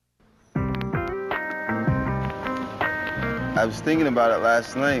I was thinking about it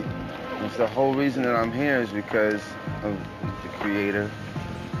last night. It's the whole reason that I'm here is because of the creator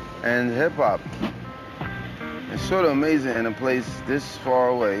and hip hop. It's sort of amazing in a place this far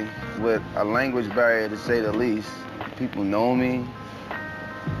away with a language barrier, to say the least. People know me,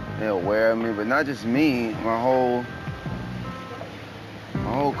 they're aware of me, but not just me, my whole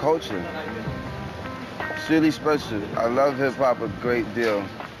culture. It's really special. I love hip hop a great deal.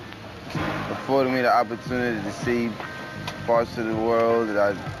 It's afforded me the opportunity to see parts of the world that I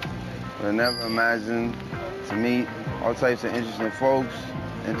would have never imagined, to meet all types of interesting folks,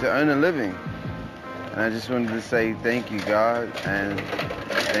 and to earn a living. And I just wanted to say thank you, God, and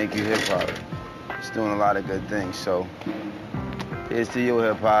thank you, hip hop. It's doing a lot of good things. So here's to you,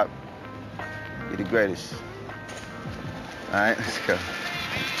 hip hop. You're the greatest. All right, let's go.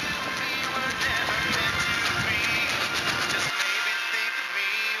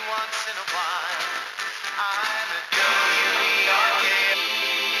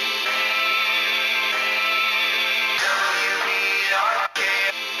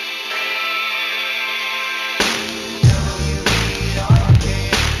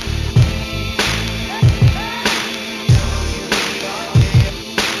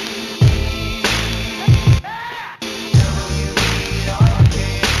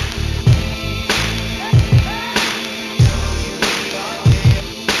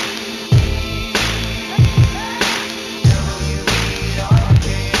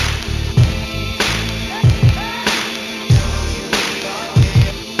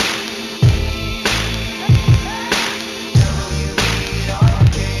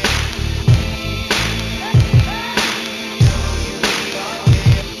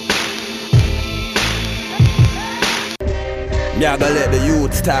 Yeah, I gotta let the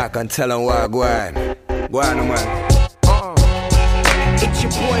youths talk and tell them what I go on. Go on, man. It's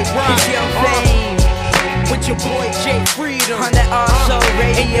your boy Ron, it's Young Fame. With your boy J Freedome on that also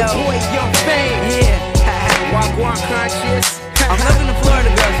radio. And your boy Young Fame. Yeah. Walk conscious. I'm loving the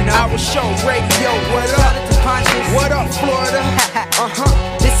Florida girls, you know. Our show radio. What up? To conscious. What up, Florida?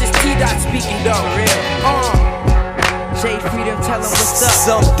 This is T-Dot speaking though. For real. J Freedome, tell them what's up.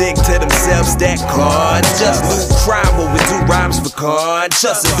 Some think to themselves that cards just new crime, but we do rhymes for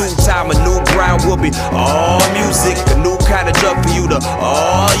conscious. In due time, a new grind will be all music. A new kind of drug for you to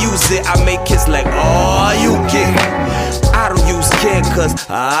all use it. I make hits like all you get. I don't use ken cause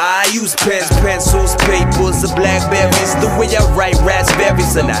I use pens, pencils, papers, and blackberries. The way I write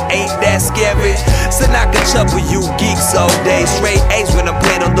raspberries, and I ain't that scary. So I can chop with you geeks all day. Straight A's when I'm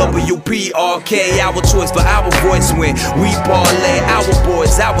playing on WPRK. Our choice for our voice when we parlay. Our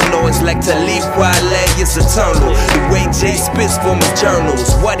boys, our noise like to leave Wale. It's eternal. The way Jay spits from his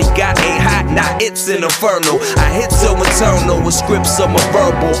journals. What he got ain't hot, now it's an inferno. I hit so eternal with scripts on my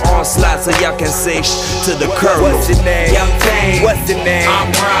verbal onslaught, so y'all can say to the colonel. What's your name? Young Fame. What's your name? I'm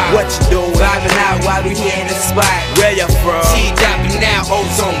Ron. What you doing? Vibing out while we here in the spot. Where you from? T-Dropping now,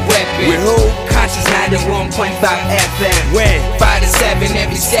 Ozone Weapon. With who? Conscious 91.5 FM. When? 5 to 7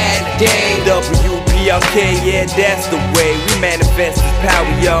 every Saturday. WPRK, yeah, that's the way we manifest this power,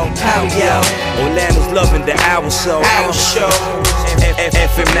 yo. Power, yo. Orlando's loving the hour show. Our show.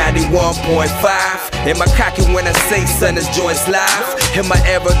 FM 91.5. Am I cocky when I say son, this joint's live? Am I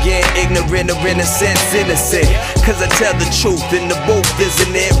arrogant, ignorant, or innocent? Cause I tell the truth in the booth,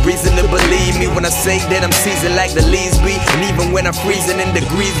 isn't it? Reason to believe me when I say that I'm seasoned like the leaves be. And even when I'm freezing in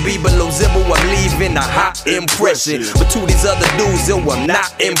degrees be below zero, I'm leaving a hot impression. But to these other dudes, yo, I'm not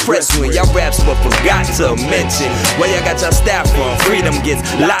impressed when y'all raps but forgot to mention where y'all got y'all staff from. Freedome gets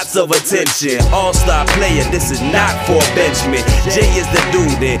lots of attention. All-star player, this is not for a benchman. Jay is the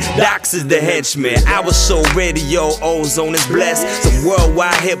dude and Dox is the henchman. Our show radio, Ozone is blessed. Some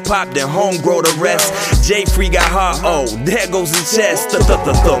worldwide hip-hop, then home grow the rest. J Free got heart, oh, there goes his chest.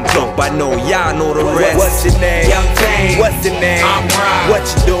 Thump, I know y'all know the rest. What's your name? Young Fame. What's your name? I'm Ron. What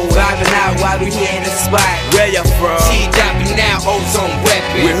you doing? Vibing out while we here in the spot. Where you from? T-Dropping now, Ozone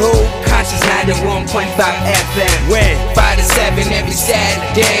Weapon. With who? Conscious 91.5 FM. When? 5 to 7 every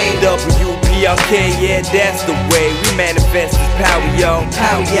Saturday. WPRK, yeah, that's the way we manifest this power, yo.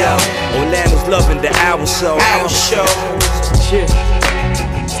 Power, yo. Orlando's loving the hour show. Our show. Shit,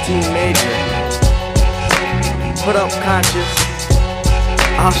 it's Team Major. Put up Conscious.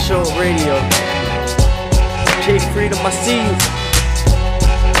 Our show radio. J Freedome, I see you.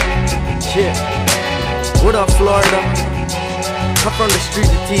 Shit. What up, Florida? I'm from the street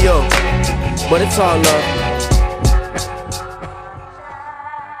of T.O., but it's all love.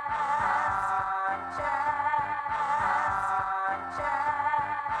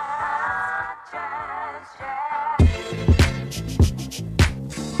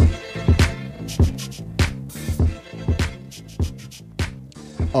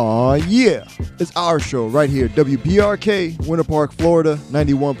 Aw, yeah. It's our show right here, WPRK, Winter Park, Florida,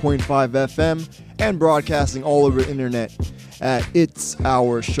 91.5 FM, and broadcasting all over the internet at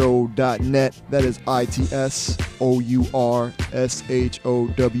itsourshow.net. That is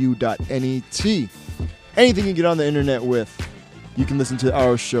ITSOURSHOW.net. Anything you get on the internet with, you can listen to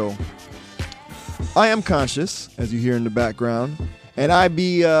our show. I am conscious, as you hear in the background, and I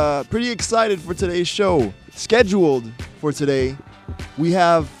be pretty excited for today's show. Scheduled for today, we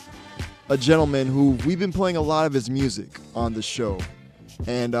have a gentleman who we've been playing a lot of his music on the show.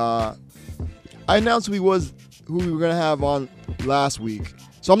 And I announced who we were going to have on last week.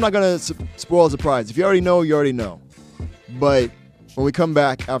 So I'm not going to spoil the surprise. If you already know, you already know. But when we come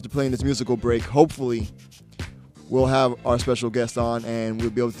back after playing this musical break, hopefully we'll have our special guest on and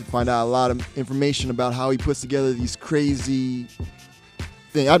we'll be able to find out a lot of information about how he puts together these crazy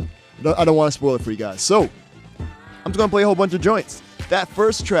things. I don't want to spoil it for you guys. So I'm just going to play a whole bunch of joints. That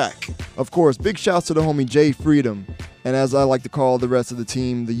first track, of course, big shouts to the homie J Freedome, and as I like to call the rest of the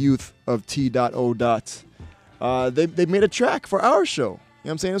team, the youth of T.O. They made a track for our show. You know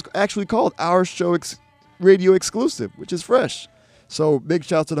what I'm saying? It's actually called Our Show Radio Exclusive, which is fresh. So big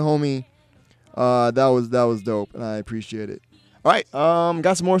shout to the homie. That was dope, and I appreciate it. All right,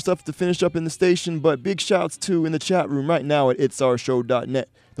 got some more stuff to finish up in the station, but big shouts to in the chat room right now at itsourshow.net.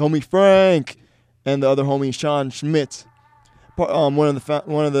 The homie Frank and the other homie Sean Schmidt. One of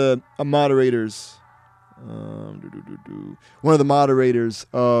the moderators, one of the moderators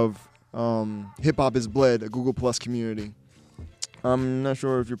of Hip Hop Is Bled, a Google Plus community. I'm not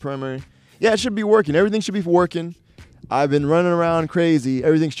sure if you're primary. Yeah, it should be working. Everything should be working. I've been running around crazy.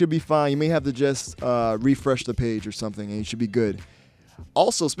 Everything should be fine. You may have to just refresh the page or something, and you should be good.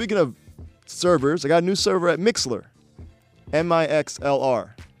 Also, speaking of servers, I got a new server at Mixlr,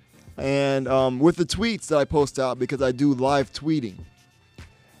 MIXLR. And with the tweets that I post out, because I do live tweeting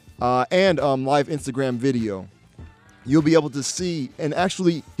and live Instagram video, you'll be able to see, and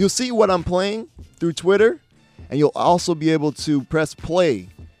actually you'll see what I'm playing through Twitter, and you'll also be able to press play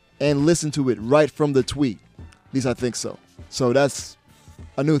and listen to it right from the tweet. At least I think so. So that's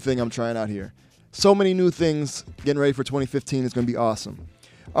a new thing I'm trying out here. So many new things getting ready for 2015. It's going to be awesome.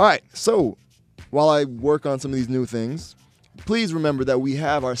 All right, so while I work on some of these new things, please remember that we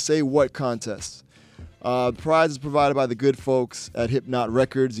have our Say What contest. The prize is provided by the good folks at Hypnot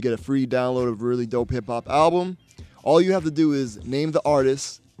Records. You get a free download of a really dope hip-hop album. All you have to do is name the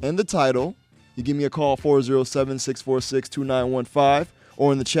artist and the title. You give me a call, 407-646-2915,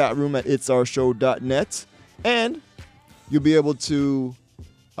 or in the chat room at itsourshow.net, and you'll be able to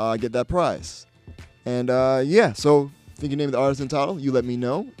get that prize. And yeah, so if you can name the artist and title, you let me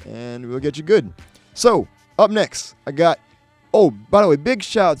know, and we'll get you good. So, up next, I got... Oh, by the way, big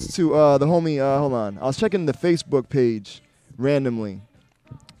shouts to the homie, hold on. I was checking the Facebook page randomly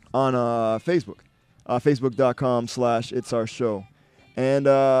on Facebook, facebook.com/itsourshow. And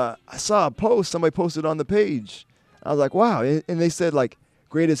I saw a post, somebody posted on the page. I was like, wow. And they said, like,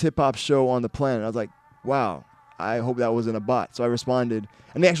 greatest hip-hop show on the planet. I was like, wow, I hope that wasn't a bot. So I responded,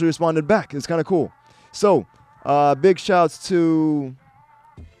 and they actually responded back. It's kind of cool. So, big shouts to,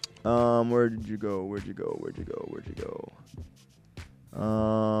 where did you go?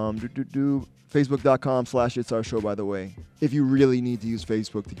 Facebook.com/itsourshow, by the way, if you really need to use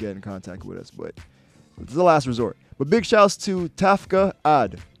Facebook to get in contact with us, but it's the last resort. But big shouts to Tafka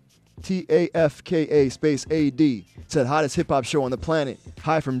Ad, Tafka space AD, said hottest hip hop show on the planet.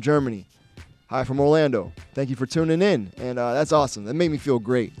 Hi from Germany. Hi from Orlando. Thank you for tuning in, and that's awesome. That made me feel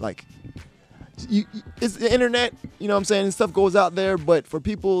great. Like, it's the internet, you know what I'm saying, and stuff goes out there, but for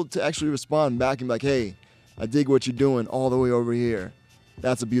people to actually respond back and be like, hey, I dig what you're doing all the way over here.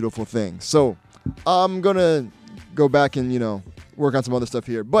 That's a beautiful thing. So I'm going to go back and, work on some other stuff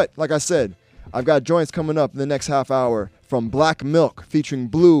here. But like I said, I've got joints coming up in the next half hour from Black Milk featuring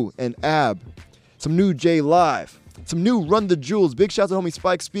Blue and Ab. Some new J Live. Some new Run the Jewels. Big shout out to homie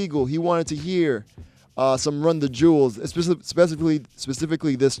Spike Spiegel. He wanted to hear some Run the Jewels,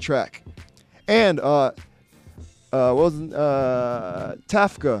 specifically this track. And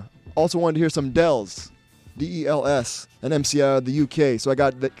Tafka also wanted to hear some Dells. DELS, an MC out of the UK. So I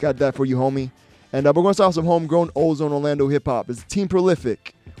got that for you, homie. And we're going to start with some homegrown Ozone Orlando hip-hop. It's Team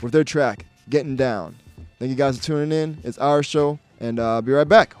Prolific with their track, Getting Down. Thank you guys for tuning in. It's our show, and I'll be right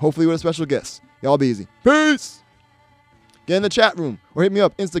back, hopefully with a special guest. Y'all be easy. Peace! Get in the chat room or hit me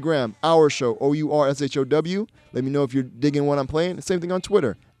up, Instagram, Our Show, OURSHOW. Let me know if you're digging what I'm playing. The same thing on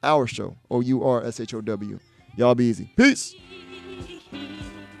Twitter, Our Show, OURSHOW. Y'all be easy. Peace!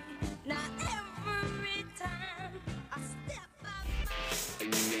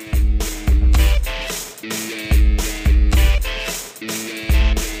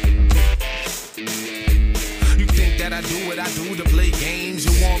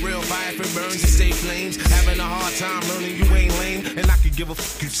 give a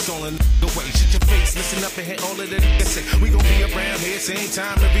fuck if stolen away. Shut your face, listen up and hit all of the niggas say. We gon' be around here same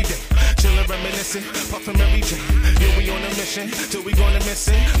time every day. Chillin', reminiscing, puffin' Mary J. Yeah, we on a mission, till we gonna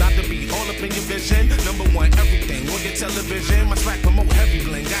missing. Not to be all up in your vision. Number one, everything on your television. My swag promote heavy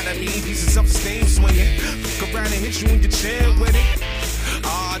bling. Got a mean piece of self-esteem swinging. Fuck around and hit you in your chin with it.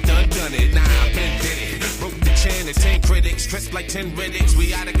 Ah, done it, nah, been did it. Broke the chin, it's 10 critics, dressed like 10 Riddicks.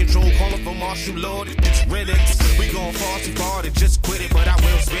 We out of control, calling for martial law, it's Riddicks. We gon' fall too far to just quit it, but I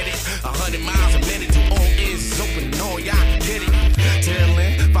will spit it. 100 miles a minute, to all ears is open, and all y'all can get it. Tail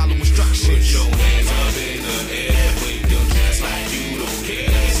end, follow instructions. Put your hands up in the air, wave them just like you don't care.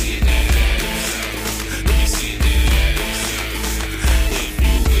 Let me see it now. Let me see it now. If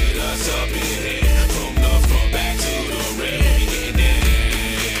you with us up in here, from the front back to the rear.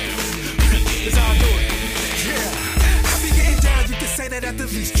 Say that at the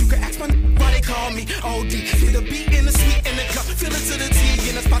least, you can ask my why they call me OD. Feel the beat in the sweet in the cup, feel it to the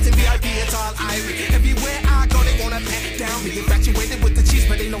T in the spots in VIP. It's all Irish. Everywhere I go, they wanna pat down me. Infatuated with the cheese,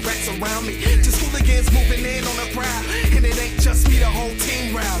 but ain't no rats around me. Just hooligans moving in on the crowd, and it ain't just me, the whole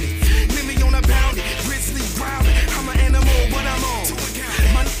team rowdy. Leave me on a bounty, grizzly growling. I'm an animal, what I'm on.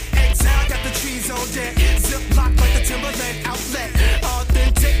 My exile got the trees on deck, zip lock like the Timberland outlet.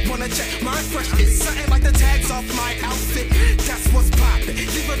 Authentic, wanna check my fresh. It's something like the tags off my outfit. That's what's poppin'.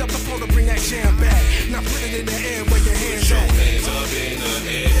 Leave it up the floor to bring that jam back. Now put it in the air where your hands at. Put your hands up in the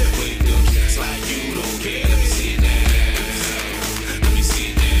air, wave them just like you don't care. Let me see it now. Let me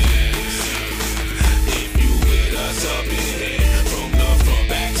see it now. If you with us up in here, from the front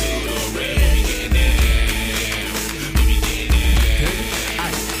back to the rear, we getting down. We be getting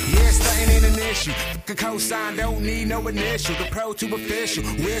down. Yeah, starting in an issue. A cosign, don't need no initial. The pro to official,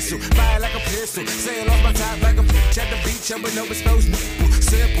 whistle, fire like a pistol. Sail off my top like a bitch at the beach, but no exposed nipple.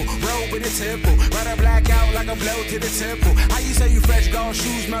 Simple, roll with a temple. Ride a black out like a blow to the temple. How you say you fresh gold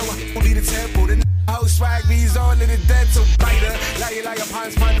shoes, man? Won't be the temple. The whole swag bees on to the dental biter. Like a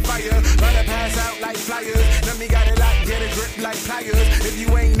pine spun fire. Run pass out like flyers. Let me got it like get a grip like pliers. If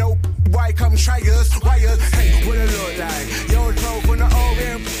you ain't no why come try us, wires. Hey, what it look like? Yo, pro from the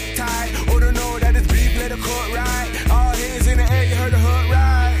OM tide. Or to know that it's beef, let the court ride. All hands in the air, you heard the hood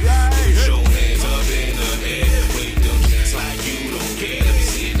ride. Put your hands up in the air, wave them just like you don't care. Let me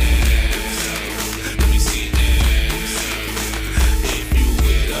see it now. Let me see it now. If you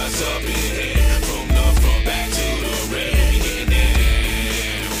with us up in here, from the front back to the rear, we getting down.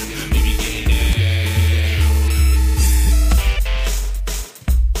 We be getting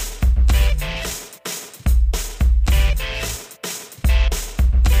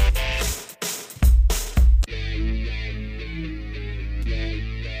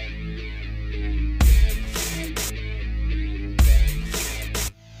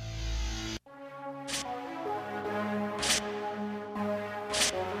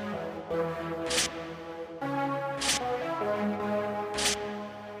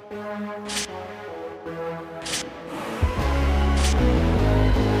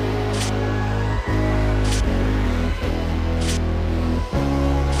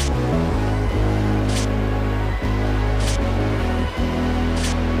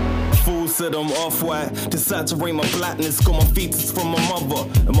said I'm off-white, to saturate my blackness. Got my features from my mother,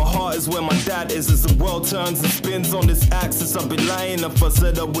 and my heart is where my dad is. As the world turns and spins on this axis, I'd be lying if I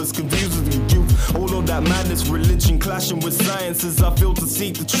said I was confused with you youth. All of that madness, religion clashing with science as I feel to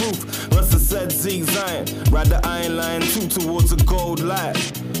seek the truth. Russell said Zeke Zion, ride the iron line too towards a gold light.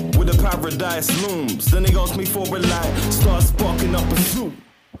 With a paradise looms, then they ask me for a light, start sparking up a suit.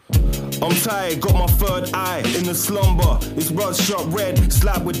 I'm tired, got my third eye in the slumber. It's bloodshot red,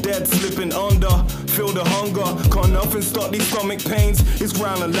 slap with dead, slipping under. Feel the hunger, can't nothing stop these stomach pains. It's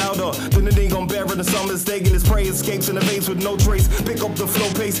growling louder than the thing on bear in the summer's taking his prey, escapes in the vase with no trace. Pick up the flow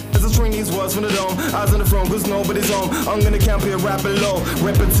pace as I string these words from the dome. Eyes on the throne, cause nobody's home. I'm gonna camp here, rapping low.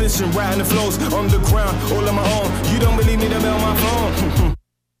 Repetition, writing the flows underground, all on my own. You don't believe me, then on my phone.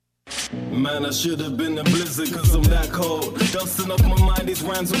 Man, I should have been a blizzard cause I'm that cold. Dusting off my mind, these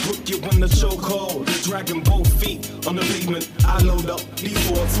rhymes will put you in the chokehold. Dragging both feet on the pavement, I load up these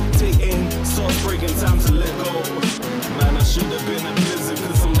thoughts. Take aim, start breaking, time to let go. Man, I should have been a blizzard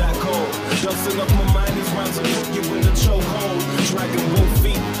cause I'm that cold. Dusting off my mind, these rhymes will put you in the chokehold. Dragging both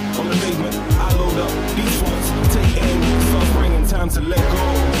feet on the pavement, I load up these thoughts. Take aim, start bringing, time to let go.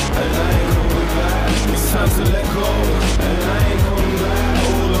 And I ain't coming back, it's time to let go. And I ain't coming back.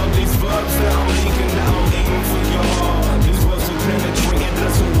 All of these verbs that I'm leaking, that I'm aiming for your heart. These words are penetrating,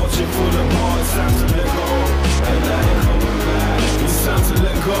 that's what watching for the bar. It's time to let go, and I ain't coming back. It's time to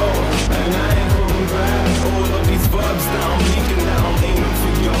let go, and I ain't coming back. All of these verbs that I'm leaking, that I'm aiming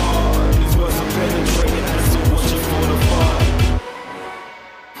for your heart. These words are penetrating, that's what watching for the bar.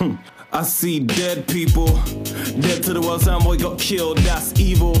 I see dead people, dead to the world, some boy got killed, that's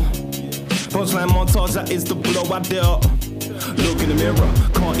evil. Punchline montage, that is the blow I dealt. Look in the mirror,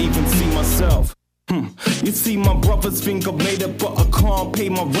 can't even see myself. You see my brothers think I've made it, but I can't pay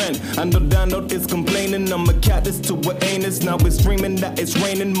my rent. And the landlord is complaining, I'm a cat, this to what ain't it. Now it's screaming that it's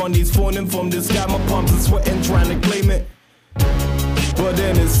raining, money's falling from the sky, my palms are sweating, trying to claim it. But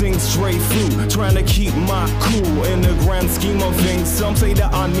then it sinks straight through, trying to keep my cool in the grand scheme of things. Some say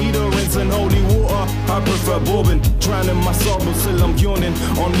that I need a rinse and holy water, I prefer bourbon. Drowning my sorrow till I'm yawning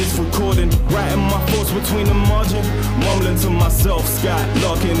on this recording. Writing my thoughts between the margin, mumbling to myself, sky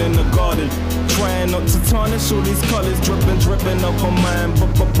locking in the garden. Trying not to tarnish all these colors, dripping up on mine.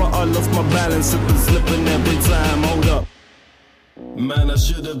 But I lost my balance, slipping every time, hold up. Man, I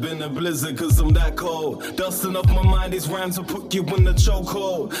should have been a blizzard, cause I'm that cold. Dusting off my mind, these rhymes will put you in the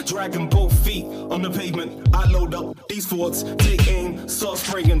chokehold. Dragging both feet on the pavement, I load up these thoughts, take aim, start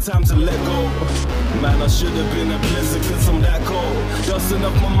spraying, time to let go. Man, I should have been a blizzard, cause I'm that cold. Dusting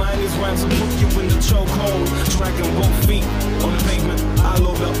off my mind, these rhymes will put you in the chokehold. Dragging both feet on the pavement, I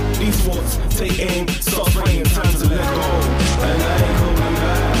load up these thoughts, take aim, start spraying, time to let go. And I ain't coming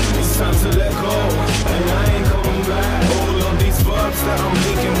back, it's time to let go. And I ain't coming back, all of these verbs that I'm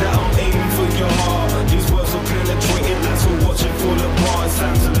thinking, that I'm aiming for your heart. These words are penetrating, that's what watching fall apart. It's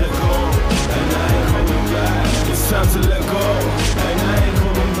time to let go, and I ain't coming back. It's time to let go, and I ain't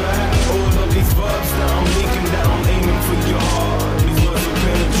coming back. All of these verbs that I'm thinking, that I'm aiming for your heart. These words are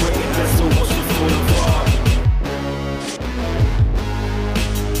penetrating, that's what watching fall apart.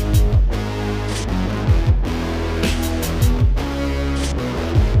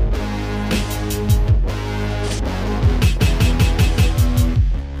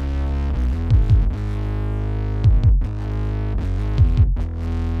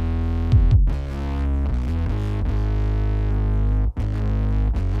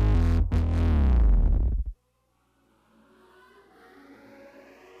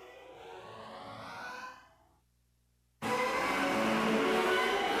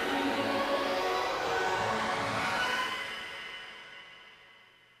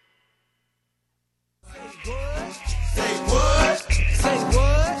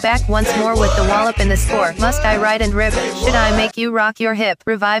 Back once more with the wallop in the score. Must I ride and rip? Should I make you rock your hip?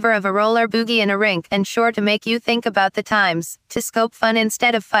 Reviver of a roller boogie in a rink, and sure to make you think about the times. To scope fun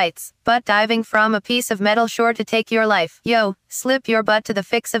instead of fights. Butt diving from a piece of metal sure to take your life. Yo, slip your butt to the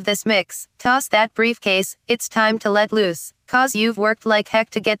fix of this mix. Toss that briefcase, it's time to let loose. Cause you've worked like heck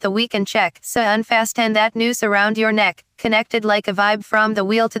to get the weekend check. So unfasten that noose around your neck. Connected like a vibe from the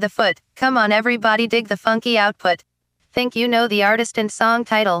wheel to the foot. Come on everybody, dig the funky output. Think you know the artist and song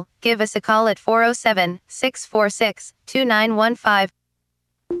title? Give us a call at 407-646-2915.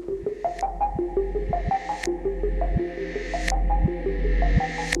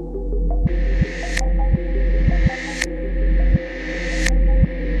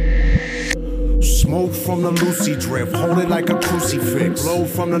 Smoke from the Lucy drip, hold it like a crucifix. Blow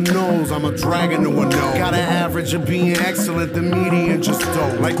from the nose, I'm a dragon to a no. Got an average of being excellent, the median just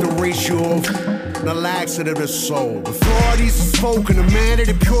don't. Like the ratio of the laxative to soul. Authorities are spoken, demanded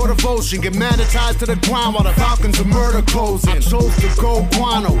in pure devotion. Get magnetized to the ground while the falcons of murder closing. I chose to go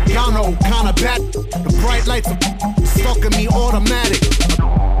guano, y'all know, kinda bad. The bright lights are stuck in me automatic.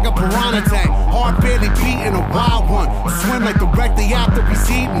 A piranha tank, heart barely beating, a wild one. Swim like directly after he's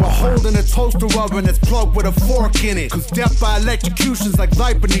eating. We're holding a toaster oven that's plugged with a fork in it. Cause death by electrocution's like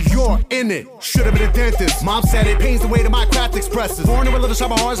life in New York, in it. Should've been a dentist, mom said it. Pains the way that my craft expresses. Born in a little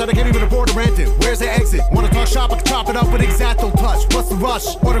shop of horrors that I can't even afford to rent it. Where's the exit? Wanna talk shop, I can chop it up with X-Acto touch. What's the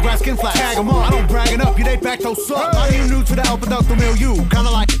rush? Autograph skin flash, tag 'em up. I don't bragging up, you they back those suck. How you new to the Alpha Delta milieu?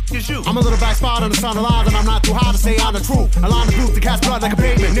 Kinda like is you. I'm a little back spot on the sound alive, and I'm not too high to say I'm the truth. I line the booth to cast blood like a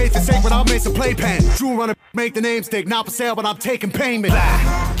pavement. Nathan sacred, I'll make some playpen. True runner, make the name stick. Not for sale, but I'm taking payment.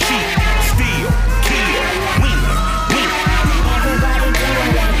 Lie, cheat, steal, kill, win, win. Everybody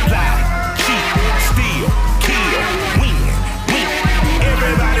doing that. Lie, cheat, steal, kill, win, win.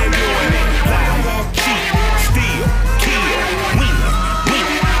 Everybody doing it. Lie, cheat, steal, kill, win, win.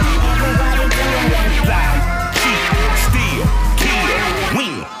 Everybody doing that. Lie, cheat, steal, kill,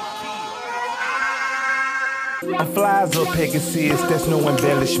 win. I'm fly as a Pegasus, that's no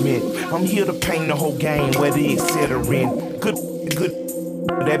embellishment. I'm here to paint the whole game, whether it's set or in. Good,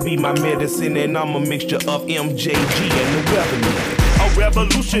 that be my medicine, and I'm a mixture of MJG and the weatherman. I'm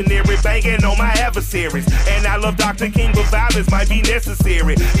revolutionary, banging on my adversaries. And I love Dr. King, but violence might be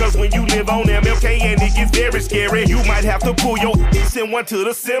necessary. Cause when you live on MLK and it gets very scary, you might have to pull your send one to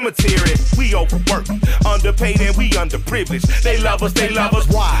the cemetery. We overwork, underpaid, and we underprivileged. They love us,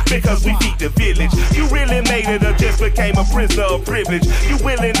 why? Because we feed the village. You really made it or just became a prisoner of privilege? You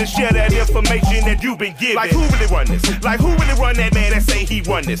willing to share that information that you've been given? Like who really run this? Like who really run that man that say he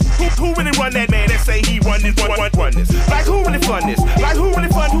run this? Who really run that man that say he run this? Run this? Like who really fund this? Like who really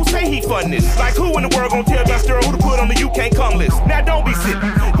fund who say he fund this? Like who in the world gonna tell Dusty who to put on the You Can't Come list? Now don't be silly.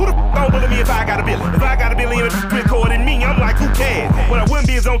 Who the don't believe me if I got a billion? If I got a billion and it's recording me, I'm like, who cares? When I wouldn't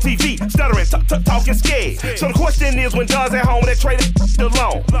be is on TV, stuttering, talking scared. So the question is, when Doug's at home, that traded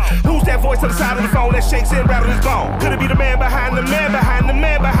alone. Who's that voice on the side of the phone that shakes and rattles his bone? Could it be the man behind the man behind the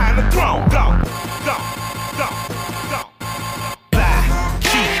man behind the throne? Go, go, go, go. Lie,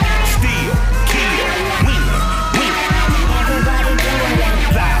 cheat, steal, kill, win, win. Everybody doing it.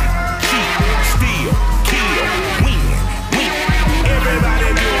 Lie, cheat, steal, kill, win, win. Everybody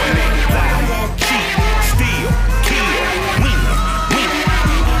doing it. Lie, cheat, steal, kill, win, win.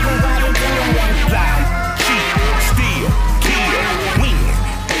 Everybody doing it. Lie, cheat, steal, kill, win.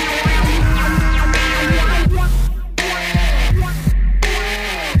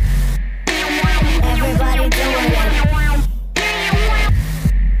 Everybody doing it.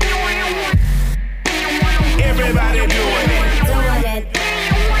 Everybody doing it. Doing it.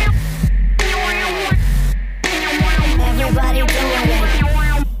 Everybody doing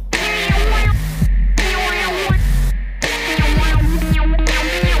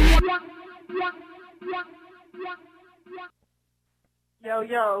it.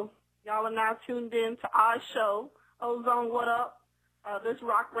 Yo, y'all are now tuned in to our show, Ozone What Up? This is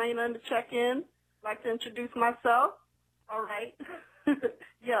Rock Raina in the check-in. I'd like to introduce myself. All right.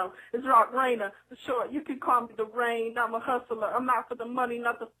 Yo, it's Rock Raina. For short, you can call me the Rain. I'm a hustler. I'm out for the money,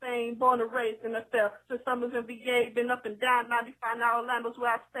 not the fame. Born and raised in the NFL. Since summers in VA, been up and down 95 now Orlando's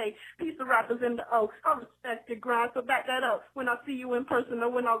where I stay. Piece of rappers in the O. I respect your grind, so back that up. When I see you in person or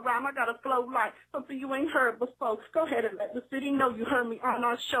when I rhyme, I got a flow like something you ain't heard before. Go ahead and let the city know you heard me on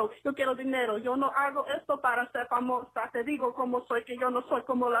our show. Yo quiero dinero, yo no hago esto para ser famosa. Te digo como soy, que yo no soy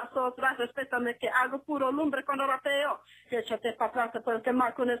como las otras. Respétame que hago puro lumbre cuando rapeo. Échate pa' atrás, te puedes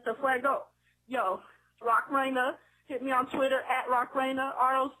quemar con este fuego. Yo, Rock Raina. Hit me on Twitter at Rock Raina,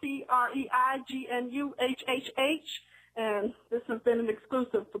 ROCREIGNUHHH. And this has been an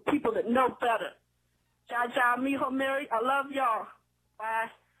exclusive for people that know better. Ja, mijo, Mary, I love y'all. Bye.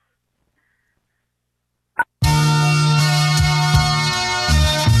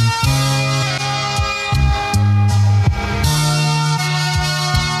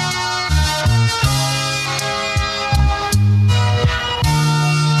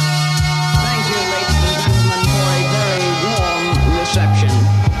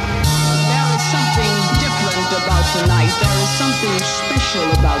 Tonight, there is something special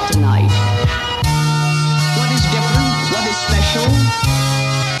about tonight. What is different? What is special?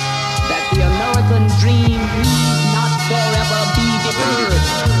 That the American dream need not forever be deferred.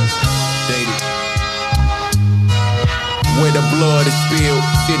 Where the blood is spilled,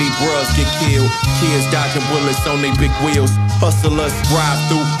 city bros get killed. Kids dodging bullets on they big wheels. Hustlers drive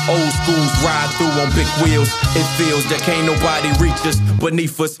through, old schools ride through on big wheels. It feels that can't nobody reach us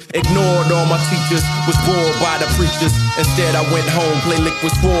beneath us. Ignored all my teachers, was bored by the preachers. Instead I went home, play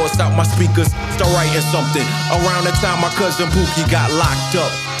Liquid Swords out my speakers. Start writing something. Around the time my cousin Pookie got locked up,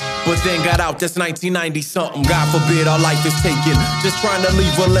 but then got out, that's 1990 something. God forbid our life is taken. Just trying to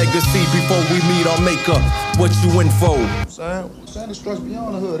leave a legacy before we meet our maker. What you in for? Saying it strikes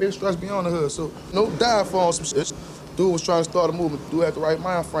beyond the hood. It strikes beyond the hood. So no die for on some shit. Dude was trying to start a movement. Dude had the right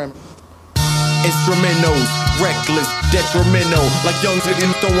mind frame. Instrumentals, reckless, detrimental. Like young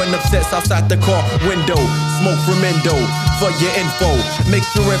niggas throwing up sets outside the car window. Smoke from endo for your info. Make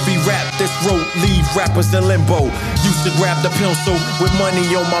sure every rap that's wrote leave rappers in limbo. Used to grab the pencil with money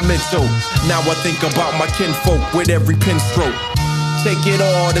on my mental. Now I think about my kinfolk with every pen stroke. Take it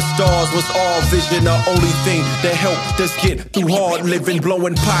all, the stars was all vision. The only thing that helped us get through hard living.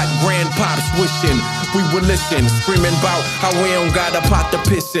 Blowing pot, grandpops wishing we would listen. Screaming about how we don't got a pot to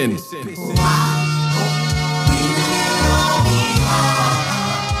piss in.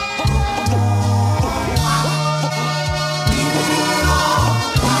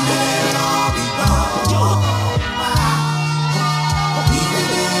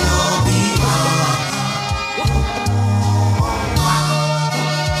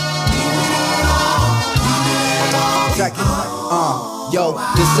 Yo,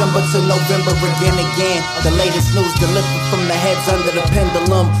 December to November again. The latest news delivered from the heads under the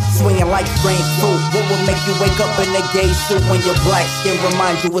pendulum, swinging like strange fruit. What would make you wake up in a gay suit when your black skin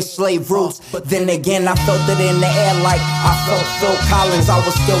reminds you of slave roots? But then again, I felt it in the air like I felt Phil Collins. I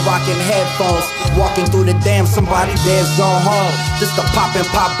was still rocking headphones, walking through the damn somebody dead's on home. Just a pop and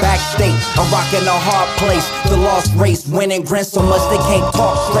pop backstage, I'm rocking a hard place. The lost race, winning grin so much they can't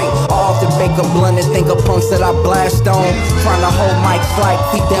talk straight. I often fake a blunt and think of punks that I blast on, trying to hold mics like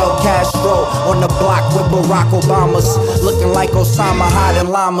Fidel Castro on the block with Barack Obama's, looking like Osama hiding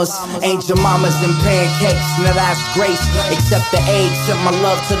llamas. Angel mamas and pancakes, now that's grace. Except the eggs, sent my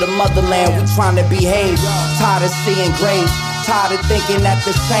love to the motherland. We trying to behave, tired of seeing graves, tired of thinking that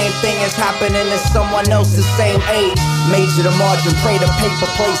the same thing is happening to someone else's same age. Major the margin, pray the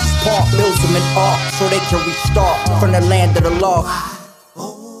paper places park, builds them in art so they can restart from the land of the lost.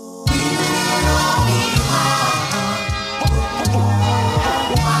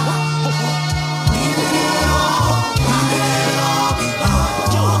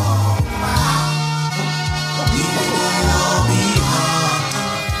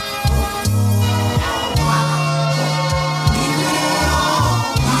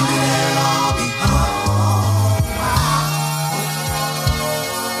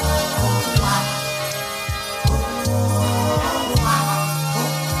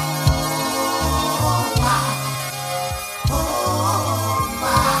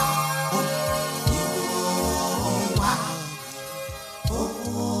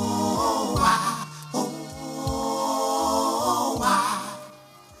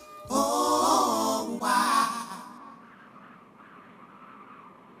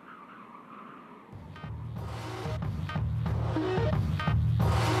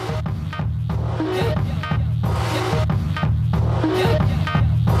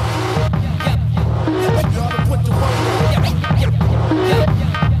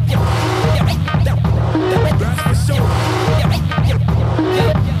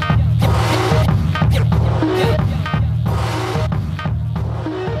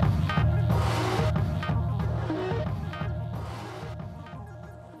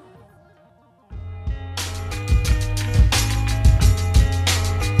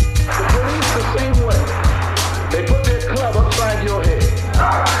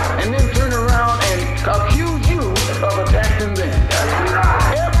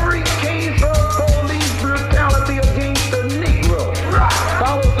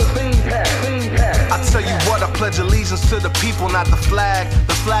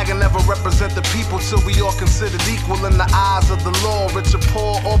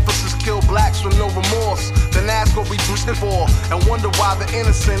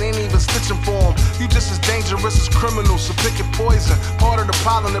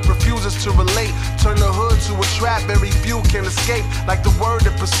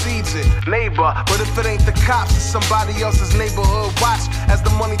 Somebody else's neighborhood. Watch as the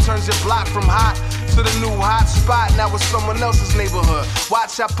money turns your block from hot to the new hot spot. Now it's someone else's neighborhood.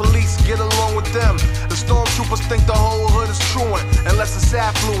 Watch how police get along with them. The stormtroopers think the whole hood is truant unless it's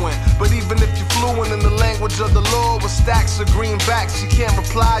affluent. But even if you're fluent in the language of the law with stacks of greenbacks, you can't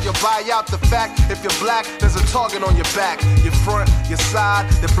reply. You'll buy out the fact. If you're black, there's a target on your back, your front, your side.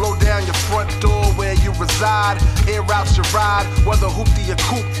 They blow down your front door where you reside. Air out your ride, whether hoopty or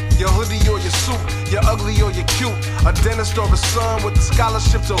coupe, your hoodie or your suit, you're ugly or you're cute. A dentist or a son with a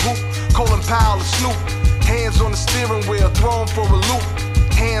scholarship to hoop. Colin Powell or Snoop. Hands on the steering wheel, thrown for a loop.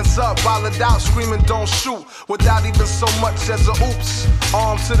 Hands up, while it out, screaming don't shoot. Without even so much as a oops.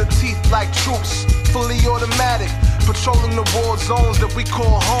 Armed to the teeth like troops. Fully automatic, patrolling the war zones that we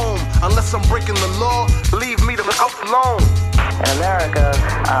call home. Unless I'm breaking the law, leave me the fuck alone. In America,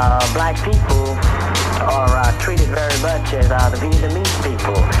 black people are treated very much as the Vietnamese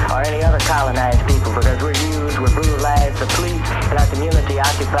people or any other colonized people, because we're brutalized. The police in our community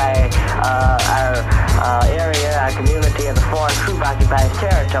occupy our area, our community, and the foreign troop occupies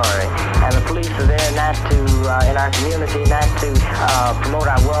territory. And the police are there not to, in our community, not to promote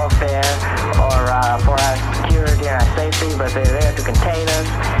our welfare or for our security and our safety, but they're there to contain us,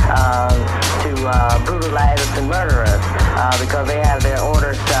 to brutalize us and murder us, because they have their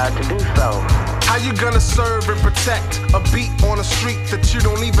orders to do so. How you gonna serve and protect a beat on a street that you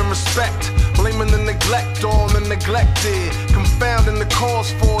don't even respect? Blaming the neglect on the neglected, confounding the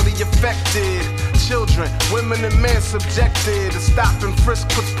cause for the affected. Children, women and men subjected to stop and frisk,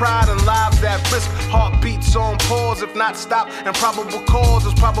 puts pride in lives at risk. Heartbeats on pause, if not stop, and probable cause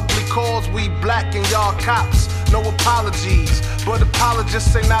is probably cause we black and y'all cops. No apologies, but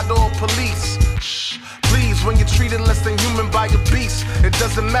apologists say not all police. Shh, please happens when you're treated less than human by a beast. It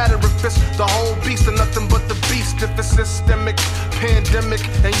doesn't matter if it's the whole beast or nothing but the beast. If it's systemic, pandemic,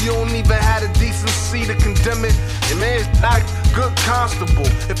 and you don't even have the decency to condemn it, it man, like good constable.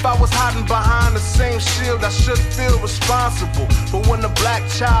 If I was hiding behind the same shield, I should feel responsible. But when a black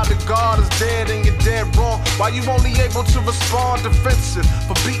child of God is dead and you're dead wrong, why you only able to respond defensive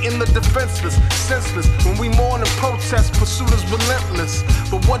for beating the defenseless, senseless? When we mourn and protest, pursuit is relentless.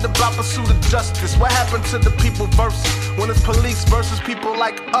 But what about pursuit of justice? What happened to the people versus when it's police versus people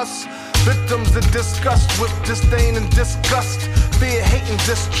like us? Victims of disgust with disdain and disgust, fear, hate, and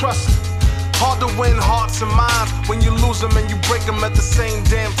distrust. Hard to win hearts and minds when you lose them and you break them at the same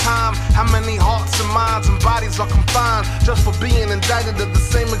damn time. How many hearts and minds and bodies are confined just for being indicted of the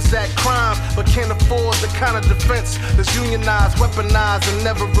same exact crime, but can't afford the kind of defense that's unionized, weaponized, and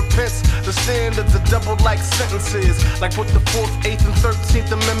never repents? The standards are doubled like sentences, like what the 4th, 8th, and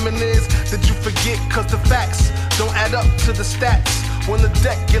 13th Amendment is. Did you forget? Cause the facts don't add up to the stats. When the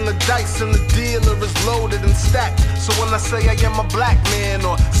deck and the dice and the dealer is loaded and stacked. So when I say I am a black man,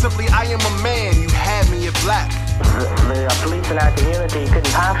 or simply I am a man, you had me at black. The police in our community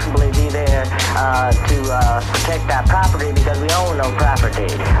couldn't possibly be there to protect our property because we own no property.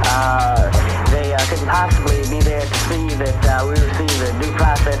 They couldn't possibly be there to see that we receive the due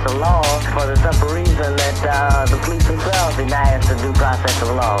process of law for the simple reason that the police themselves deny us the due process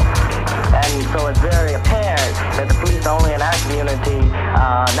of law. And so it's very apparent that the police are only in our community,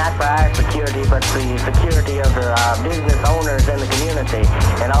 not for our security, but the security of the business owners in the community,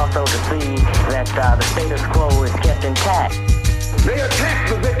 and also to see that the status quo is kept intact. They attack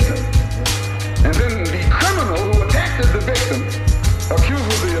the victim, and then the criminal who attacked the victim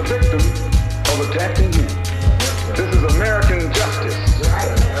accuses the victim of attacking him. This is American justice.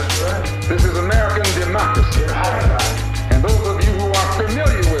 This is American democracy. And those of you who are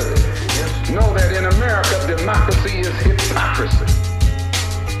familiar with it know that in America, democracy is hypocrisy.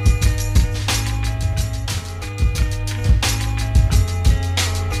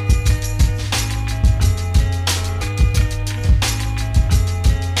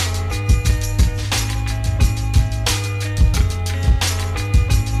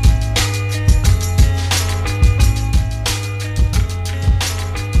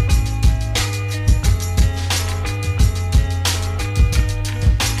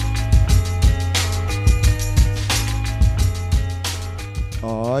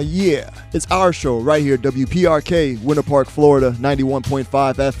 Yeah, it's our show right here, WPRK, Winter Park, Florida,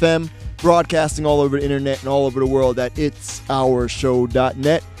 91.5 FM, broadcasting all over the internet and all over the world at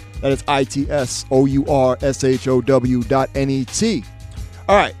itsourshow.net. That is ITSOURSHOW.net.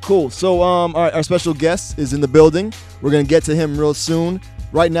 All right, cool. So, all right, our special guest is in the building. We're going to get to him real soon.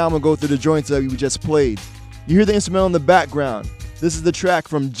 Right now, I'm going to go through the joints that we just played. You hear the instrumental in the background. This is the track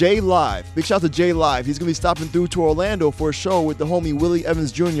from J Live. Big shout out to J Live. He's going to be stopping through to Orlando for a show with the homie Willie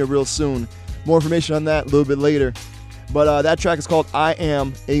Evans Jr. real soon. More information on that a little bit later. But that track is called I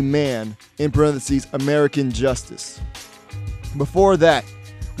Am a Man, in parentheses, American Justice. Before that,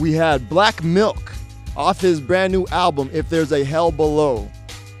 we had Black Milk off his brand new album, If There's a Hell Below.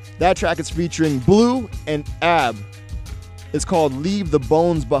 That track is featuring Blue and Ab. It's called Leave the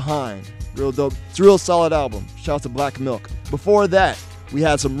Bones Behind. Real dope. It's a real solid album. Shout out to Black Milk. Before that, we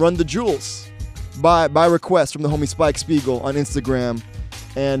had some Run the Jewels by request from the homie Spike Spiegel on Instagram.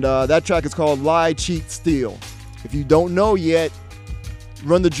 And that track is called Lie, Cheat, Steal. If you don't know yet,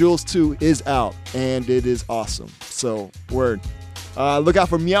 Run the Jewels 2 is out, and it is awesome. So, word. Look out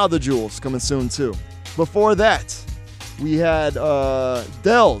for Meow the Jewels coming soon, too. Before that, we had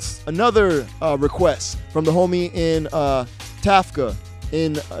Dells, another request from the homie in Tafka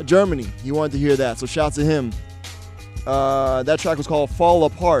in Germany. He wanted to hear that, so shout out to him. That track was called Fall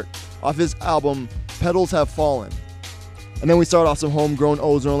Apart off his album Petals Have Fallen. And then we start off some homegrown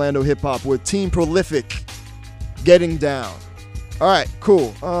O's in Orlando hip-hop with Team Prolific, Getting Down. All right,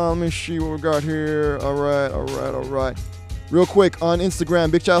 cool. Let me see what we got here. All right. Real quick, on Instagram,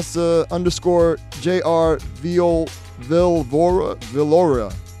 big shouts to _JR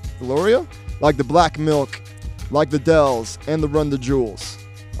Viloria, like the Black Milk, like the Dells, and the Run the Jewels.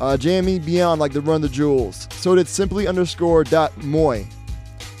 JME Beyond, like the Run the Jewels. So did simply _.moy.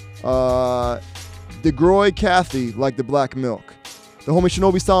 DeGroy Kathy, like the Black Milk. The homie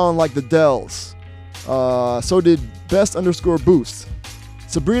Shinobi Stalin, like the Dells. So did Best _Boost.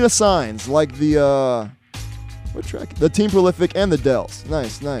 Sabrina Signs, like the what track? The Team Prolific and the Dells.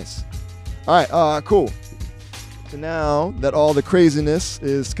 Nice. All right, cool. So now that all the craziness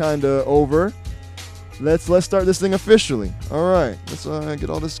is kind of over, let's start this thing officially. All right, let's get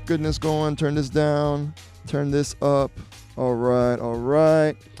all this goodness going. Turn this down. Turn this up. All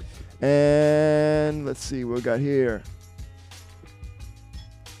right. And let's see what we got here.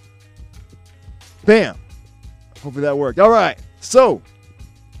 Bam. Hopefully that worked. All right. So,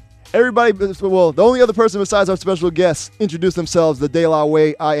 everybody, well, the only other person besides our special guests introduce themselves the De La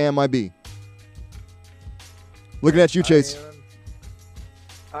Way IMIB. Looking at you, Chase.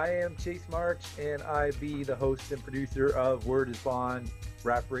 I am Chase March, and I be the host and producer of Word is Bond,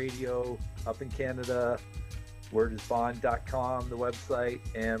 rap radio up in Canada, wordisbond.com, the website,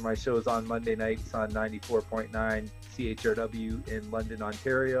 and my show is on Monday nights on 94.9 CHRW in London,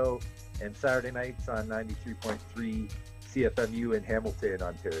 Ontario, and Saturday nights on 93.3 CFMU in Hamilton,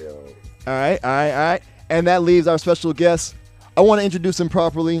 Ontario. All right. And that leaves our special guest. I want to introduce him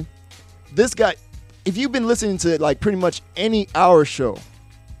properly. This guy, if you've been listening to like pretty much any hour show,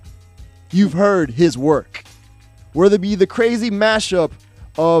 you've heard his work. Whether it be the crazy mashup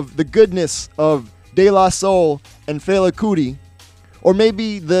of the goodness of De La Soul and Fela Kuti, or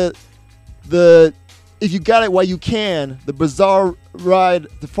maybe the If You Got It While You Can, the Bizarre Ride,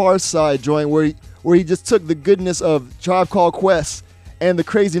 the Far Side joint where he just took the goodness of Tribe Called Quest and the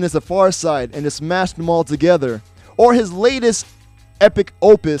craziness of Far Side and just mashed them all together. Or his latest epic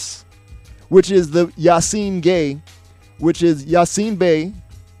opus, which is the Yasiin Gaye, which is Yasiin Bey,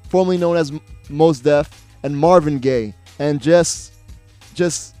 formerly known as Mos Def, and Marvin Gaye, and just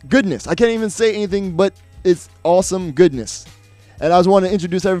goodness. I can't even say anything, but it's awesome goodness. And I just want to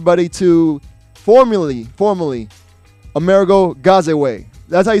introduce everybody to formerly Amerigo Gazaway.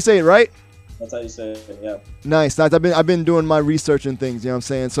 That's how you say it, right? That's how you say it, yeah. Nice. I've been doing my research and things, you know what I'm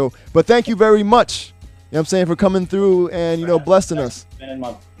saying? So, but thank you very much, you know what I'm saying, for coming through and, blessing us. And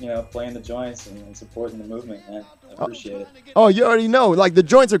playing the joints and supporting the movement, man. I appreciate it. Oh, you already know. Like, the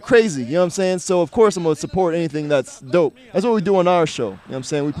joints are crazy, you know what I'm saying? So, of course, I'm going to support anything that's dope. That's what we do on our show, you know what I'm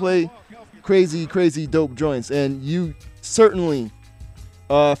saying? We play crazy, dope joints, and you certainly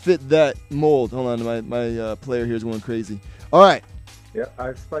fit that mold. Hold on, my player here is going crazy. All right. Yeah,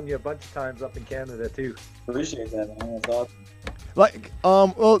 I've spun you a bunch of times up in Canada, too. Appreciate that, man. That's awesome. Like,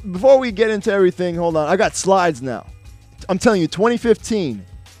 well, before we get into everything, hold on. I got slides now. I'm telling you, 2015,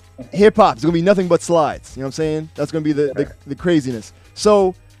 hip-hop is going to be nothing but slides. You know what I'm saying? That's going to be the craziness.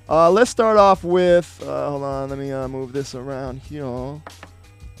 So, let's start off with, hold on, let me move this around here.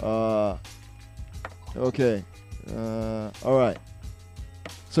 Okay. All right.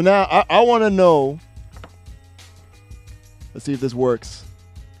 So now I want to know, let's see if this works.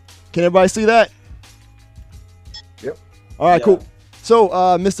 Can everybody see that? Yep. All right, cool. So,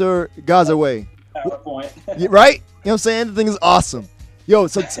 Mr. Gazaway. PowerPoint. Right? You know what I'm saying? The thing is awesome. Yo,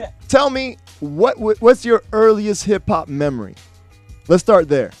 so tell me, what's your earliest hip-hop memory? Let's start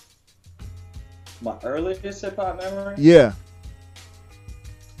there. My earliest hip-hop memory? Yeah.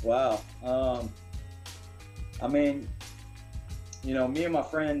 Wow. I mean, me and my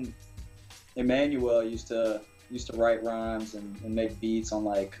friend Emmanuel used to write rhymes and make beats on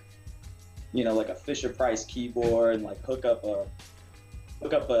like a Fisher Price keyboard and like hook up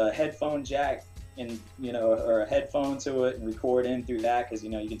a headphone jack and or a headphone to it and record in through that, because you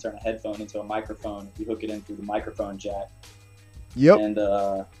can turn a headphone into a microphone if you hook it in through the microphone jack. Yep.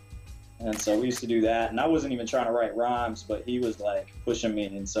 And so we used to do that, and I wasn't even trying to write rhymes, but he was like pushing me,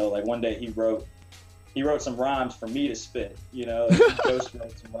 and so like one day he wrote some rhymes for me to spit, he ghost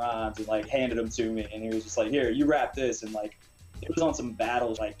wrote some rhymes and like handed them to me, and he was just like, here, you rap this, and like it was on some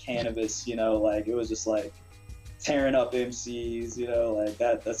battles like Cannabis, like it was just like tearing up MCs, like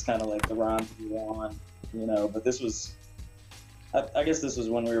that's kind of like the rhymes we were on, but this was, I guess this was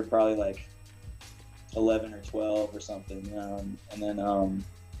when we were probably like 11 or 12 or something,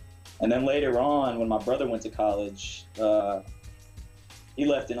 and then later on when my brother went to college, he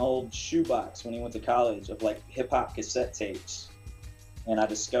left an old shoebox when he went to college of like hip hop cassette tapes, and I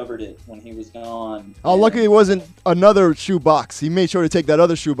discovered it when he was gone. Oh, luckily it wasn't another shoebox. He made sure to take that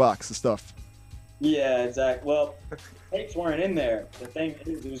other shoebox of stuff. Yeah, exactly. Well, tapes weren't in there. The thing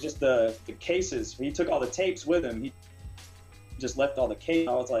is, it was just the cases. He took all the tapes with him. He just left all the cases.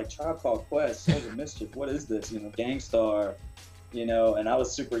 I was like, Tribe Called Quest, Souls of Mischief, what is this? Gangstar. And I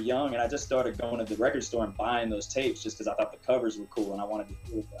was super young, and I just started going to the record store and buying those tapes just because I thought the covers were cool, and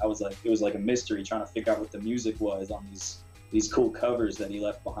it was like a mystery trying to figure out what the music was on these cool covers that he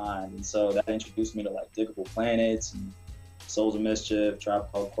left behind, and so that introduced me to like Diggable Planets and Souls of Mischief, Tribe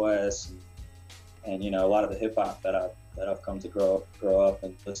Called Quest, and a lot of the hip hop that I've come to grow up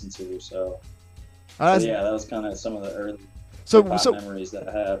and listen to. So yeah, that was kind of some of the early hip-hop memories that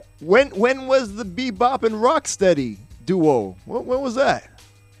I have. When was the Bebop and Rocksteady duo? When was that?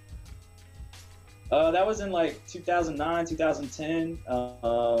 That was in like 2009, 2010,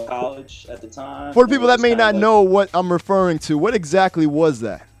 college at the time. For the people that may not know what I'm referring to, what exactly was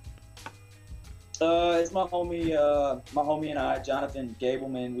that? It's my homie and I, Jonathan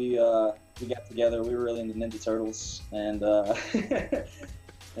Gableman. We got together. We were really into Ninja Turtles, and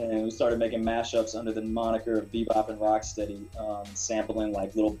and we started making mashups under the moniker of Bebop and Rocksteady, sampling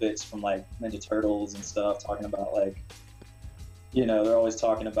like little bits from like Ninja Turtles and stuff, talking about like, you know, they're always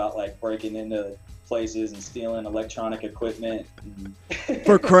talking about like breaking into places and stealing electronic equipment.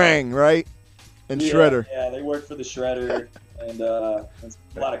 For Krang, right? And Shredder. Yeah, they work for the Shredder, and a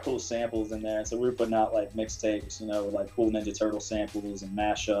lot of cool samples in there. So we were putting out like mixtapes, you know, with like cool Ninja Turtle samples and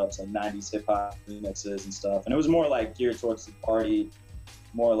mashups and 90s hip hop remixes and stuff. And it was more like geared towards the party,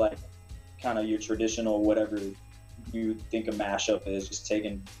 more like kind of your traditional whatever you think a mashup is, just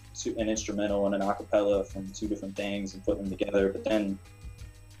taking an instrumental and an acapella from two different things and putting them together. But then,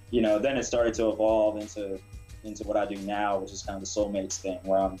 you know, then it started to evolve into what I do now, which is kind of the Soulmates thing,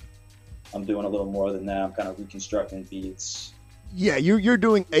 where I'm doing a little more than that. I'm kind of reconstructing beats. Yeah, you're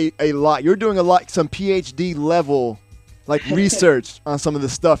doing a lot. You're doing a lot, some PhD level, like research on some of the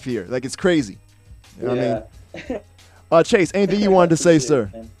stuff here. Like it's crazy. You know what I mean? Chase, anything you wanted to say, sir?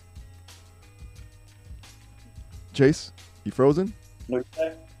 Man. Chase, you frozen? No,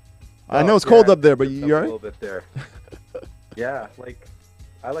 I know it's cold up there, but you all right? A little bit there. Yeah, like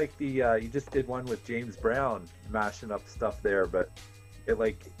I like the you just did one with James Brown mashing up stuff there, but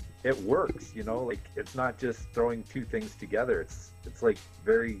it works, you know, like it's not just throwing two things together. It's like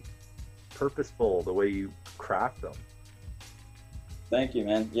very purposeful the way you craft them. Thank you,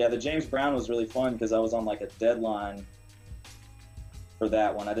 man. Yeah, the James Brown was really fun because I was on like a deadline for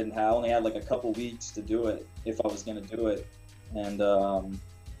that one. I only had like a couple weeks to do it if I was gonna do it, and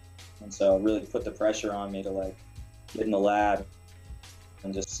so it really put the pressure on me to like get in the lab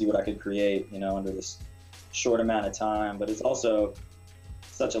and just see what I could create, you know, under this short amount of time. But it's also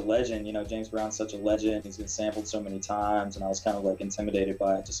such a legend, you know, James Brown's such a legend. He's been sampled so many times, and I was kind of like intimidated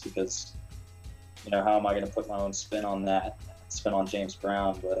by it just because, you know, how am I going to put my own spin on that, spin on James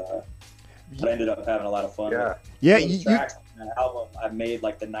Brown? But I ended up having a lot of fun. Yeah. The tracks on that album I made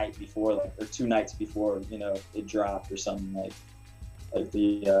like the night before, like, or 2 nights before, you know, it dropped or something, like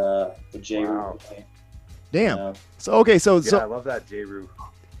the Jeru. Wow. Damn. You know? So I love that Jeru.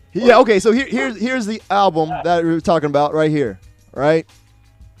 Yeah. Okay. So here's the album that we were talking about right here. Right.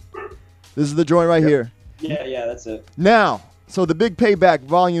 This is the joint right here. Yeah, that's it. Now, so the Big Payback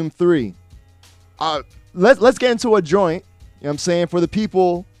Volume 3. Let's get into a joint. You know what I'm saying? For the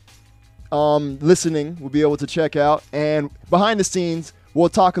people listening, we'll be able to check out. And behind the scenes, we'll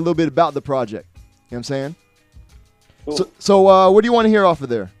talk a little bit about the project. You know what I'm saying? Cool. So what do you want to hear off of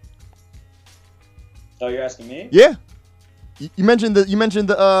there? Oh, you're asking me? Yeah. You mentioned the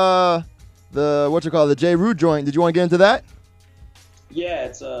the Jeru joint. Did you want to get into that? Yeah,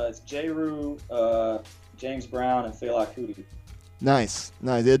 it's Jeru, James Brown, and Fela Kuti. Nice.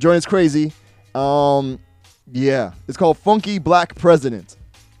 The joint is crazy. Yeah, it's called Funky Black President.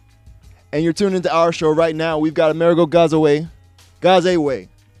 And you're tuned into our show right now. We've got Amerigo Gazaway,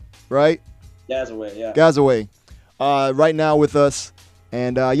 right? Gazaway, yeah. Gazaway, right now with us.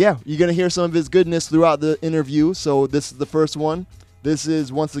 And yeah, you're going to hear some of his goodness throughout the interview. So this is the first one. This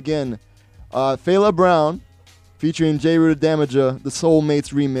is, once again, Fela Brown featuring Jeru Damaja, the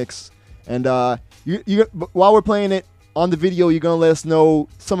Soulmates remix. And while we're playing it on the video, you're going to let us know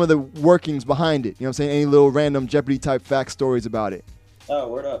some of the workings behind it. You know what I'm saying? Any little random Jeopardy-type fact stories about it. Oh,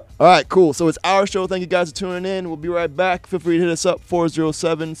 word up. All right, cool. So it's our show. Thank you guys for tuning in. We'll be right back. Feel free to hit us up,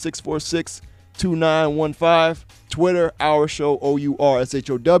 407-646-2915. Twitter, Our Show,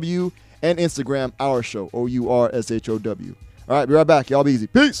 OURSHOW. And Instagram, Our Show, OURSHOW. All right, be right back. Y'all be easy.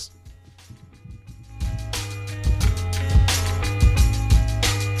 Peace.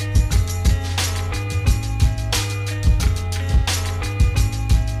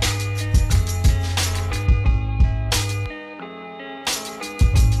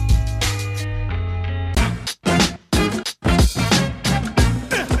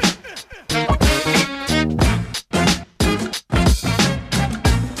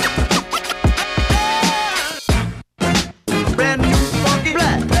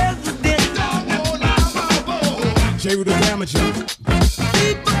 Jeru the Damaja.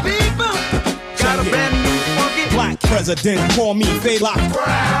 People, got a brand new funky black president. Call me Fela.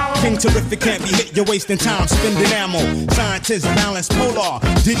 King terrific, can't be hit. You're wasting time spending ammo. Scientists balance polar.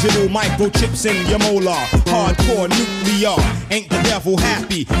 Digital microchips in your molar. Hardcore nuclear. Ain't the devil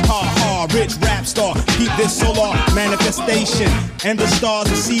happy? Ha ha, rich rap star. Keep this solar manifestation. And the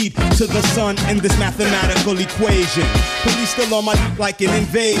stars accede to the sun in this mathematical equation. Police still on my like an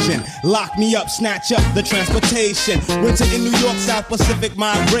invasion. Lock me up, snatch up the transportation. Winter in New York, South Pacific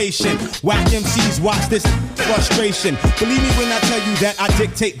migration. Whack MCs, watch this frustration. Believe me when I tell you that I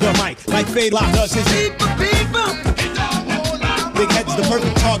dictate the the mic like Fela does his Big head's the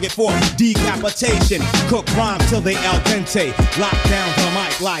perfect target for decapitation. Cook rhyme till they al dente. Lock down the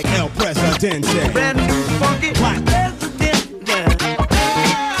mic like El Presidente. Brand new funky Black president.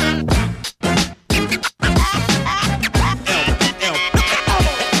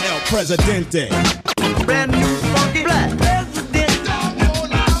 El Presidente. Brand new funky black president.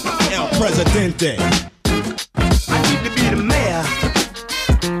 El Presidente. I need to be the mayor,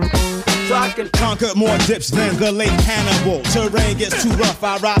 so I can conquer more dips than the late Hannibal. Terrain gets too rough,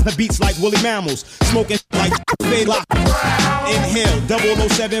 I ride the beats like woolly mammals. Smoking like Fela. Inhale,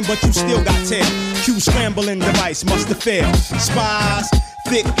 007, but you still got tail. Q scrambling device must have failed. Spies,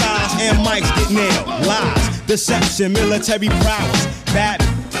 thick thighs, and mics get nailed. Lies, deception, military prowess. Bad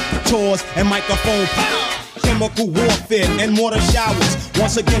tours and microphone power. Chemical warfare and water showers.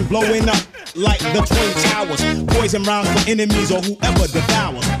 Once again blowing up like the Twin Towers. Poison rounds for enemies or whoever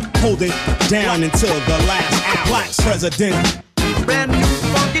devours. Hold it down until the last hour. Black president. brand new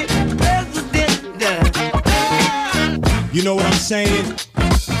funky president. You know what I'm saying?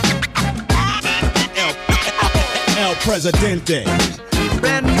 El Presidente.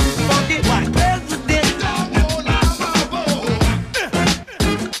 Brand new funky president.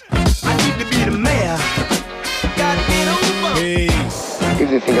 I need to be the mayor. Gotta get over. If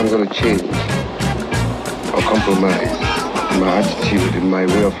they think I'm gonna change or compromise in my attitude, in my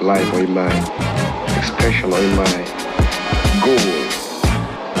way of life, or in my expression, or in my goal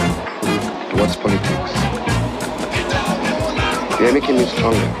towards politics, they're making me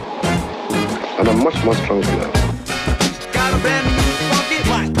stronger. And I'm much more stronger now. Got a brand new funky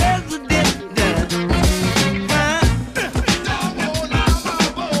president.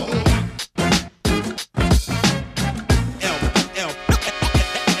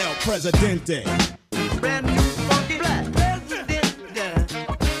 El Presidente. Brand new funky president.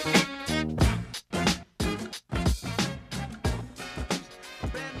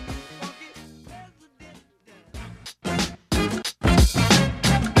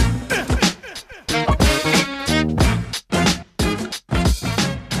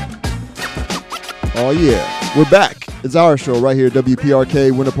 Oh yeah, we're back. It's our show right here at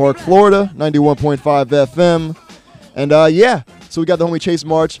WPRK, Winter Park, Florida, 91.5 FM. And yeah, so we got the homie Chase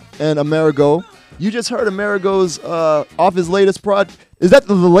March and Amerigo. You just heard Amerigo's off his latest project. Is that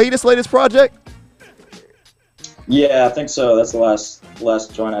the latest project? Yeah, I think so. That's the last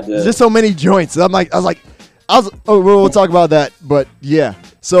joint I did. There's just so many joints. We'll talk about that. But yeah,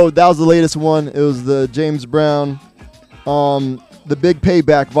 so that was the latest one. It was the James Brown, The Big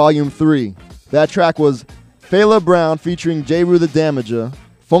Payback, Volume 3. That track was Fela Brown featuring Jeru the Damaja,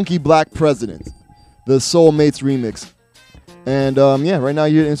 Funky Black President, the Soulmates remix. And yeah, right now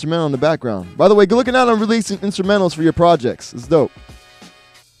you hear the instrumental in the background. By the way, good looking out on releasing instrumentals for your projects. It's dope.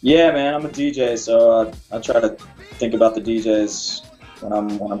 Yeah, man, I'm a DJ, so I try to think about the DJs when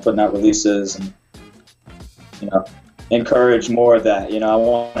I'm putting out releases, and encourage more of that. I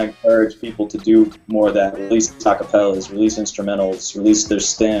want to encourage people to do more of that. Release acapellas, release instrumentals, release their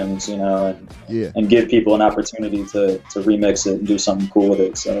stems, and give people an opportunity to remix it and do something cool with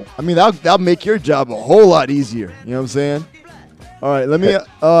it. So I mean, that'll make your job a whole lot easier. You know what I'm saying? All right, let me.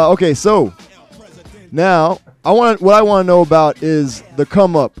 Okay, so now what I want to know about is the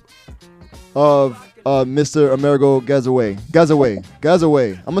come up of Mr. Amerigo Gazaway.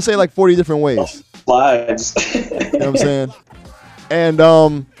 I'm gonna say it like 40 different ways. Slides. You know what I'm saying? And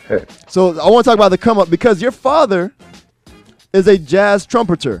so I want to talk about the come up because your father is a jazz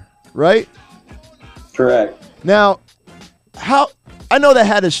trumpeter, right? Correct. Now, I know that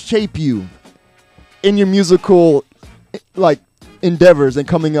had to shape you in your musical endeavors and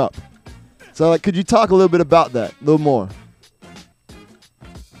coming up. So could you talk a little bit about that, a little more?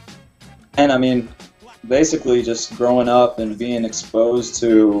 And I mean, basically just growing up and being exposed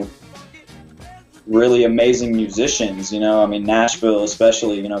to really amazing musicians, I mean, Nashville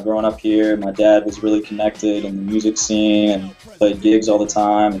especially, growing up here, my dad was really connected in the music scene and played gigs all the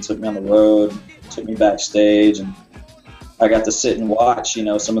time and took me on the road, took me backstage, and I got to sit and watch,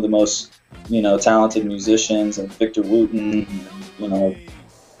 some of the most, talented musicians, and Victor Wooten, the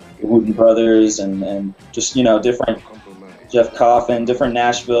Wooten brothers, and just, different Jeff Coffin, different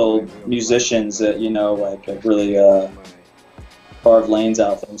Nashville musicians that, have really carved lanes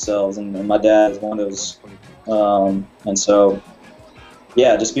out for themselves, and my dad is one of those. And so,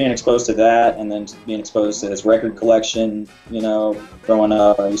 yeah, just being exposed to that, and then being exposed to his record collection, growing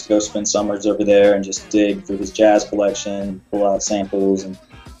up, I used to go spend summers over there and just dig through his jazz collection, pull out samples, and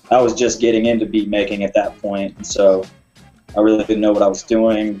I was just getting into beat making at that point, and so I really didn't know what I was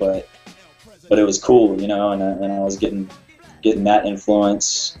doing, but it was cool, and I was getting getting that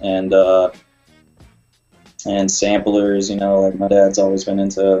influence and samplers. You know, like my dad's always been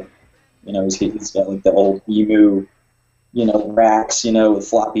into, you know, he's got like the old Emu, you know, racks, you know, with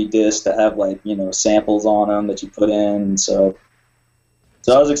floppy disks that have like, you know, samples on them that you put in. So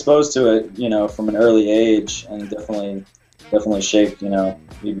I was exposed to it, you know, from an early age, and definitely shaped, you know,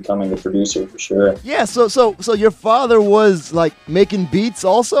 me becoming a producer for sure. Yeah. So your father was like making beats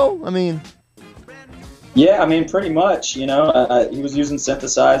also? I mean. Yeah, I mean, pretty much, you know, he was using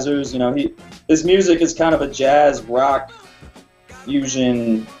synthesizers, you know, his music is kind of a jazz rock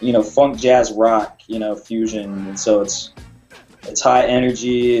fusion, you know, funk jazz rock, you know, fusion, and so it's high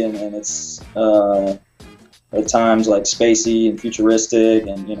energy and it's at times like spacey and futuristic,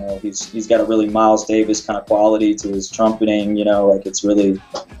 and you know, he's got a really Miles Davis kind of quality to his trumpeting, you know, like it's really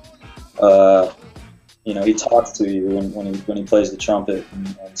you know, he talks to you when he plays the trumpet,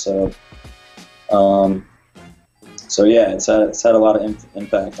 and so so yeah, it's had a lot of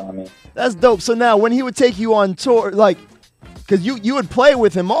impact on me. That's dope. So now when he would take you on tour, like, because you would play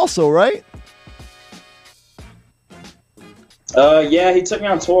with him also, right? Yeah, he took me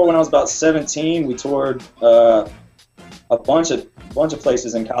on tour when I was about 17. We toured a bunch of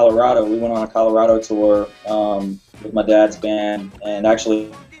places in Colorado. We went on a Colorado tour with my dad's band, and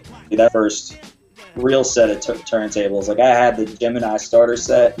actually that first real set of turntables. Like, I had the Gemini starter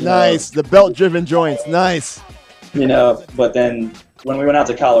set. Nice, the belt-driven joints. Nice. You know, but then when we went out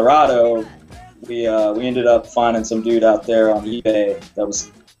to Colorado, we ended up finding some dude out there on eBay that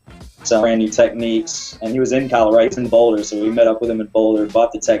was selling brand new Techniques, and he was in Colorado, he's in Boulder, so we met up with him in Boulder,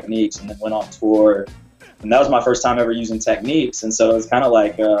 bought the Techniques, and then went on tour. And that was my first time ever using Techniques, and so it was kind of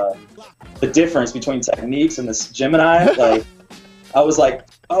like the difference between Techniques and this Gemini. Like, I was like,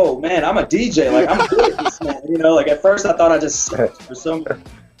 oh man, I'm a DJ, like I'm good at this, man. You know, like at first I thought I just searched for some,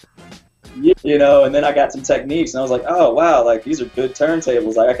 you know, and then I got some Techniques, and I was like, oh wow, like these are good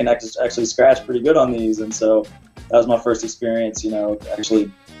turntables, like I can actually scratch pretty good on these. And so that was my first experience, you know,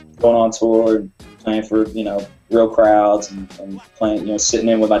 actually going on tour and playing for, you know, real crowds and playing, you know, sitting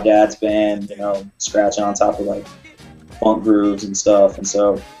in with my dad's band, you know, scratching on top of like funk grooves and stuff. And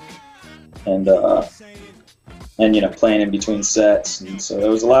so, and you know, playing in between sets. And so there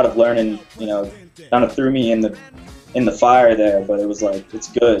was a lot of learning, you know, kind of threw me in the fire there, but it was like,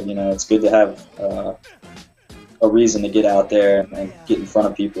 it's good, you know, it's good to have a reason to get out there and get in front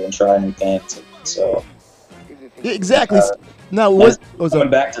of people and try new things. So exactly. Now, coming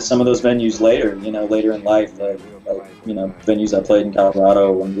back to some of those venues later, you know, later in life, like you know, venues I played in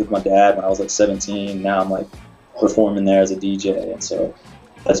Colorado with my dad when I was like 17. Now I'm like performing there as a DJ, and so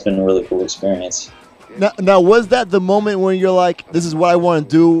that's been a really cool experience. Now, was that the moment when you're like, this is what I want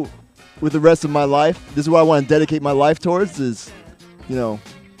to do with the rest of my life? This is what I want to dedicate my life towards, is, you know,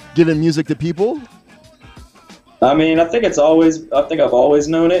 giving music to people? I mean, I think I've always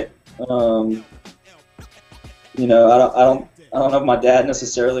known it. You know, I don't know if my dad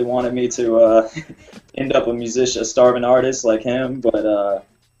necessarily wanted me to end up a starving artist like him, but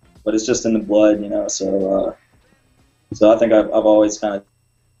it's just in the blood, you know. So I think I've always kind of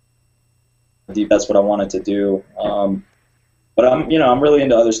that's what I wanted to do. But I'm really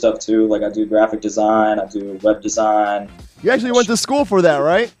into other stuff too. Like I do graphic design, I do web design. You actually went to school for that,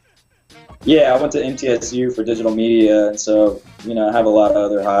 right? Yeah, I went to MTSU for digital media, and so, you know, I have a lot of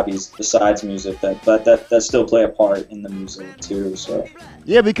other hobbies besides music that still play a part in the music too. So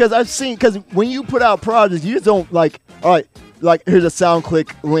yeah, because I've seen, because when you put out projects, you just don't like, all right, like here's a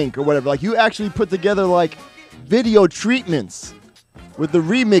SoundClick link or whatever. Like you actually put together like video treatments with the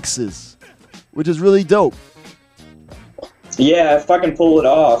remixes, which is really dope. Yeah, if I can pull it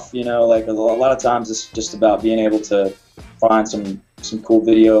off, you know, like a lot of times it's just about being able to find some cool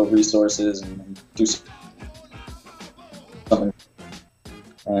video resources and do something.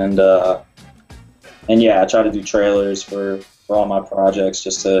 And yeah, I try to do trailers for all my projects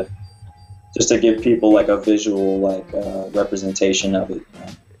just to give people like a visual like representation of it. You know?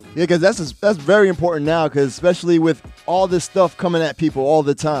 Yeah, because that's very important now, because especially with all this stuff coming at people all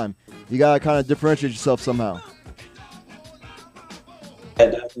the time, you gotta kind of differentiate yourself somehow. Yeah,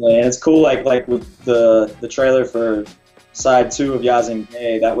 definitely, and it's cool. Like with the trailer for Side 2 of Yasiin,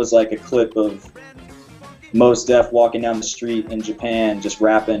 Gaye, that was like a clip of Mos Def walking down the street in Japan, just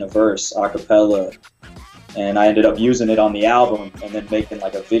rapping a verse a cappella, and I ended up using it on the album and then making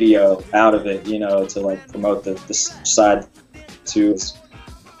like a video out of it, you know, to like promote the Side 2.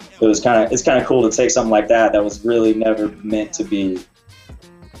 It's kind of cool to take something like that was really never meant to be,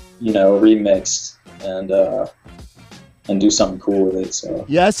 you know, remixed and do something cool with it. So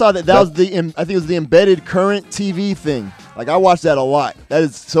yeah, I saw that was I think it was the embedded current TV thing. Like I watched that a lot. That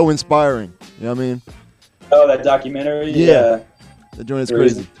is so inspiring. You know what I mean? Oh, that documentary? Yeah. The joint is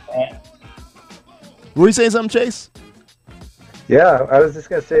crazy. Were you saying something, Chase? Yeah, I was just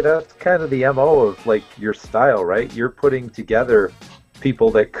gonna say that's kind of the MO of like your style, right? You're putting together people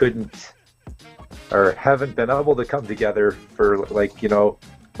that couldn't or haven't been able to come together for, like, you know,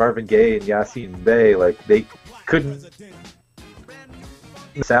 Marvin Gaye and Yasiin and Bay, like they couldn't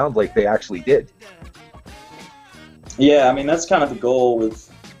sound like they actually did. Yeah, I mean that's kind of the goal with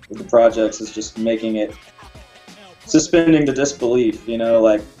the projects, is just making it, suspending the disbelief, you know,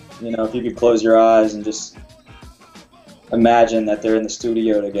 like, you know, if you could close your eyes and just imagine that they're in the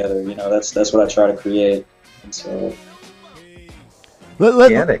studio together, you know, that's what I try to create. And so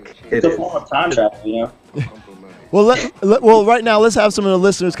it's a form of time travel, you know. Well, right now, let's have some of the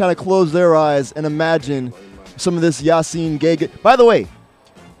listeners kind of close their eyes and imagine some of this Yasiin Gaye. By the way,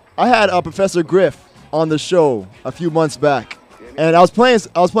 I had Professor Griff on the show a few months back, and I was playing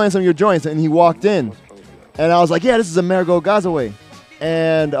some of your joints, and he walked in, and I was like, "Yeah, this is Amerigo Gazaway,"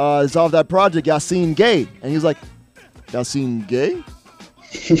 and it's off that project Yasiin Gaye, and he was like, "Yasiin Gaye?"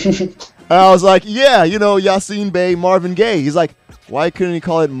 And I was like, "Yeah, you know Yasiin Bey, Marvin Gaye." He's like, "Why couldn't he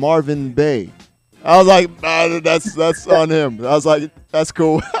call it Marvin Bey?" I was like, that's on him. I was like, that's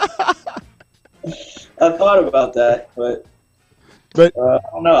cool. I thought about that, but I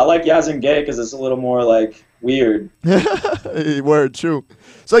don't know. I like Yasiin Gaye because it's a little more like weird. Word, true.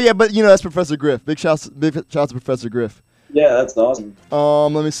 So yeah, but you know that's Professor Griff. Big shouts to Professor Griff. Yeah, that's awesome.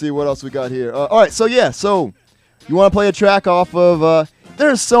 Let me see what else we got here. All right, so yeah, so you want to play a track off of?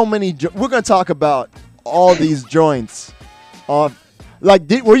 There's so many. We're gonna talk about all these joints. Like,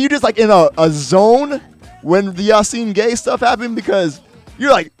 were you just like in a zone when the Yasiin Gaye stuff happened? Because you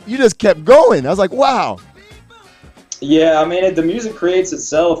just kept going. I was like, wow. Yeah, I mean, the music creates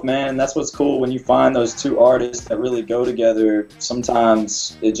itself, man. That's what's cool when you find those two artists that really go together.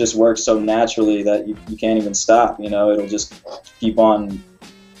 Sometimes it just works so naturally that you can't even stop. You know, it'll just keep on.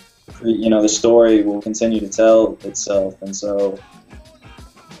 You know, the story will continue to tell itself. And so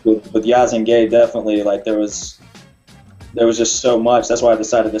with Yasiin Gaye, definitely, like there was just so much. That's why I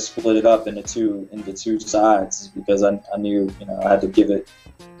decided to split it up into two sides, because I knew, you know, I had to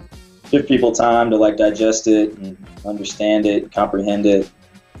give people time to like digest it and understand it, comprehend it.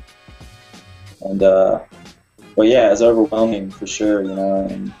 And but yeah, it's overwhelming for sure, you know,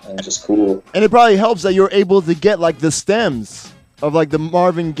 and just cool. And it probably helps that you're able to get like the stems of like the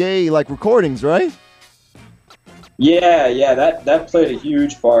Marvin Gaye like recordings, right? Yeah, that played a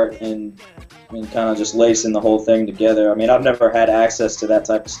huge part in kind of just lacing the whole thing together. I mean, I've never had access to that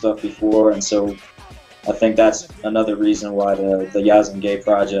type of stuff before, and so I think that's another reason why the Yasiin Gaye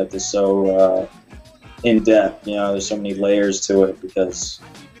project is so in depth. You know, there's so many layers to it because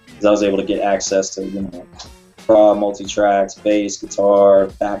I was able to get access to, you know, raw multi-tracks, bass, guitar,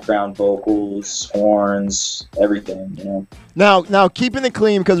 background vocals, horns, everything, you know. Now keeping it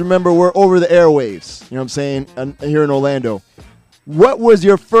clean, because remember, we're over the airwaves, you know what I'm saying, and here in Orlando. What was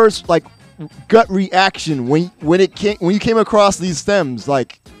your first like gut reaction when you came across these stems?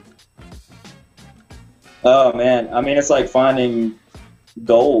 Like, oh man, I mean, it's like finding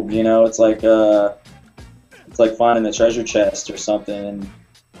gold, you know. It's like finding the treasure chest or something, and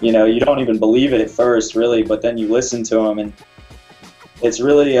you know, you don't even believe it at first, really, but then you listen to them, and it's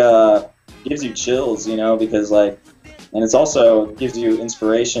really gives you chills, you know, because like, and it's also gives you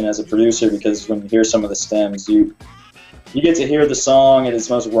inspiration as a producer, because when you hear some of the stems, you get to hear the song in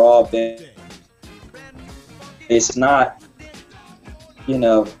its most raw bass. It's not, you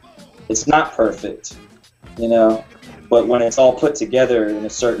know, it's not perfect, you know, but when it's all put together in a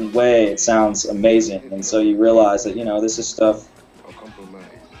certain way, it sounds amazing. And so you realize that, you know, this is stuff,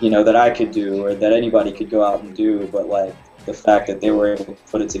 you know, that I could do or that anybody could go out and do, but like the fact that they were able to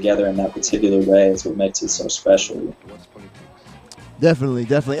put it together in that particular way is what makes it so special. Definitely.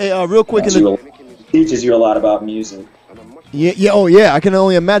 Hey, real quick, teaches you a lot about music. Yeah, I can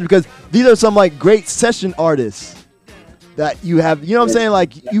only imagine, because these are some like great session artists that you have, you know what I'm saying?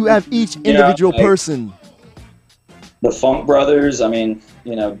 Like you have each individual person. The Funk Brothers, I mean,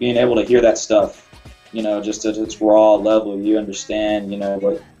 you know, being able to hear that stuff, you know, just at its raw level, you understand, you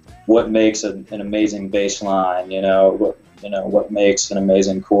know, what makes an amazing bass line, you know, what makes an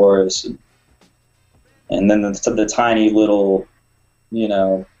amazing chorus, and then the tiny little, you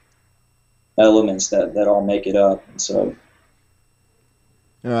know, elements that all make it up. And so.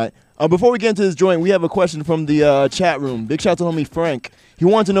 All right. Before we get into this joint, we have a question from the chat room. Big shout out to homie Frank. He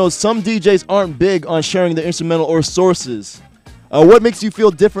wanted to know, some DJs aren't big on sharing their instrumental or sources. What makes you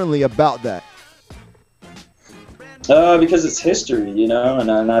feel differently about that? Because it's history, you know,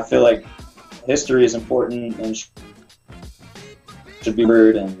 and I feel like history is important and should be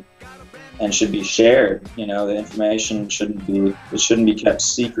heard, and and should be shared. You know, the information shouldn't be kept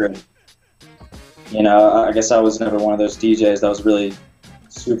secret. You know, I guess I was never one of those DJs that was really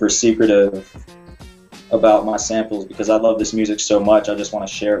super secretive about my samples, because I love this music so much. I just want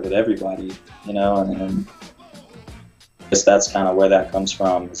to share it with everybody, you know, and I guess that's kind of where that comes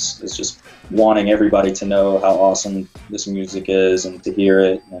from. It's just wanting everybody to know how awesome this music is and to hear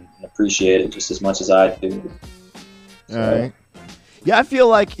it and appreciate it just as much as I do. So. All right. Yeah, I feel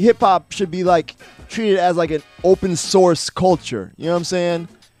like hip hop should be like treated as like an open source culture. You know what I'm saying?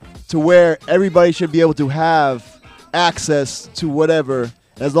 To where everybody should be able to have access to whatever,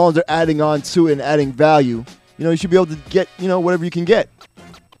 as long as they're adding on to it and adding value. You know, you should be able to get, you know, whatever you can get.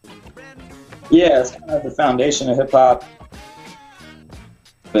 Yeah, it's kind of the foundation of hip hop.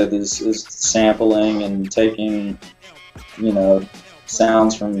 Is sampling and taking, you know,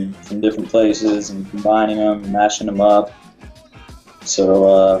 sounds from different places and combining them, and mashing them up.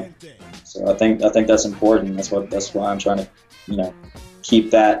 So I think that's important. That's why I'm trying to, you know,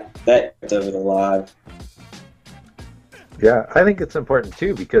 keep that of it alive. Yeah, I think it's important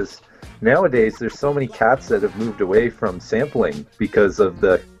too, because nowadays there's so many cats that have moved away from sampling because of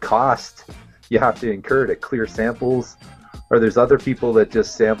the cost you have to incur to clear samples, or there's other people that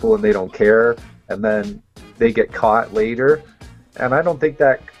just sample and they don't care, and then they get caught later. And I don't think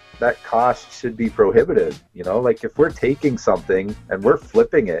that cost should be prohibited. You know, like if we're taking something and we're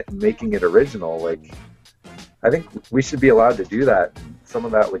flipping it and making it original, like I think we should be allowed to do that. Some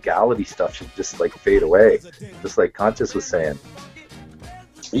of that legality stuff should just like fade away, just like Conscious was saying.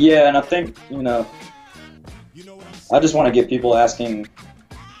 Yeah, and I think, you know, I just want to get people asking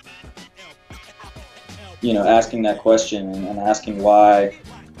that question and asking why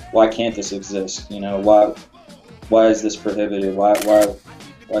can't this exist? You know, why is this prohibited? Why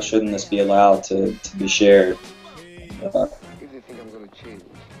shouldn't this be allowed to be shared?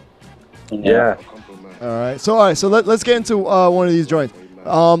 Yeah. All right. So let's get into one of these joints.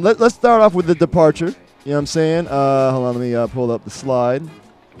 Let's start off with the Departure. You know what I'm saying? Hold on, let me pull up the slide.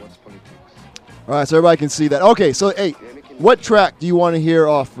 All right, so everybody can see that. Okay, so hey, what track do you want to hear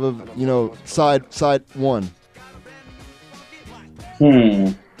off of, you know, side one?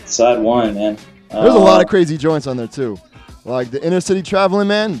 Side one, man. There's a lot of crazy joints on there too. Like the Inner City Traveling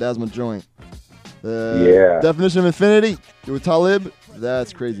Man, that's my joint. The Definition of Infinity with Talib,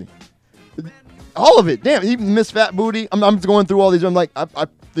 that's crazy. All of it, damn. Even Miss Fat Booty. I'm just going through all these. I'm like, I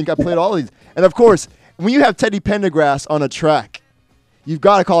think I played all of these. And of course, when you have Teddy Pendergrass on a track, you've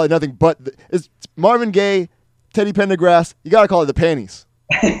got to call it nothing but it's Marvin Gaye, Teddy Pendergrass. You got to call it the panties.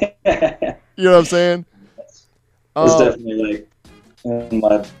 You know what I'm saying? It's definitely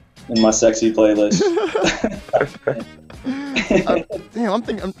like in my sexy playlist. I'm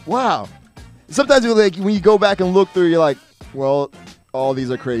thinking, wow. Sometimes you're like, when you go back and look through, you're like, well, all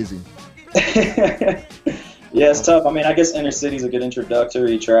these are crazy. Yeah, it's tough. I mean, I guess Inner City's a good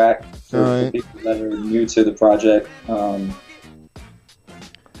introductory track for people that are new to the project.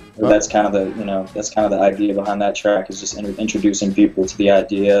 That's kind of the idea behind that track, is just introducing people to the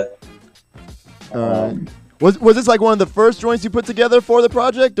idea. Was this like one of the first joints you put together for the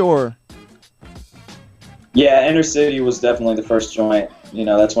project, or? Yeah, Inner City was definitely the first joint. You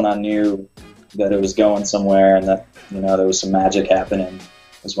know, that's when I knew that it was going somewhere and that, you know, there was some magic happening.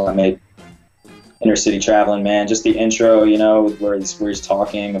 That's when I made Inner City Traveling Man. Just the intro, you know, where he's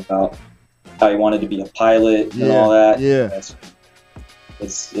talking about how he wanted to be a pilot and all that. Yeah.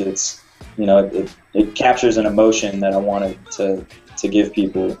 It's you know, it captures an emotion that I wanted to give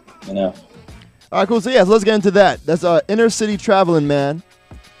people, you know. All right, cool. So yeah, so let's get into that. That's Inner City Traveling Man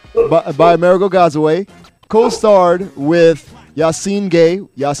by Amerigo Gazaway, co-starred with Yasiin Gaye,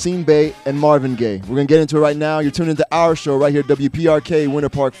 Yasiin Bey, and Marvin Gaye. We're going to get into it right now. You're tuned into our show right here, WPRK, Winter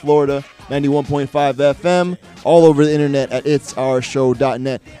Park, Florida, 91.5 FM, all over the internet at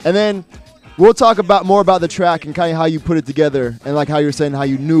itsourshow.net. And then we'll talk more about the track and kind of how you put it together, and like how you're saying how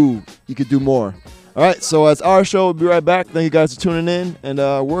you knew you could do more. All right, so it's our show. We'll be right back. Thank you guys for tuning in, and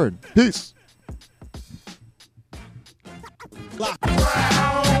word. Peace.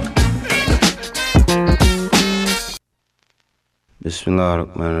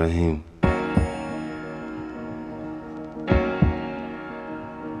 Bismillahirrahmanirrahim.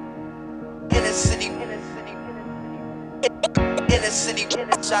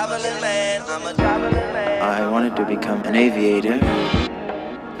 I wanted to become an aviator,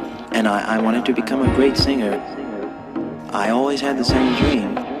 and I wanted to become a great singer. I always had the same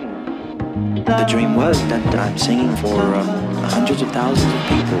dream. The dream was that I'm singing for hundreds of thousands of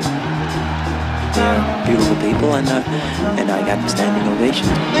people. They're beautiful people, and I got the standing ovation.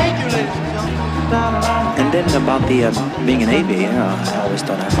 Thank you, ladies and gentlemen. And then about the being an aviator, I always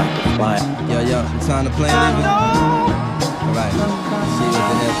thought I'd like to fly. Yo, it's time to play, nigga. All right, see you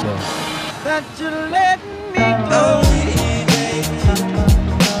at the airport. That you let me go.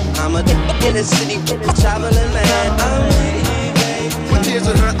 I'm a inner city traveling man. With tears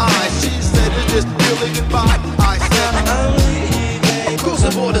in her eyes, she said it's just really goodbye. I said, across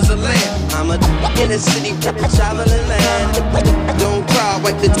the borders of land. I'm a inner city traveling man. Don't cry,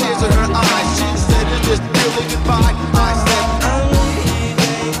 wipe the tears in her eyes. She said it's just really goodbye. I said,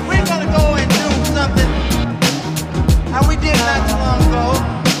 we're gonna go and do something how we did not too long ago.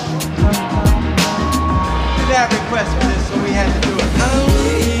 We did have requests for this, so we had to do it.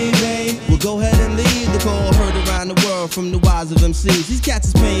 We'll go ahead and leave the call heard around the world from the wise of MCs. These cats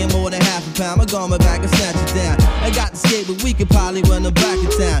is paying more than half a pound. My garment back and snatch it down. I got the skate, but we could probably run them back in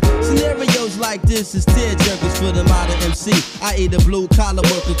town. Scenarios like this is tear jerkers for the modern MC. I eat a blue collar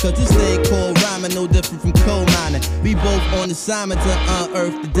worker, cause this thing called rhyming no different from coal mining. We both on assignment to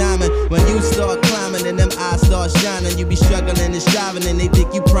unearth the diamond. When you start climbing and them eyes start shining, you be struggling and striving and they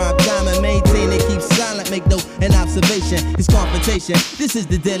think you prime time and maintain it, keep silent, make no an observation. It's confrontation, this is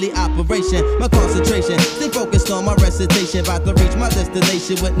the daily operation. My concentration, stay focused on my recitation. About to reach my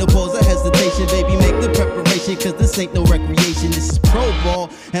destination with no pause or hesitation. Baby, make the preparation, cause this ain't no recreation. This is pro ball,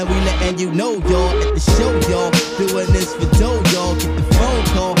 and we letting you know, y'all. At the show, y'all. Doing this for dough, y'all. Get the phone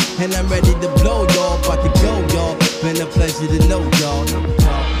call, and I'm ready to blow, y'all. About to go, y'all. Been a pleasure to know, y'all.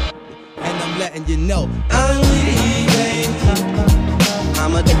 And I'm letting you know, I'm leaving.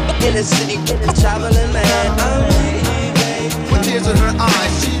 I'm a inner city traveling man. I'm leaving. with tears in her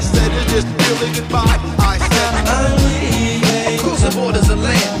eyes, she said it's just really goodbye. I said, I'm leaving. Across the borders of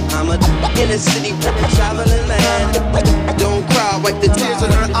land. I'm a inner city traveling man. Don't cry, wipe the tears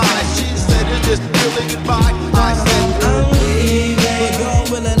in her eyes. She said it's just really goodbye. I said, I'm leaving. But God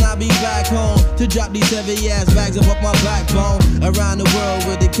willing, I'll be back home to drop these heavy ass bags up my backbone. Around the world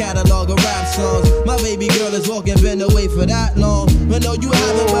with a catalog of rap songs. My baby girl is walking, been away for that long. But no, you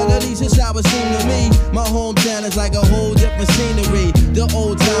haven't, but at least it's how it seemed to me. My hometown is like a whole different scenery. The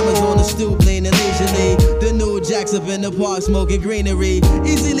old timers on the stoop leaning leisurely. The new jacks up in the park smoking greenery.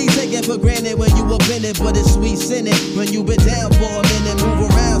 Easily taken for granted when you up in it, but it's sweet sinning when you been down for a minute. Move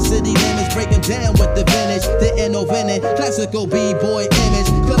around city limits, break them down with the vintage. The innovative, classical b-boy image.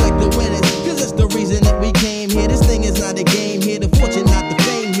 Collect the winners, cause it's the reason that we came here. This thing is not a game here. The fortune, not the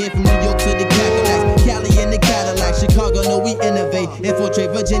fame here. From New York to the Cadillacs, Cali in the Cadillac, Chicago, no we innovate.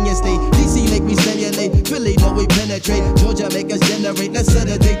 Infiltrate Virginia State, DC make me stimulate. Philly, no we penetrate. Georgia make us generate. Let's set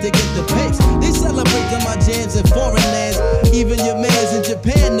a date to get the pace. They celebrate on my jams in foreign lands. Even your mans in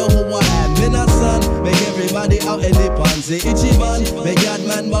Japan know who I am. Minasan, make everybody out in the pansy. Ichiban, make God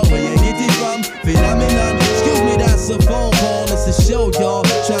man, but where you get it from? Phenomenon, excuse me, that's a phone call. It's a show, y'all.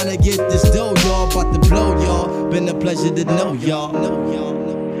 Trying to get this dough, y'all. About to blow, y'all. Been a pleasure to know y'all.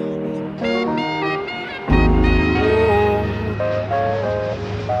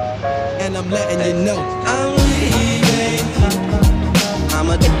 And I'm letting you know I'm leaving. I'm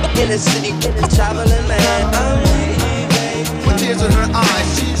a inner city traveling man. I'm leaving. with tears in her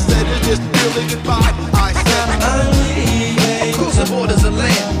eyes, she said it's just really goodbye. I said, I'm leaving. Across the borders of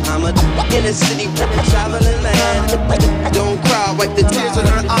land. I'm a inner city traveling man. Don't cry, wipe the tears in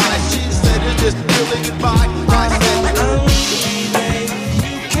her eyes. She said it's just really goodbye. I said, I'm leaving.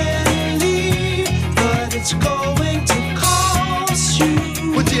 You can leave, but it's going to cost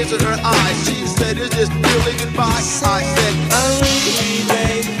you. with tears in her eyes, she said it's just really goodbye. I said, I'm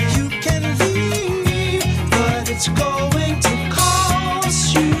leaving. You can leave, but it's going to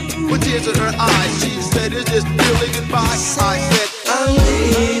cost you. with tears in her eyes, she said it's just really goodbye. I said, I'm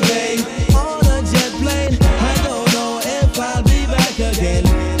leaving on a jet plane. I don't know if I'll be back again.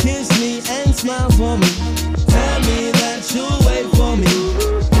 Kiss me and smile for me. Tell me that you'll wait for me.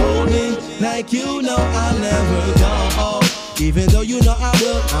 Hold me like you know I'll never go. Even though you know I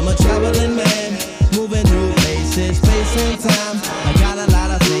will, I'm a traveling man. Moving through places, space and time. I got a lot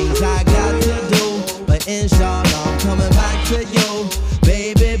of things I got to do, but inshallah I'm coming back to you.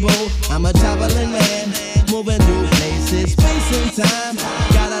 Baby boo, I'm a traveling man. Moving through places, space and time.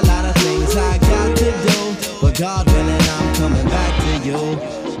 Got a lot of things I got to do, but God willing I'm coming back to you.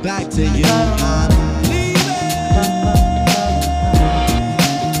 Back to you, I'm leaving.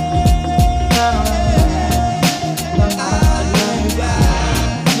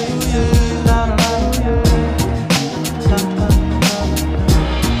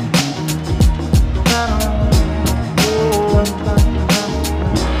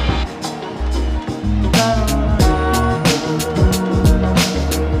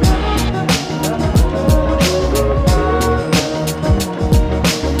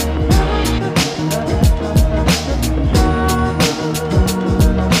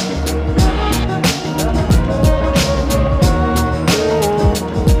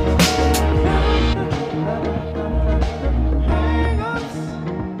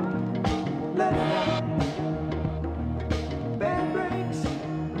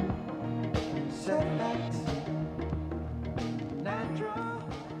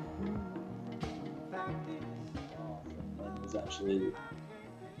 actually,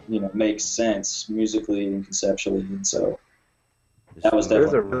 make sense musically and conceptually. And so that was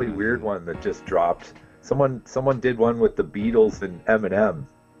definitely. There's a really weird one that just dropped. Someone did one with the Beatles and Eminem.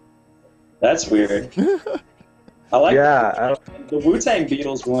 That's weird. I like the Wu-Tang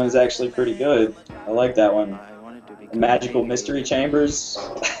Beatles one is actually pretty good. I like that one. Magical Mystery Chambers.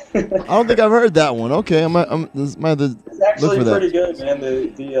 I don't think I've heard that one. Okay, this might have to It's actually look for pretty that. good, man.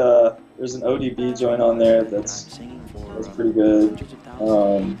 There's an ODB joint on there that's pretty good.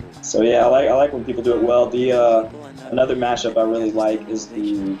 So yeah, I like when people do it well. Another mashup I really like is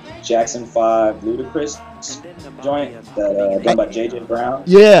the Jackson 5 Ludacris joint that done by JJ Brown.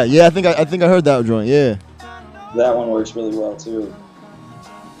 Yeah, I think I heard that joint. Yeah. That one works really well too.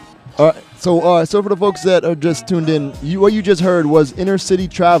 All right, so for the folks that are just tuned in, what you just heard was "Inner City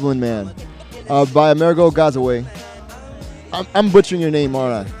Traveling Man" by Amerigo Gazaway. I'm butchering your name,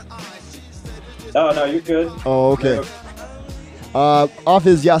 aren't I? Oh no, you're good. Oh, okay. Off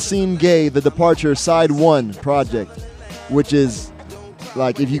his Yasiin Gaye, The Departure Side 1 project, which is,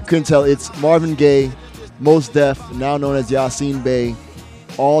 like, if you couldn't tell, it's Marvin Gaye, Mos Def, now known as Yasiin Bey,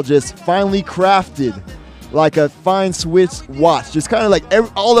 all just finely crafted like a fine Swiss watch. Just kind of like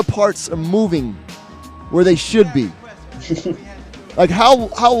all the parts are moving where they should be. Like,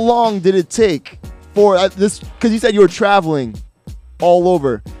 how long did it take for this? Because you said you were traveling all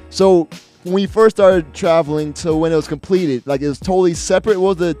over. So when you first started traveling to when it was completed, like, it was totally separate.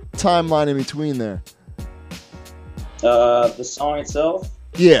 What was the timeline in between there? The song itself?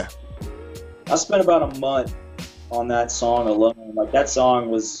 Yeah. I spent about a month on that song alone. Like, that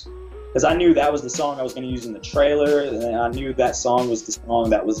song was, because I knew that was the song I was going to use in the trailer, and I knew that song was the song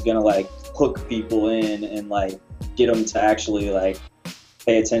that was going to, like, hook people in and, like, get them to actually, like,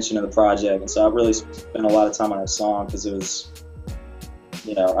 pay attention to the project. And so I really spent a lot of time on that song because it was,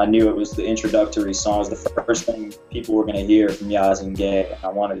 I knew it was the introductory song. It was the first thing people were going to hear from Yasiin Gaye. I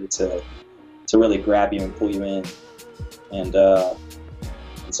wanted it to really grab you and pull you in. And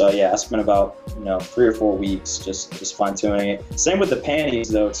so, yeah, I spent about, 3 or 4 weeks just fine-tuning it. Same with the panties,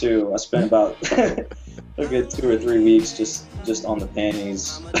 though, too. I spent about a good 2 or 3 weeks just on the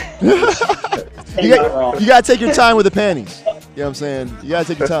panties. You got to take your time with the panties. You know what I'm saying? You got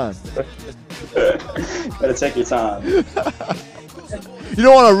to take your time. Gotta take your time. You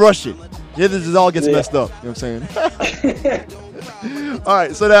don't want to rush it. Yeah, this all gets messed up. You know what I'm saying? All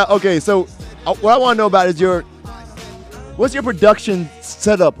right, so what I want to know about is what's your production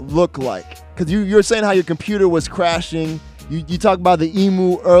setup look like? Because you're saying how your computer was crashing. You talked about the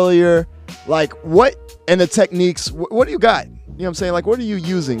emu earlier. Like, what, and the techniques, what do you got? You know what I'm saying? Like, what are you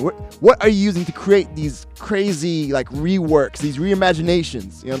using? What are you using to create these crazy, like, reworks, these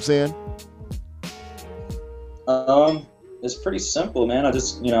reimaginations? You know what I'm saying? It's pretty simple, man. I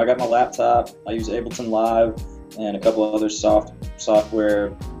just, I got my laptop. I use Ableton Live and a couple of other software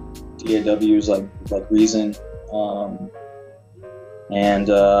DAWs like Reason, and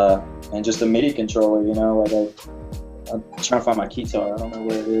just a MIDI controller. I'm trying to find my keytar. I don't know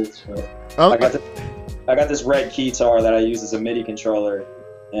where it is, but I got this red keytar that I use as a MIDI controller,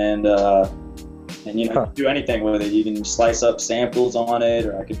 and you can do anything with it. You can slice up samples on it,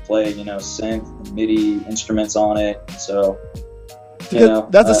 or I could play, synth and MIDI instruments on it. So,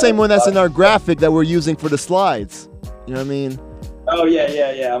 that's the same one that's in our graphic that we're using for the slides. You know what I mean? Oh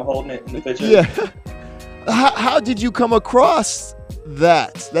yeah. I'm holding it in the picture. Yeah. How did you come across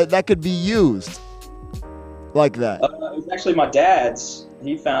that could be used like that? It was actually my dad's.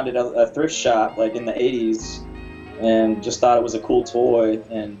 He found it at a thrift shop like in the 80s, and just thought it was a cool toy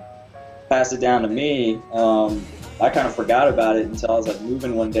and passed it down to me. I kind of forgot about it until I was like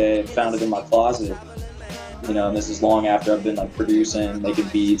moving one day and found it in my closet. And this is long after I've been like producing, making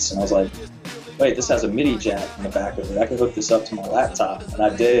beats, and I was like, wait, this has a MIDI jack in the back of it. I could hook this up to my laptop, and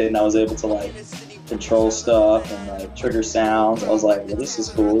I did, and I was able to like control stuff and like trigger sounds. I was like, well, this is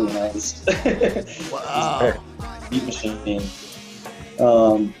cool, this wow. beat machine.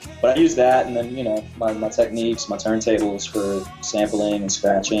 But I use that, and then my techniques, my turntables for sampling and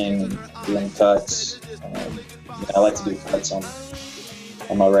scratching and doing cuts. I like to do cuts on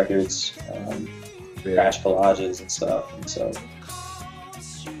my records, crash collages and stuff. And so,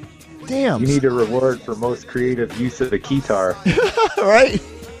 damn, you need a reward for most creative use of the keytar, right?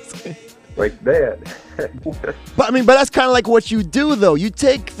 Like that. But that's kind of like what you do, though. You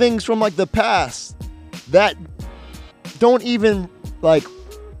take things from like the past that don't even like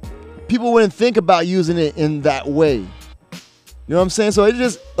people wouldn't think about using it in that way. You know what I'm saying? So it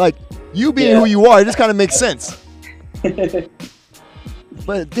just like you being who you are, it just kind of makes sense.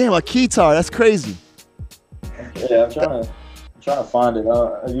 But damn, a keytar, that's crazy. Yeah, I'm trying trying to find it.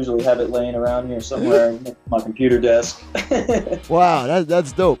 I usually have it laying around here somewhere on my computer desk. Wow,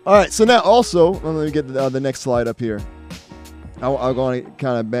 that's dope. All right, so now also, let me get the next slide up here. I'll go and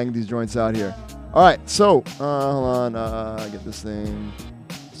kind of bang these joints out here. All right, so hold on, get this thing.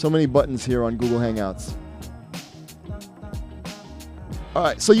 So many buttons here on Google Hangouts. All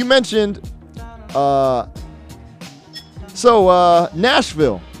right, so you mentioned,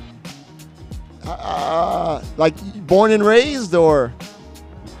 Nashville. Like born and raised, or?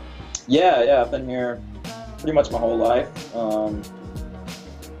 Yeah, I've been here pretty much my whole life. You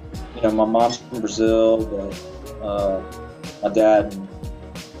know, my mom's from Brazil, but my dad and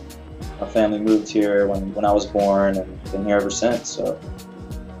my family moved here when I was born, and been here ever since. So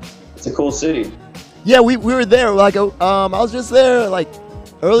it's a cool city. Yeah, we were there. Like, I was just there like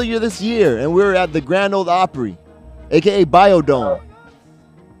earlier this year, and we were at the Grand Ole Opry, aka Biodome.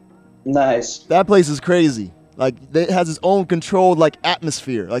 Nice. That place is crazy. Like, it has its own controlled like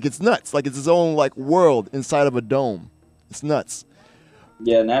atmosphere. Like, it's nuts. Like, it's its own like world inside of a dome. It's nuts.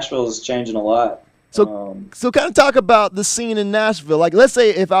 Yeah, Nashville is changing a lot. So kind of talk about the scene in Nashville. Like, let's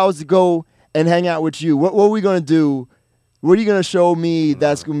say if I was to go and hang out with you, what are we gonna do? What are you gonna show me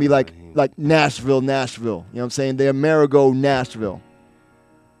that's gonna be like Nashville? You know what I'm saying? The Amerigo, Nashville.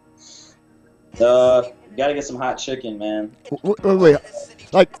 Gotta get some hot chicken, man. Wait.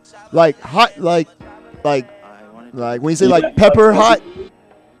 Like hot, like when you say like pepper hot.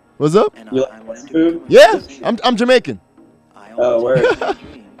 What's up? You like food? Yeah, I'm Jamaican. Oh, word.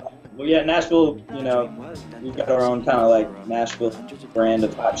 Well, yeah, Nashville, you know, we've got our own kind of like Nashville brand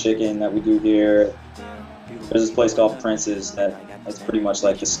of hot chicken that we do here. There's this place called Prince's that's pretty much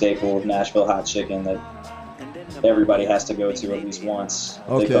like the staple of Nashville hot chicken that everybody has to go to at least once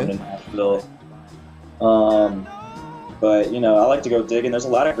if they come to Nashville. But, you know, I like to go digging. There's a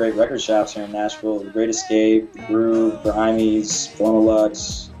lot of great record shops here in Nashville. The Great Escape, The Groove, Grammys,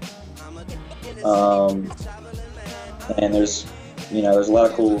 Phonolux. And there's a lot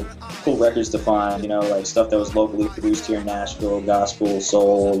of cool records to find, you know, like stuff that was locally produced here in Nashville, gospel,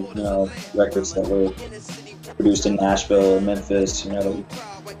 soul, you know, records that were produced in Nashville or Memphis, you know, that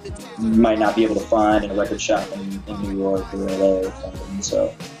you might not be able to find in a record shop in New York or LA or something.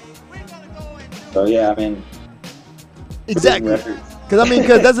 So yeah, I mean, exactly.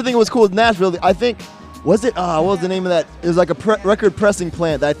 Because that's the thing that was cool with Nashville. I think, what was the name of that? It was like a record pressing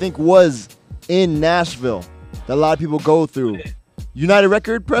plant that I think was in Nashville that a lot of people go through. United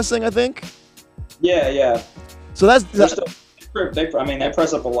Record Pressing, I think. Yeah. So that's they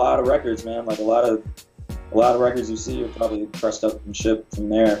press up a lot of records, man. Like a lot of records you see are probably pressed up and shipped from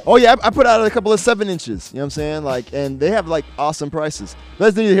there. Oh yeah, I put out a couple of 7 inches. You know what I'm saying? Like, and they have like awesome prices.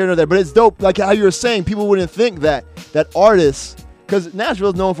 That's neither here nor there. But it's dope. Like how you were saying, people wouldn't think that artists, because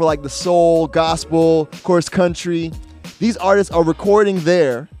Nashville is known for like the soul, gospel, of course, country. These artists are recording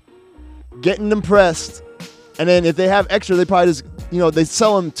there, getting them pressed, and then if they have extra, they probably just, you know, they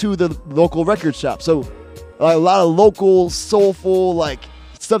sell them to the local record shop. So like a lot of local, soulful, like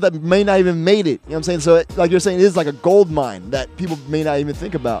stuff that may not even made it. You know what I'm saying? So like you're saying, it is like a gold mine that people may not even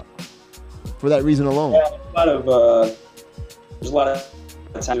think about for that reason alone. Yeah, there's a lot of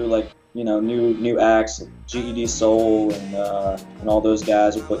time, like, you know, new acts, like GED Soul and all those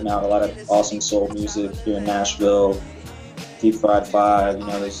guys are putting out a lot of awesome soul music here in Nashville. Deep Fried 5, you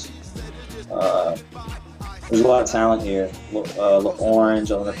know, there's a lot of talent here.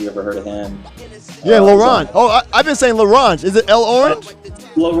 Orange, I don't know if you ever heard of him. Yeah, L'Orange. I've been saying L'Orange. Is it L'Orange?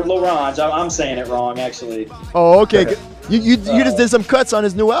 L'Orange. I'm saying it wrong, actually. Oh, okay. You just did some cuts on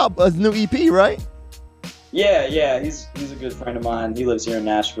his new album, his new EP, right? Yeah. He's a good friend of mine. He lives here in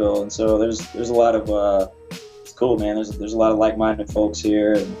Nashville, and so there's a lot of it's cool, man. There's a lot of like-minded folks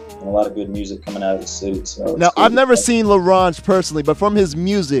here, and a lot of good music coming out of the city. So now I've never seen L'Orange personally, but from his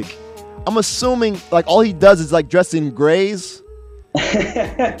music, I'm assuming like all he does is like dress in grays.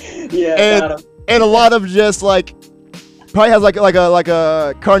 Yeah, and a lot of just like probably has like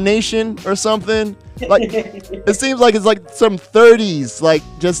a carnation or something. Like it seems like it's like some 30s, like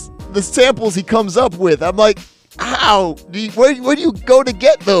just the samples he comes up with. I'm like, how? Where do you go to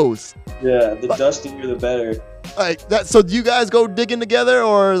get those? Yeah, the dustier the better. Like that. So do you guys go digging together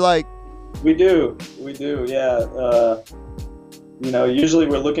or like? We do. Yeah. You know, usually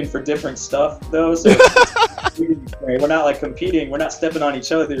we're looking for different stuff though, so we're not like competing. We're not stepping on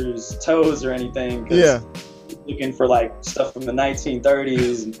each other's toes or anything. Yeah. Looking for like stuff from the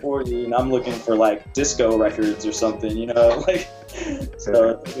 1930s and 40s, and I'm looking for like disco records or something, you know, like,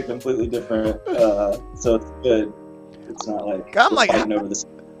 so it's completely different. So it's good. It's not like I'm like fighting over this.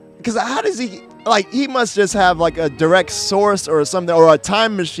 Because how does he, like, he must just have like a direct source or something, or a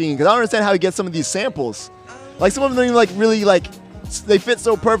time machine, because I don't understand how he gets some of these samples. Like some of them like really like they fit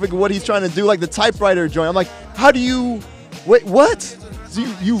so perfect with what he's trying to do, like the typewriter joint. I'm like, how do you wait? What? So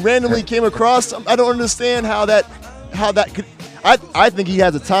you randomly came across? I don't understand how that could. I think he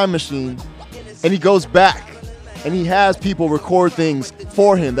has a time machine, and he goes back, and he has people record things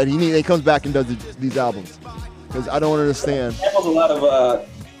for him that he needs. He comes back and does these albums. Because I don't understand. He samples a lot of.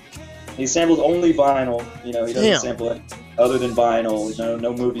 He samples only vinyl. You know, he doesn't sample it other than vinyl.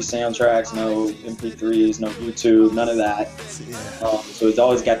 No movie soundtracks, no MP3s, no YouTube, none of that. So he's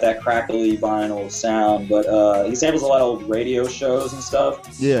always got that crackly vinyl sound. But he samples a lot of old radio shows and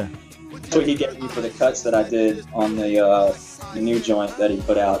stuff. Yeah. That's what he gave me for the cuts that I did on the new joint that he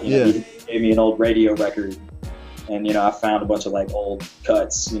put out. You know, he gave me an old radio record, and I found a bunch of like old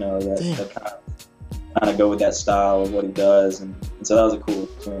cuts. That kind of go with that style of what he does, and so that was a cool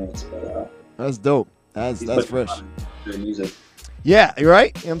experience. But that's dope. That's fresh. Great music. Yeah, you're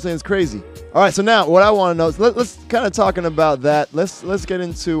right. You know what I'm saying? It's crazy. All right, so now what I want to know is let's kind of talking about that. Let's get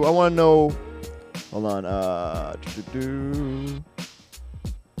into. I want to know. Hold on.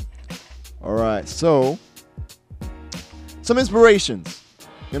 All right, so some inspirations.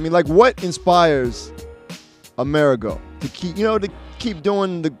 I mean, like what inspires Amerigo to keep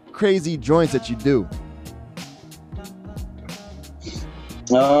doing the crazy joints that you do?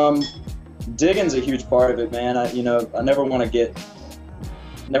 Digging's a huge part of it, man. I never want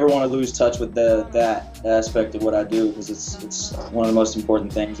to lose touch with that aspect of what I do, because it's one of the most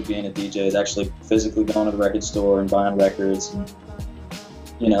important things of being a DJ is actually physically going to the record store and buying records. And,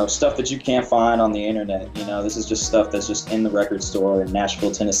 stuff that you can't find on the internet. This is just stuff that's just in the record store in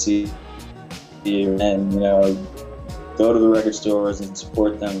Nashville, Tennessee, and go to the record stores and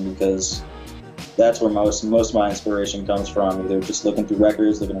support them, because that's where most of my inspiration comes from. Either just looking through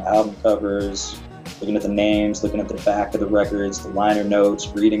records, looking at album covers, looking at the names, looking at the back of the records, the liner notes,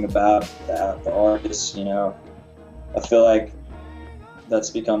 reading about the artists. I feel like that's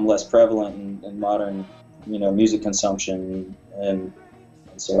become less prevalent in modern music consumption, and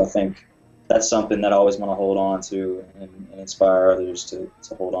so I think that's something that I always want to hold on to and inspire others to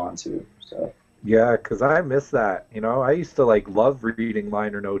hold on to. So. Yeah, because I miss that. I used to love reading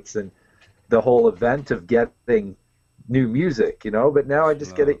liner notes and the whole event of getting new music, but now I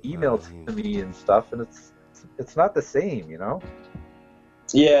just get it emailed to me and stuff, and it's not the same,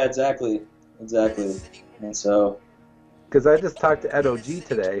 Yeah, exactly. And so, because I just talked to Ed O.G.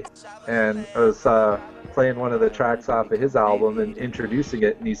 today, and I was playing one of the tracks off of his album and introducing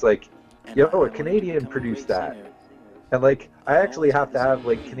it, and he's like, "Yo, a Canadian produced that." And I actually have to have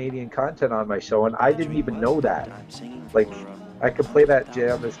Canadian content on my show, and I didn't even know that. I could play that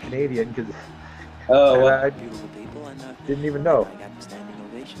jam as Canadian because I didn't even know.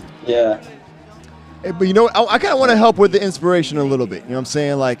 Yeah. Hey, but I kind of want to help with the inspiration a little bit. You know what I'm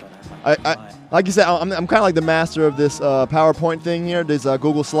saying? Like you said, I'm kind of like the master of this PowerPoint thing here, these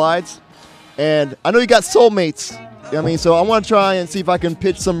Google Slides, and I know you got soulmates. You know what I mean? So I want to try and see if I can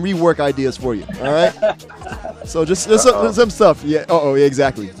pitch some rework ideas for you. All right? So just some stuff. Yeah. Yeah,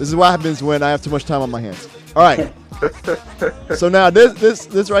 exactly. This is what happens when I have too much time on my hands. All right. So now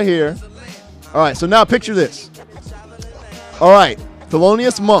this right here. All right. So now picture this. All right.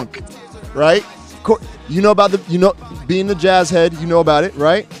 Thelonious Monk, right? About being the jazz head. You know about it,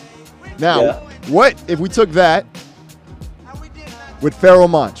 right? Now, what if we took that with Pharoah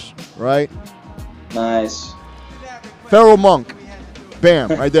Monch, right? Nice. Pharoah Monk. Bam,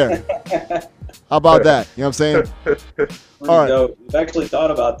 right there. How about that? You know what I'm saying? All right. Dope. I've actually thought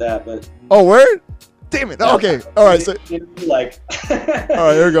about that, but. Oh, word? Damn it. Okay. All right. So. All right.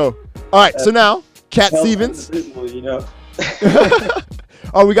 Here we go. All right. So now, Cat Stevens.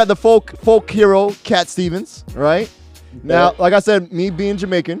 Oh, we got the folk hero, Cat Stevens. Right. Now, like I said, me being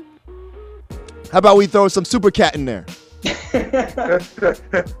Jamaican. How about we throw some Super Cat in there?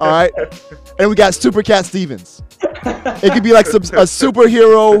 All right. And we got Super Cat Stevens. It could be like a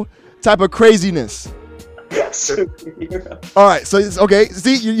superhero type of craziness. All right, so okay.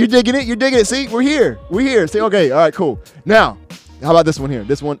 See, you're digging it. You're digging it. See, we're here. See, okay. All right, cool. Now, how about this one here?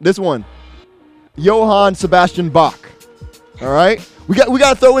 This one. Johann Sebastian Bach. All right. We got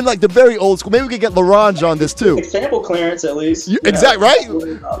to throw in the very old school. Maybe we could get Larange on this too. Sample clearance at least. Exactly right.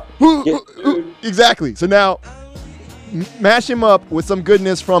 Exactly. So now, mash him up with some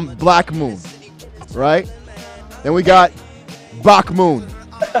goodness from Black Moon, right? Then we got Bach Moon.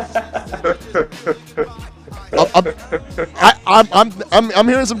 I'm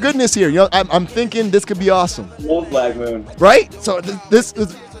hearing some goodness here. I'm thinking this could be awesome. Love Black Moon. Right? So this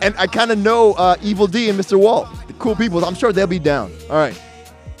is, and I kind of know Evil D and Mr. Walt, the cool people. I'm sure they'll be down. All right.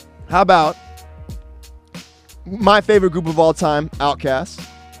 How about my favorite group of all time, OutKast?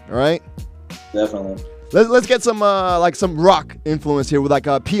 All right. Definitely. let's get some like some rock influence here with like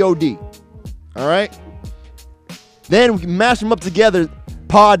POD. All right. Then we can mash them up together.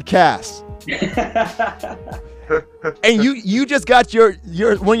 Podcast. And you just got your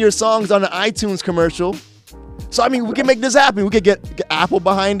one of your songs on an iTunes commercial. So I mean, we can make this happen. We could get Apple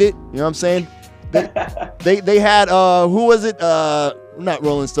behind it. You know what I'm saying? They had who was it? Not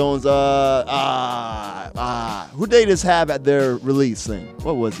Rolling Stones. Who did they just have at their release thing?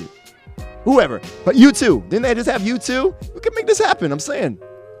 What was it? Whoever. But U2. Didn't they just have U2? We can make this happen. I'm saying.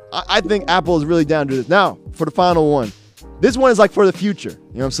 I think Apple is really down to this. Now, for the final one. This one is like for the future. You know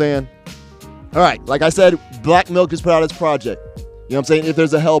what I'm saying? All right. Like I said, Black Milk just put out his project. You know what I'm saying? If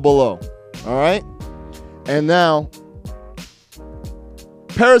There's a Hell Below. All right? And now,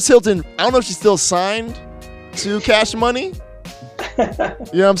 Paris Hilton, I don't know if she's still signed to Cash Money. You know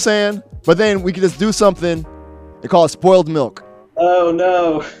what I'm saying? But then we could just do something. They call it Spoiled Milk. Oh,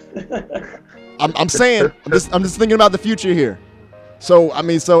 no. I'm saying, I'm just thinking about the future here. So, I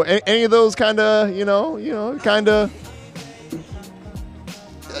mean, so any of those kind of, you know, kind of,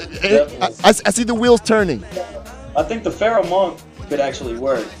 I see the wheels turning. I think the Pharaoh Monk could actually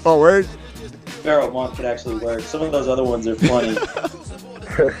work. Oh, word? Pharaoh Monk could actually work. Some of those other ones are funny.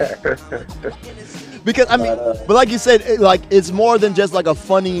 Because, I mean, but like you said, it's more than just like a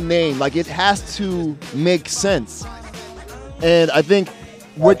funny name. Like, it has to make sense. And I think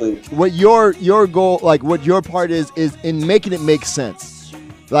what your goal, like what your part is in making it make sense.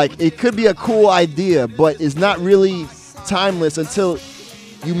 Like, it could be a cool idea, but it's not really timeless until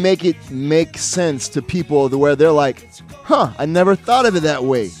you make it make sense to people where they're like, huh, I never thought of it that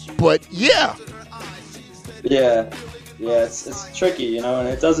way. But yeah. Yeah, it's tricky, you know, and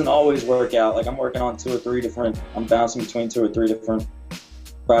it doesn't always work out. Like, I'm working on I'm bouncing between 2 or 3 different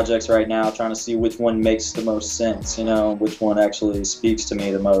projects right now, trying to see which one makes the most sense, you know, which one actually speaks to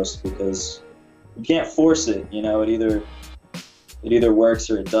me the most, because you can't force it, you know, it either works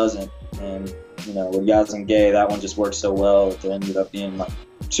or it doesn't. And, you know, with Yasiin and Gaye, that one just worked so well that there ended up being like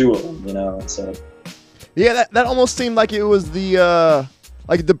 2 of them, you know, and so. Yeah, that almost seemed like it was the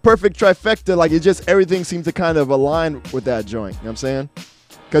perfect trifecta. Like, it just, everything seemed to kind of align with that joint. You know what I'm saying?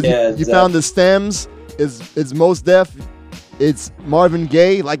 Because you found the stems, it's Mos Def, it's Marvin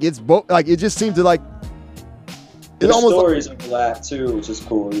Gaye. Like, it's both. Like, it just seemed to like. The stories overlap too, which is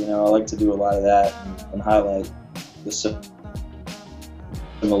cool. You know, I like to do a lot of that and highlight the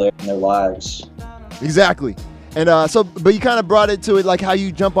similarity in their lives. Exactly, and but you kind of brought it to it, like how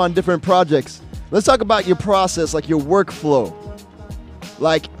you jump on different projects. Let's talk about your process, like your workflow.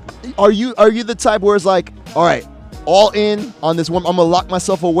 Like, are you the type where it's like, all right, all in on this one, I'm gonna lock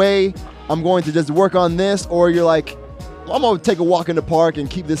myself away, I'm going to just work on this, or you're like, I'm gonna take a walk in the park and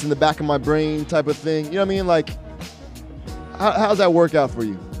keep this in the back of my brain type of thing? You know what I mean? Like, how's that work out for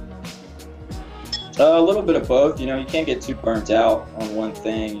you? A little bit of both. You know, you can't get too burnt out on one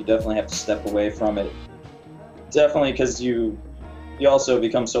thing. You definitely have to step away from it. Definitely, because you also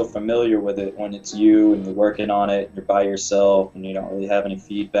become so familiar with it when it's you and you're working on it, you're by yourself, and you don't really have any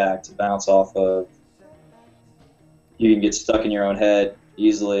feedback to bounce off of. You can get stuck in your own head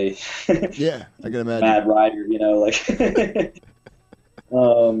easily. Yeah, I can imagine. Mad writer, you know, like.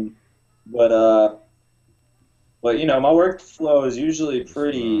 But you know, my workflow is usually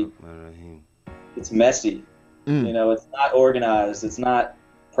pretty. It's messy. You know, it's not organized. It's not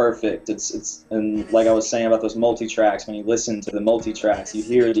perfect. And like I was saying about those multi-tracks, when you listen to the multi-tracks, you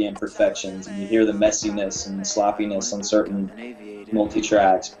hear the imperfections and you hear the messiness and the sloppiness on certain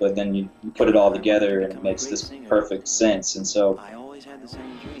multi-tracks, but then you put it all together and it makes this perfect sense. And so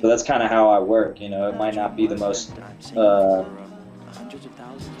that's kind of how I work. You know, it might not be the most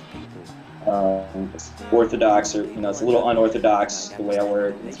orthodox, or, you know, it's a little unorthodox the way I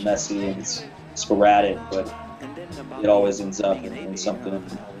work. It's messy and it's sporadic, but it always ends up in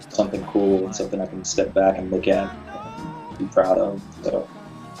something cool and something I can step back and look at and be proud of. So,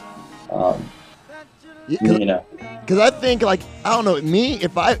 you know, because I think, like, I don't know, me,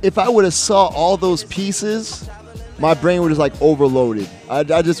 if I would have saw all those pieces, my brain would just like overloaded. I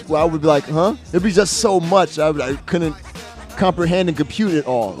would be like, huh? It'd be just so much. I couldn't comprehend and compute it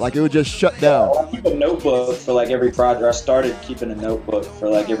all. Like, it would just shut down. I keep a notebook for like every project. I started keeping a notebook for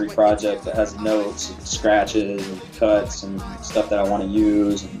like every project that has notes and scratches and cuts and stuff that I want to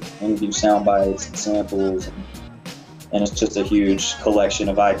use, and do sound bites and samples, and it's just a huge collection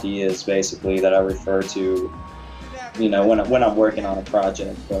of ideas basically that I refer to, you know, when I'm working on a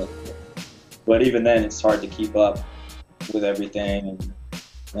project. But even then, it's hard to keep up with everything,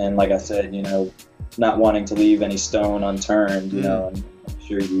 and like I said, you know, not wanting to leave any stone unturned, you know, and I'm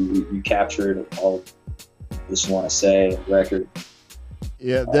sure you captured all this you want to say on record.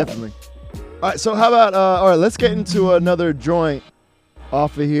 Yeah, definitely. All right, so how about all right? Let's get into another joint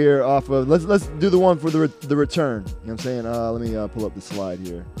off of here. Let's do the one for the return. You know what I'm saying? Let me pull up the slide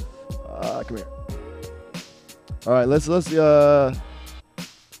here. Come here. All right, let's the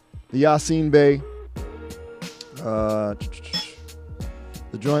Yasiin Bey. The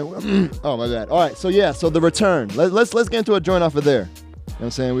joint. Oh my bad. All right, so the return. Let's get into a joint off of there. You know what I'm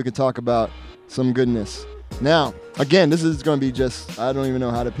saying? We could talk about some goodness. Now, again, this is going to be just, I don't even know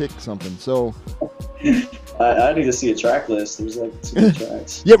how to pick something. So I need to see a track list. There's like 2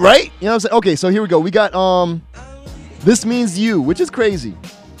 tracks. Yeah, right? You know what I'm saying? Okay, so here we go. We got This Means You, which is crazy.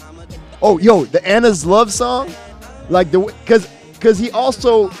 Oh, yo, the Anna's Love song? Like cuz he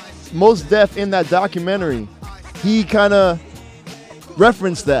also Mos Def in that documentary, he kind of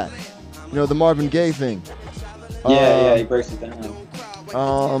referenced that. You know, the Marvin Gaye thing. Yeah, he breaks it down.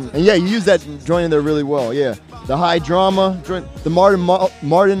 And yeah, you use that joint in there really well. Yeah, the high drama joint, the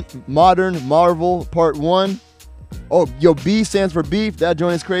modern Marvel Part 1. Oh, yo, B stands for beef. That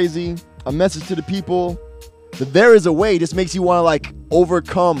joint is crazy. A Message to the People. The There Is a Way just makes you want to like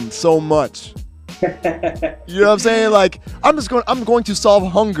overcome so much. You know what I'm saying? Like I'm going to solve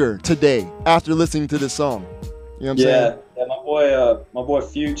hunger today after listening to this song. You know what I'm saying? Yeah, my boy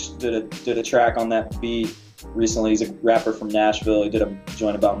Fuge did a track on that beat recently. He's a rapper from Nashville. He did a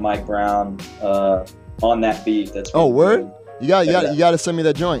joint about Mike Brown on that beat. That's word? You got to send me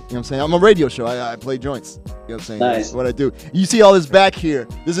that joint. You know what I'm saying? I'm a radio show. I play joints. You know what I'm saying? Nice. That's what I do. You see all this back here.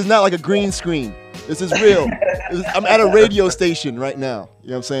 This is not like a green screen. This is real. I'm at a radio station right now. You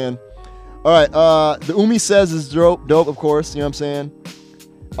know what I'm saying? All right. The Umi Says is dope, of course. You know what I'm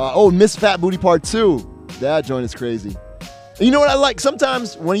saying? Miss Fat Booty Part 2. That joint is crazy. And you know what I like?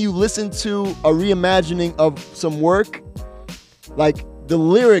 Sometimes when you listen to a reimagining of some work, like the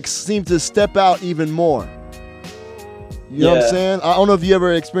lyrics seem to step out even more. You know what I'm saying? I don't know if you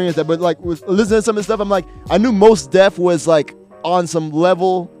ever experienced that, but like with listening to some of the stuff, I'm like, I knew Mos Def was like on some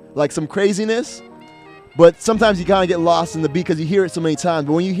level, like some craziness, but sometimes you kind of get lost in the beat because you hear it so many times.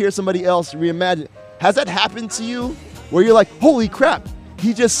 But when you hear somebody else reimagine, has that happened to you where you're like, holy crap,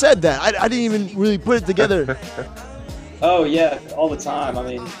 he just said that. I didn't even really put it together. Oh yeah, all the time. I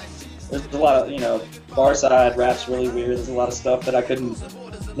mean, there's a lot of, bar side rap's really weird. There's a lot of stuff that I couldn't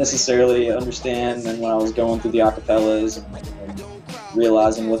necessarily understand, and when I was going through the acapellas and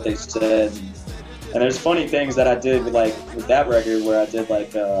realizing what they said. And there's funny things that I did with that record where I did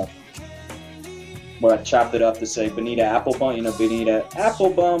where I chopped it up to say Bonita Applebum, Bonita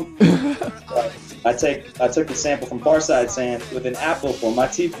Applebum. I took the sample from Farside saying with an apple for my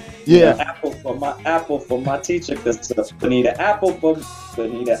teacher. Yeah. Apple for my teacher. Because Bonita Applebum,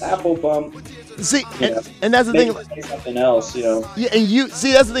 Bonita Applebum. See, and that's the thing. Say something else, Yeah, and that's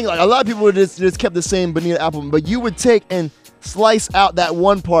the thing. Like a lot of people would just kept the same Bonita Applebum, but you would take and slice out that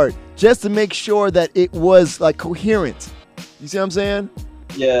one part just to make sure that it was like coherent. You see what I'm saying?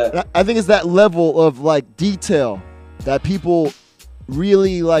 Yeah. I think it's that level of like detail that people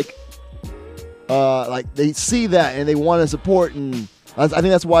really like they see that and they want to support, and I think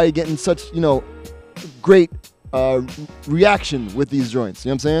that's why you're getting such great reaction with these joints. You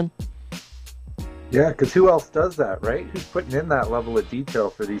know what I'm saying? Yeah, because who else does that, right? Who's putting in that level of detail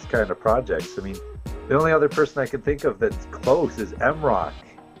for these kind of projects? I mean, the only other person I can think of that's close is M-Rock.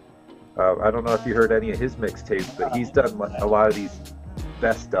 I don't know if you heard any of his mixtapes, but he's done a lot of these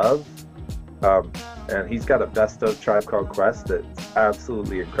best of, and he's got a best of Tribe Called Quest that's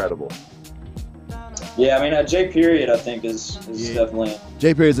absolutely incredible. Yeah, I mean, J Period, I think, is definitely...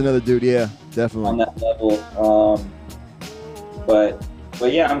 J Period's another dude, yeah, definitely. On that level. But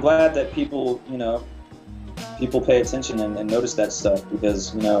yeah, I'm glad that people pay attention and notice that stuff,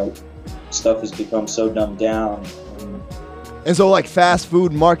 because, stuff has become so dumbed down. And so, like, fast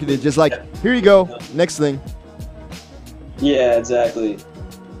food marketed, just like, here you go, next thing. Yeah, exactly.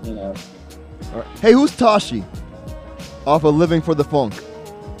 All right. Hey, who's Tashi? Off of Living for the Funk.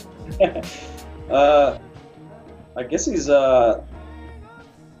 I guess he's an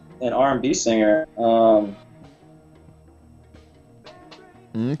R&B singer.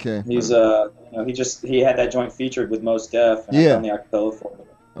 Okay. He's he had that joint featured with Mos Def and on the acapella for it.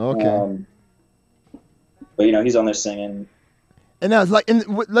 Okay. But he's on there singing. And now it's like, and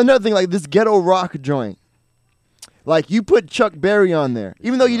another thing, like this ghetto rock joint. Like you put Chuck Berry on there,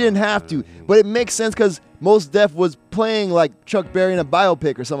 even though you didn't have to, but it makes sense because Mos Def was playing like Chuck Berry in a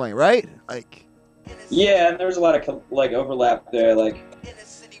biopic or something, right? Like. Yeah, and there was a lot of like overlap there. Like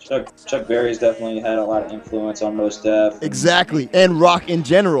Chuck Berry's definitely had a lot of influence on Mos Def. Exactly, and rock in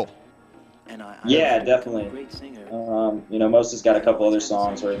general. Yeah, definitely. Mos has got a couple other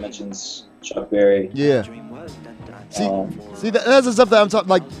songs where he mentions Chuck Berry. Yeah. See, that's the stuff that I'm talking.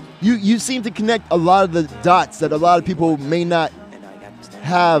 Like, you seem to connect a lot of the dots that a lot of people may not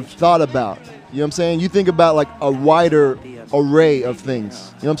have thought about. You know what I'm saying? You think about like a wider array of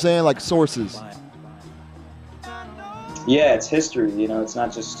things. You know what I'm saying? Like sources. Yeah, it's history. You know, it's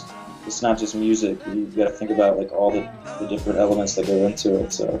not just music. You got to think about like all the different elements that go into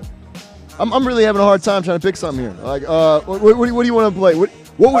it. So I'm really having a hard time trying to pick something here. Like, what do you want to play? What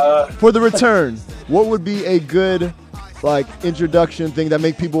would, for the return? What would be a good like introduction thing that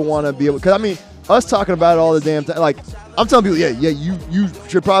make people want to be able? Because I mean, us talking about it all the damn time. Like, I'm telling people, you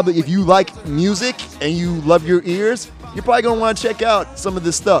should probably, if you like music and you love your ears, you're probably gonna want to check out some of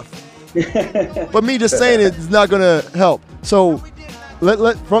this stuff. But me just saying it is not gonna help. So,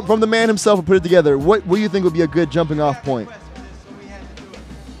 from the man himself who put it together, what do you think would be a good jumping off point?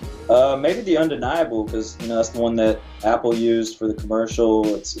 Maybe the Undeniable, because you know that's the one that Apple used for the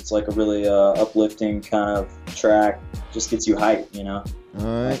commercial. It's like a really uplifting kind of track. Just gets you hyped, you know. All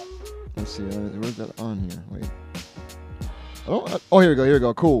right. Let's see. Where's that on here? Wait. Oh, here we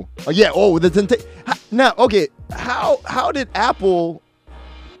go. Cool. Oh yeah. Oh, the temptation. Now, okay. How did Apple?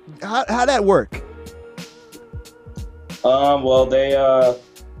 How that work? Well,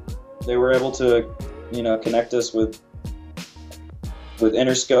 they were able to, you know, connect us with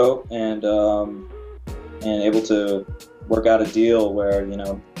Interscope and able to work out a deal where, you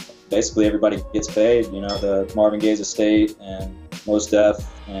know, basically everybody gets paid. You know, the Marvin Gaye's estate and Mos Def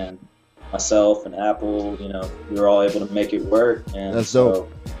and myself and Apple. You know, we were all able to make it work. And that's so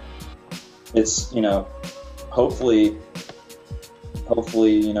dope. It's, you know, hopefully,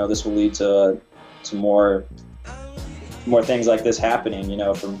 you know, this will lead to more things like this happening. You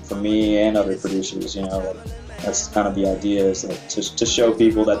know, from me and other producers. You know. That's kind of the idea, is that to show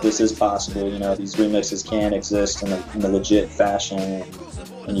people that this is possible. You know, these remixes can exist in a legit fashion,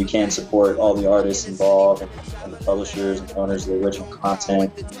 and you can support all the artists involved and the publishers and owners of the original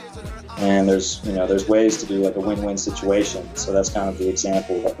content. And there's ways to do like a win-win situation. So that's kind of the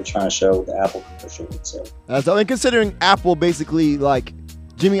example that we're trying to show with the Apple commercial. So, and considering Apple basically like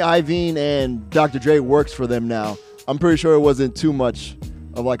Jimmy Iovine and Dr. Dre works for them now, I'm pretty sure it wasn't too much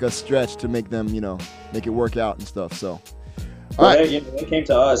of like a stretch to make them, you know, make it work out and stuff. So, well, right. They came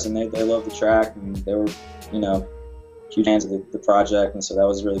to us and they loved the track, and they were, you know, huge fans of the project, and so that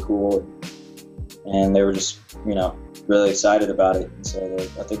was really cool. And they were just, you know, really excited about it. And so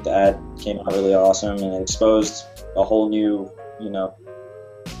I think the ad came out really awesome, and it exposed a whole new, you know,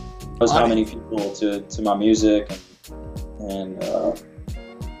 how many people to my music, and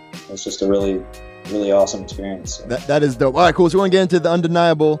it's just a really awesome experience. So. That is dope. All right, cool. So we're going to get into The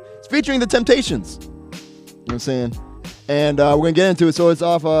Undeniable. It's featuring The Temptations. You know what I'm saying? And we're going to get into it. So it's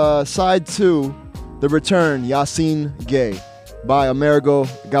off side 2, The Return, Yasiin, Gaye, by Amerigo,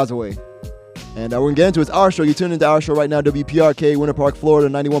 Gazaway. And we're going to get into it. It's our show. You tune into our show right now, WPRK, Winter Park, Florida,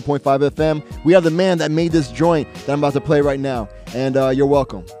 91.5 FM. We have the man that made this joint that I'm about to play right now. And you're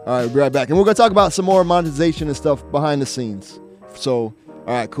welcome. All right, we'll be right back. And we're going to talk about some more monetization and stuff behind the scenes. So, all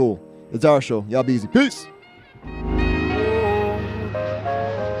right, cool. It's our show. Y'all be easy. Peace.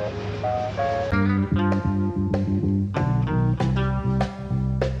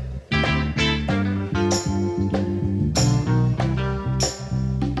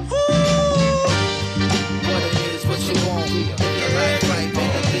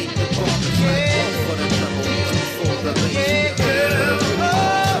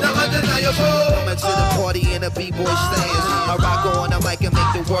 B-boy stands. I rock on the mic and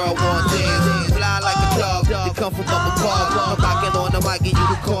make the world want dance. Fly like a dove, they come from up above. I'm rocking on the mic and you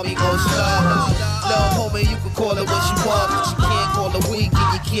can call me All Star. Love homie, you can call it what you want, but you can't call it weak and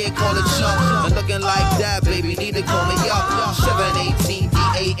you can't call it chump. I'm looking like that, baby, need to call me up. 718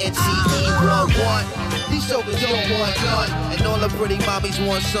 DANTE11. These jokers don't want none, and all the pretty mommies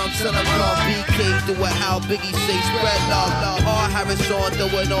want some. Son of a BK, do it how Biggie say spread love. R. Harris on, throw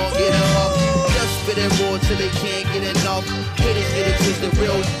it on, get it up. Just spit it raw till they can't get enough. Haters get it twisted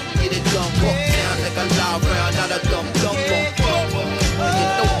real, get it done. Walk down like a loud round, not a dumb dumb bump. You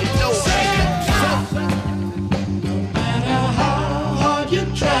know. No matter how hard you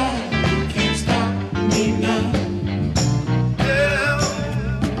try, you can't stop me now. Yeah,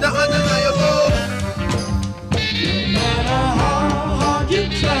 the undeniable. No matter how hard you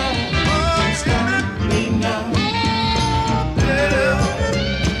try, you can't stop me now. Yeah,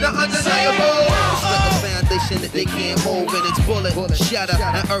 the undeniable. That they can't move and it's bullet, shatter,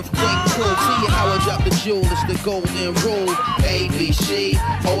 and earthquake proof. See how I drop the jewel, it's the golden rule. ABC,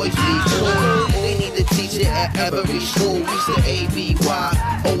 always be true. They need to teach it at every school. It's the ABY,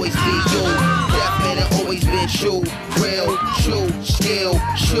 always be you. That man always been true, real, true, skill,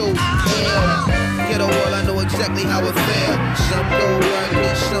 true, hell. Get a world, I know exactly how it felt. Some go work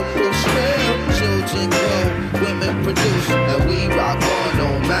and some produce, and we rock on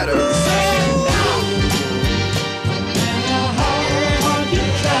no matter.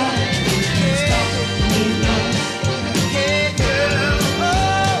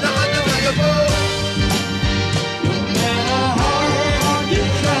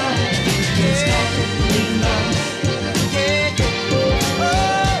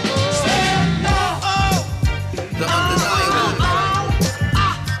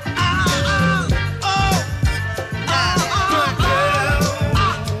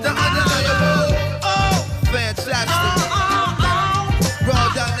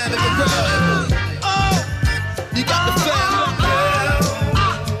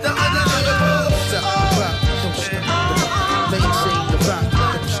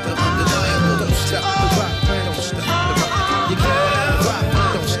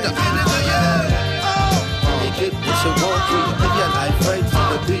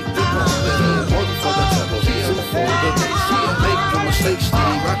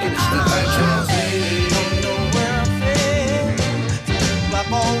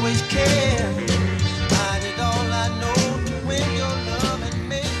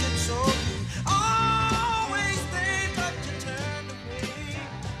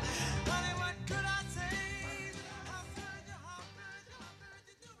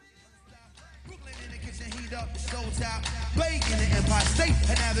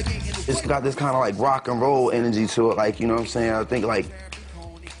 It's got this kind of like rock and roll energy to it, like, you know what I'm saying? I think like,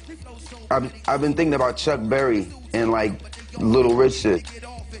 I've been thinking about Chuck Berry and like Little Richard.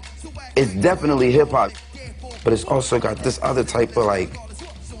 It's definitely hip hop, but it's also got this other type of like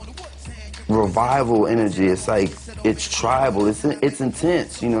revival energy. It's like, it's tribal, it's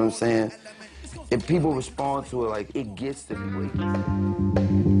intense, you know what I'm saying? If people respond to it, like, it gets to people.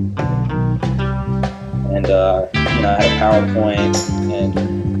 And, you know, I had a PowerPoint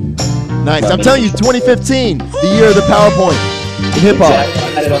and... Nice. I'm telling you, 2015, the year of the PowerPoint in hip-hop. Exactly. I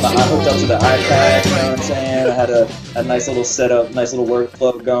had it I hooked up to the iPad, you know what I'm saying? I had a nice little setup, nice little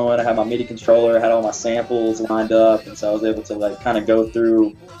workflow going. I had my MIDI controller, I had all my samples lined up, and so I was able to, like, kind of go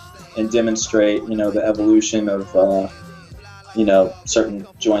through and demonstrate, you know, the evolution of, you know, certain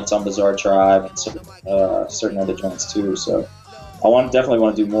joints on Bizarre Tribe and certain other joints too. So I definitely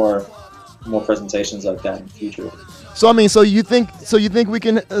want to do more presentations like that in the future. So I mean, so you think we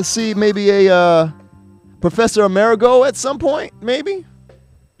can see maybe a Professor Amerigo at some point, maybe?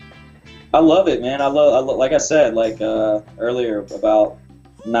 I love it, man. I love like I said, like earlier, about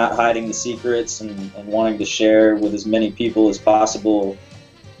not hiding the secrets and wanting to share with as many people as possible.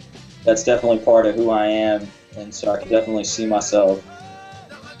 That's definitely part of who I am. And so I can definitely see myself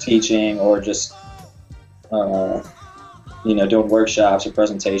teaching or just, you know, doing workshops or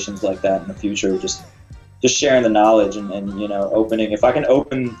presentations like that in the future. Just sharing the knowledge and you know, opening. If I can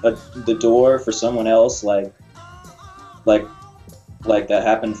open the door for someone else, like that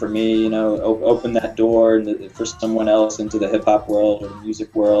happened for me, you know, open that door for someone else into the hip hop world or the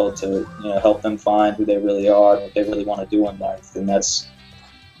music world to, you know, help them find who they really are and what they really want to do in life. And that's,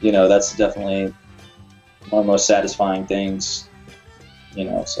 you know, that's definitely one of the most satisfying things, you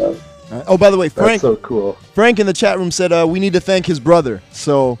know, so. Oh, by the way, Frank. That's so cool. Frank in the chat room said we need to thank his brother.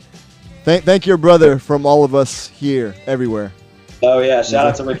 So thank your brother from all of us here, everywhere. Oh, yeah. Shout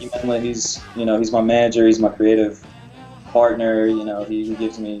out to Ricky Menley. He's, you know, he's my manager. He's my creative partner. You know, he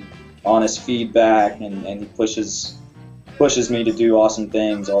gives me honest feedback and he pushes me to do awesome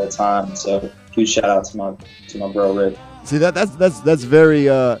things all the time. So huge shout out to my bro, Rick. See, that's very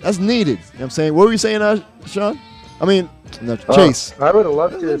that's needed. You know what I'm saying? What were you saying, Sean? I mean, no, Chase. I would have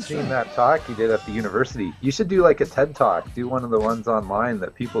loved to have seen that talk you did at the university. You should do like a TED Talk. Do one of the ones online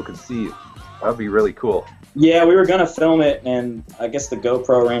that people can see. That would be really cool. Yeah, we were going to film it, and I guess the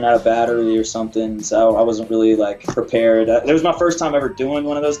GoPro ran out of battery or something, so I wasn't really, like, prepared. It was my first time ever doing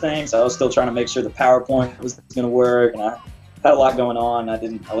one of those things. I was still trying to make sure the PowerPoint was going to work, and I had a lot going on.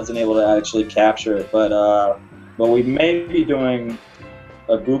 I wasn't able to actually capture it, but we may be doing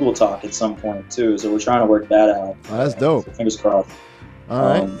a Google Talk at some point too, so we're trying to work that out. Oh, that's dope. So fingers crossed. All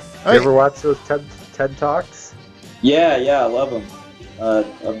right. You ever watch those TED Talks? Yeah, I love them.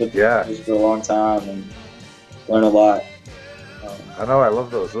 I've been doing for a long time and learn a lot. I know, I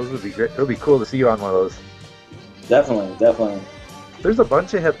love those. Those would be great. It would be cool to see you on one of those. Definitely. There's a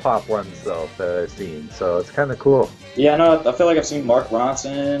bunch of hip-hop ones, though, that I've seen, so it's kind of cool. Yeah, no, I feel like I've seen Mark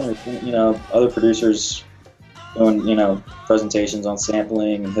Ronson or, you know, other producers doing, you know, presentations on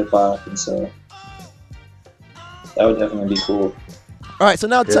sampling and hip-hop, and so that would definitely be cool. All right, so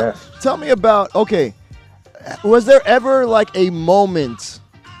now tell me about, okay, was there ever, like, a moment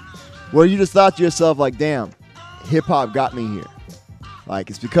where you just thought to yourself, like, damn, hip-hop got me here? Like,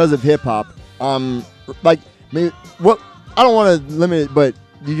 it's because of hip-hop. Like, Maybe what? I don't want to limit it, but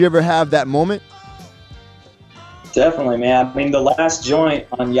did you ever have that moment? Definitely, man. I mean, the last joint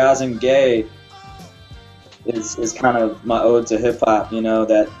on Yasiin Gaye is kind of my ode to hip hop. You know,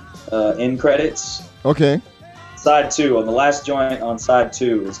 that end credits. Okay. Side 2, on the last joint on side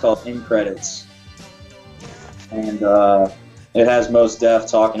 2, it's called End Credits. And it has Mos Def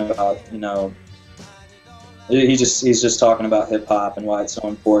talking about, you know, he's just talking about hip hop and why it's so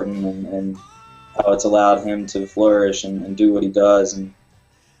important and how it's allowed him to flourish and do what he does. And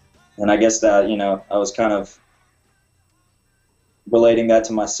I guess that, you know, I was kind of relating that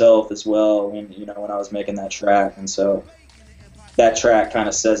to myself as well when, you know, when I was making that track. And so that track kind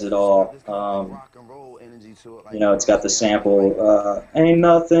of says it all. You know, it's got the sample, ain't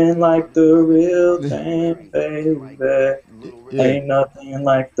nothing like the real thing, baby. Ain't nothing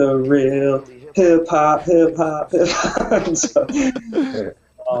like the real hip hop, hip hop, hip hop. So,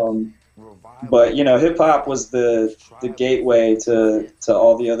 but, you know, hip hop was the gateway to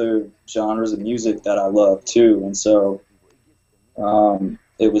all the other genres of music that I love too. And so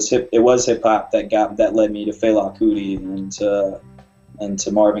it was hip hop that led me to Fela Kuti and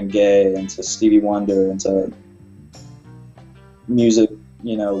to Marvin Gaye and to Stevie Wonder and to music,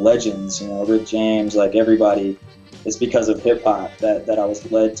 you know, legends, you know, Rick James, like everybody. It's because of hip hop that I was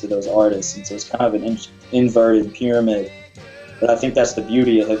led to those artists. And so it's kind of an inverted pyramid. But I think that's the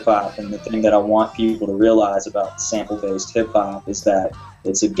beauty of hip hop, and the thing that I want people to realize about sample-based hip hop is that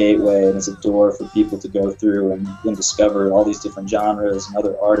it's a gateway and it's a door for people to go through and discover all these different genres and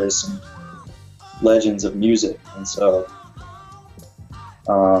other artists and legends of music. And so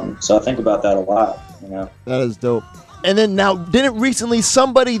I think about that a lot, you know. That is dope. And then now, didn't recently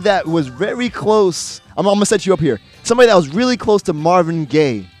somebody that was very close, I'm going to set you up here, somebody that was really close to Marvin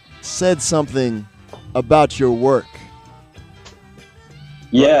Gaye said something about your work.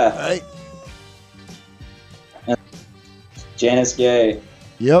 Yeah. Right. And Janice Gaye.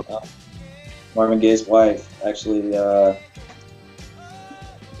 Yep. Marvin Gaye's wife, actually,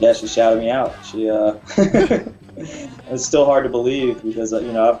 yeah, she shouted me out. She, it's still hard to believe because,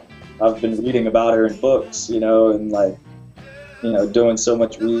 you know, I've been reading about her in books, you know, and like, you know, doing so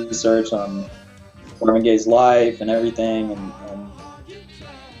much research on Marvin Gaye's life and everything, and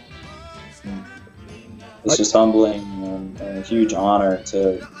it's just humbling and a huge honor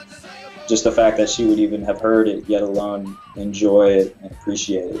to just the fact that she would even have heard it, yet alone enjoy it and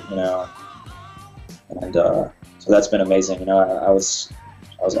appreciate it, you know. And so that's been amazing, you know. I was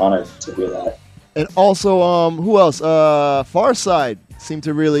honored to hear that. And also, who else? Farside seemed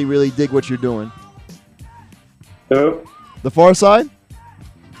to really, really dig what you're doing. Who? The Farside?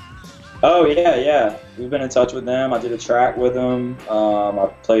 Oh, yeah. We've been in touch with them. I did a track with them. I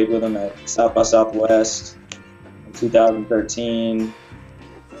played with them at South by Southwest in 2013.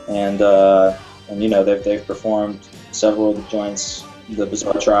 And you know, they've performed several of the joints, the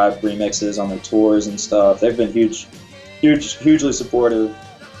Bizarre Tribe remixes on their tours and stuff. They've been hugely supportive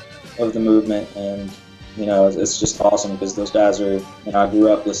of the movement, and you know, it's just awesome because those guys are, you know, I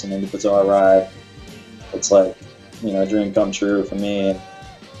grew up listening to Bizarre Ride. It's like, you know, a dream come true for me,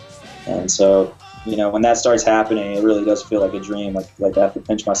 and so, you know, when that starts happening, it really does feel like a dream. Like I have to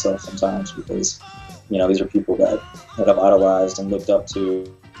pinch myself sometimes because, you know, these are people that I've idolized and looked up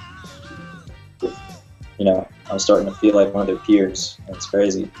to. You know, I'm starting to feel like one of their peers. It's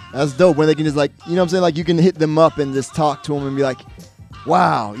crazy. That's dope when they can just, like, you know what I'm saying? Like, you can hit them up and just talk to them and be like,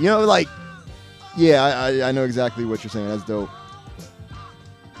 wow, you know, like, yeah, I know exactly what you're saying. That's dope.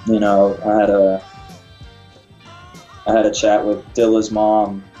 You know, I had a chat with Dilla's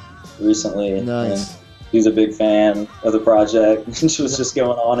mom recently. Nice. And she's a big fan of the project. And she was just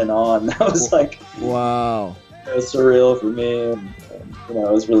going on and on. That was like, wow. It was surreal for me. And, you know,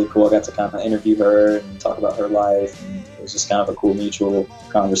 it was really cool. I got to kind of interview her and talk about her life. And it was just kind of a cool mutual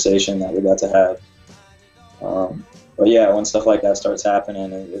conversation that we got to have. But yeah, when stuff like that starts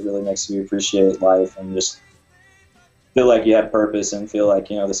happening, it really makes you appreciate life and just feel like you have purpose and feel like,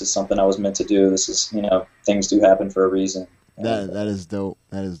 you know, this is something I was meant to do. This is, you know, things do happen for a reason. That is dope.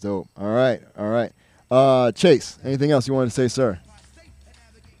 That is dope. All right. Chase, anything else you wanted to say, sir?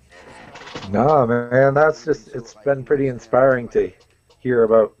 No, man, it's been pretty inspiring to hear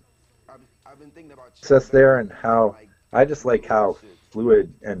about success there, and how I just like how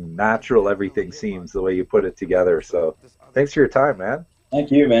fluid and natural everything seems the way you put it together. So thanks for your time, man.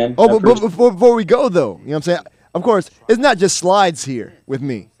 Thank you, man. Oh, but before we go, though, you know what I'm saying? Of course, it's not just slides here with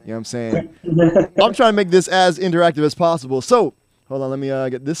me. You know what I'm saying? I'm trying to make this as interactive as possible. So, hold on, let me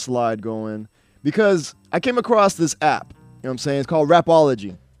get this slide going. Because I came across this app, you know what I'm saying? It's called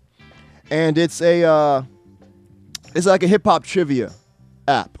Rapology. And it's like a hip-hop trivia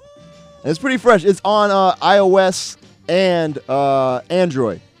app. And it's pretty fresh. It's on iOS and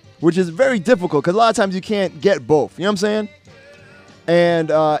Android, which is very difficult because a lot of times you can't get both. You know what I'm saying? And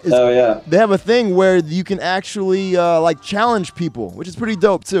they have a thing where you can actually like challenge people, which is pretty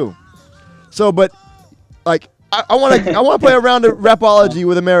dope too. So, but like I want to play a round of Rapology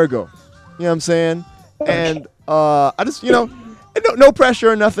with Amerigo. You know what I'm saying? And I just no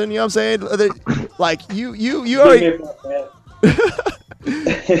pressure or nothing. You know what I'm saying? Like you already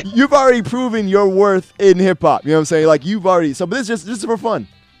you've already proven your worth in hip hop. You know what I'm saying? Like you've already. So, but this is just for fun.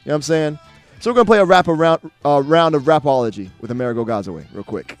 You know what I'm saying? So we're gonna play a round of Rapology with Amerigo Gazaway real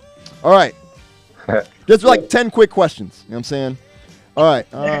quick. All right, just like 10 quick questions. You know what I'm saying? All right.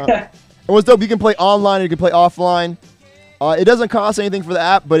 And what's dope? You can play online or you can play offline. It doesn't cost anything for the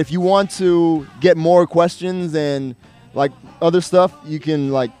app, but if you want to get more questions and like other stuff, you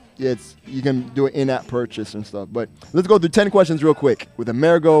can you can do an in-app purchase and stuff. But let's go through 10 questions real quick with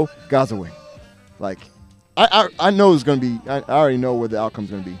Amerigo Gazaway. Like I know it's gonna be. I already know what the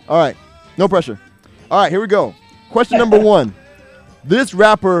outcome's gonna be. All right. No pressure. All right, here we go. Question number 1. This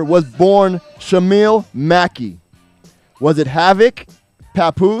rapper was born Shamil Mackey. Was it Havoc,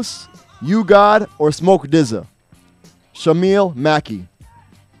 Papoose, You God, or Smoke DZA? Shamil Mackey.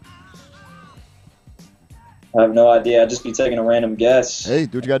 I have no idea. I'd just be taking a random guess. Hey,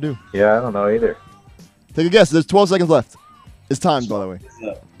 do what you gotta do. Yeah, I don't know either. Take a guess. There's 12 seconds left. It's timed, by the way.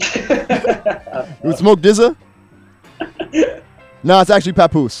 You would Smoke DZA? No, it's actually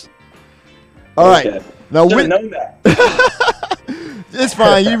Papoose. All right. Now, it's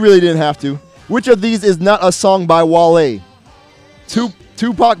fine. You really didn't have to. Which of these is not a song by Wale?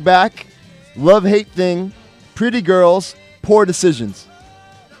 Tupac Back, Love Hate Thing, Pretty Girls, Poor Decisions.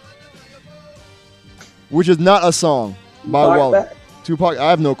 Which is not a song by Wale? Tupac. I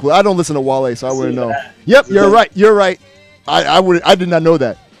have no clue. I don't listen to Wale, so I wouldn't know. Yep, you're right. You're right. I did not know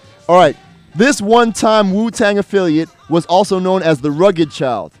that. All right. This one-time Wu-Tang affiliate was also known as the Rugged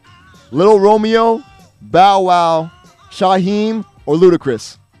Child. Little Romeo, Bow Wow, Shaheem, or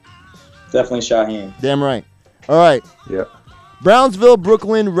Ludacris? Definitely Shaheem. Damn right. All right. Yeah. Brownsville,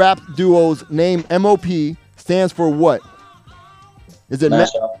 Brooklyn rap duo's name MOP stands for what? Is it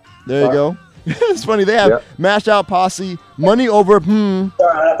Mash Out? There you go. It's funny. They have Mash Out Posse, Money Over. Sorry,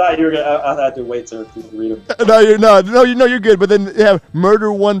 I thought you were gonna. I had to wait to read them. No, you're good. But then they have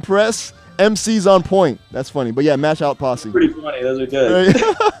Murder One Press, MCs on Point. That's funny. But yeah, Mash Out Posse. Pretty funny. Those are good.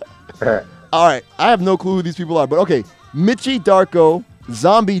 All right, I have no clue who these people are, but okay. Mitchie Darko,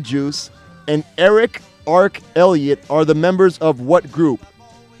 Zombie Juice, and Eric Ark Elliott are the members of what group?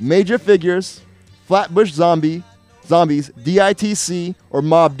 Major Figures, Flatbush Zombies, DITC, or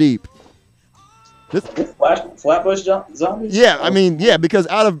Mobb Deep? Flatbush Zombies? Yeah, I mean, yeah, because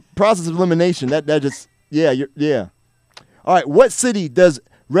out of Process of Elimination, that just, yeah. All right, what city does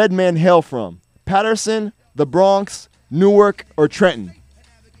Redman hail from? Patterson, the Bronx, Newark, or Trenton?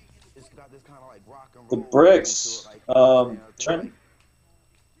 The Bricks. Trenton?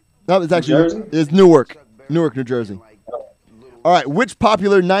 No, it's actually it's Newark, New Jersey. All right, which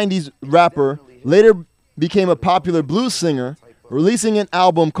popular 90s rapper later became a popular blues singer, releasing an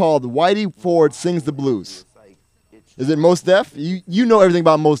album called Whitey Ford Sings the Blues? Is it Mos Def? You know everything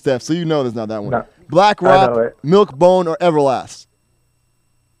about Mos Def, so you know there's not that one. No. Black Rock, Milk Bone, or Everlast?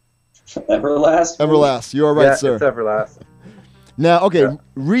 Everlast. You are right, sir. It's Everlast. Now, okay,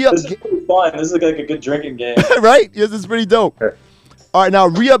 re-up. This is pretty fun. This is like a good drinking game. Right? Yes, it's pretty dope. All right, now,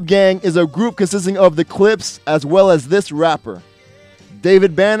 Re-Up Gang is a group consisting of the Clips as well as this rapper.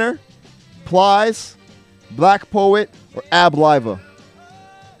 David Banner, Plies, Black Poet, or Ab Liva?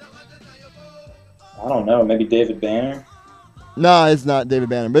 I don't know. Maybe David Banner? Nah, it's not David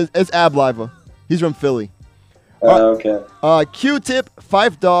Banner, but it's Ab Liva. He's from Philly. Okay. Q-Tip,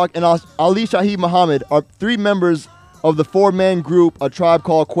 Phife Dawg, and Ali Shaheed Muhammad are 3 members of the 4-man group A Tribe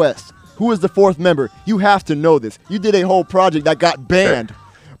Called Quest. Who is the 4th member? You have to know this. You did a whole project that got banned.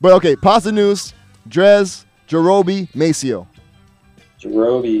 But okay, Pasa News, Drez, Jerobi, Maceo.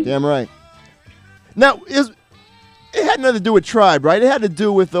 Jerobi. Damn right. Now, it had nothing to do with Tribe, right? It had to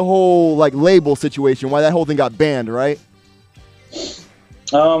do with the whole label situation, why that whole thing got banned, right?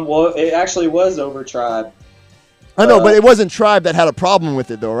 Well, it actually was over Tribe. I know, but it wasn't Tribe that had a problem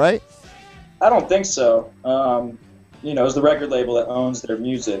with it, though, right? I don't think so. It's the record label that owns their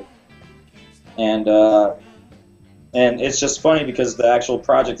music, and it's just funny because the actual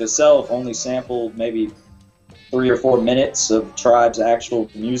project itself only sampled maybe 3 or 4 minutes of Tribe's actual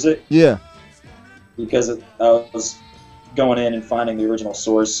music. Yeah. Because I was going in and finding the original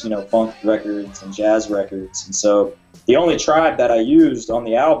source, funk records and jazz records, and so the only Tribe that I used on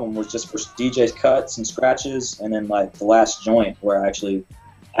the album was just for DJ cuts and scratches, and then the last joint where I actually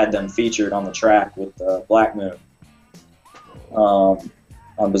had them featured on the track with Black Moon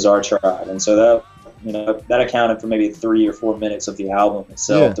on Bizarre Tribe, and so that, you know, that accounted for maybe 3 or 4 minutes of the album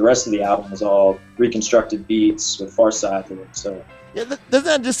itself. Yeah. The rest of the album was all reconstructed beats with Farside to it. So Yeah, doesn't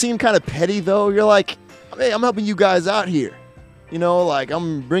that just seem kind of petty though? You're like, hey, I'm helping you guys out here. You know, like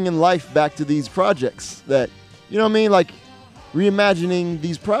I'm bringing life back to these projects that, you know what I mean? Like reimagining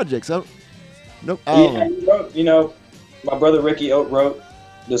these projects. I don't know. He wrote, you know, my brother Ricky wrote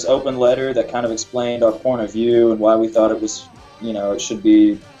this open letter that kind of explained our point of view and why we thought it was, you know, it should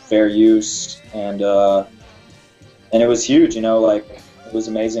be fair use, and it was huge, you know, like it was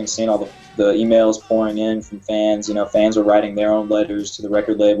amazing seeing all the emails pouring in from fans. You know, fans were writing their own letters to the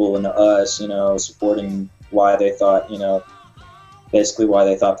record label and to us, you know, supporting why they thought, you know, basically why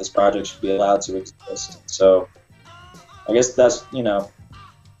they thought this project should be allowed to exist. So I guess that's, you know,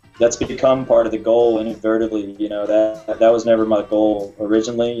 that's become part of the goal inadvertently. You know, that was never my goal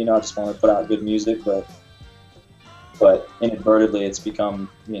originally. You know, I just wanted to put out good music, but inadvertently it's become,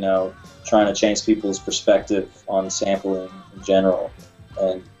 you know, trying to change people's perspective on sampling in general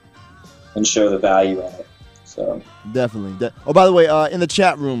and show the value in it. So Definitely. Oh, by the way, in the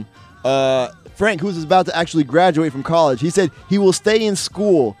chat room, Frank, who's about to actually graduate from college, he said he will stay in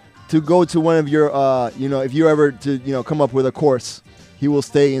school to go to one of your, you know, if you're ever to, you know, come up with a course, he will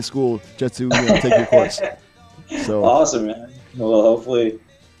stay in school just to, you know, take your course. So awesome, man. Well, hopefully.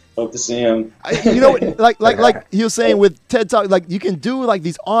 Hope to see him. You know, like he was saying with TED Talk, like you can do like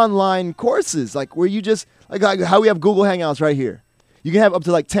these online courses, like where you just like how we have Google Hangouts right here. You can have up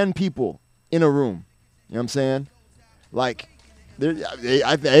to like 10 people in a room. You know what I'm saying? Like,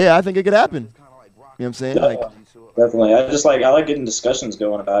 I think it could happen. You know what I'm saying? Like, definitely. I like getting discussions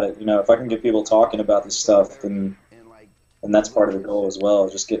going about it. You know, if I can get people talking about this stuff, then that's part of the goal as well.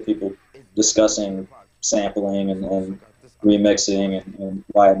 Just get people discussing sampling and remixing and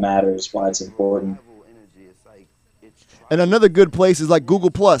why it matters, why it's important. And another good place is like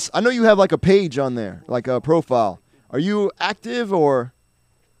Google Plus. I know you have like a page on there, like a profile. Are you active or?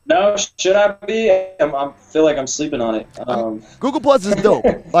 No, should I be? I feel like I'm sleeping on it. Google Plus is dope.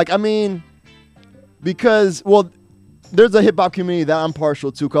 Like, I mean, because, well, there's a hip hop community that I'm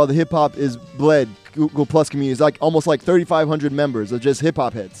partial to called the Hip Hop Is Bled Google Plus community. It's like almost like 3,500 members of just hip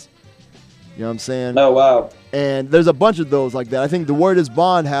hop heads. You know what I'm saying? Oh, wow. And there's a bunch of those like that. I think The Word Is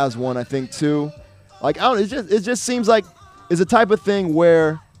Bond has one, I think, too. Like, I don't know, it just seems like it's a type of thing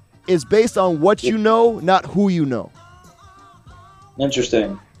where it's based on what you know, not who you know. Interesting. You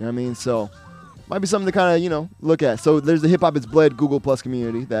know what I mean? So, might be something to kind of, you know, look at. So, there's the Hip Hop Is Bled Google Plus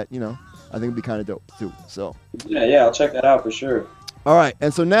community that, you know, I think would be kind of dope, too. So. Yeah, I'll check that out for sure. All right.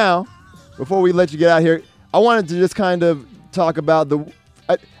 And so now, before we let you get out here, I wanted to just kind of talk about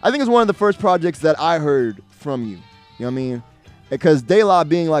I think it's one of the first projects that I heard from you. You know what I mean? Because De La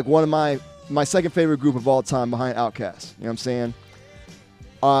being like one of my second favorite group of all time behind OutKast. You know what I'm saying?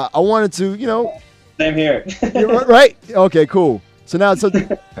 I wanted to, you know. Same here. Right? Okay, cool. So now,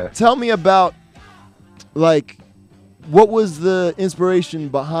 tell me about, like, what was the inspiration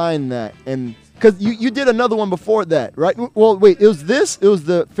behind that? And because you did another one before that, right? Well, wait, it was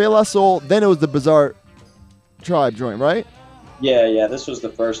the Fela Soul, then it was the Bizarre Tribe joint, right? Yeah, this was the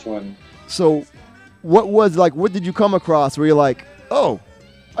first one. So, what did you come across where you're like, oh,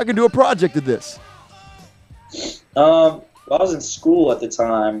 I can do a project of this? Well, I was in school at the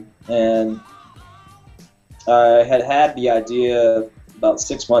time, and I had the idea about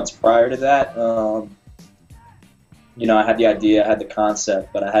 6 months prior to that. You know, I had the idea, I had the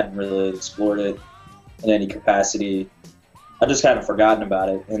concept, but I hadn't really explored it in any capacity. I just kind of forgotten about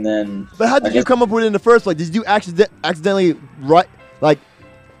it, and then. But how did you come up with it in the first place? Did you accidentally write like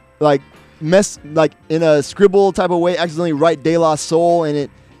mess like in a scribble type of way? Accidentally write De La Soul, and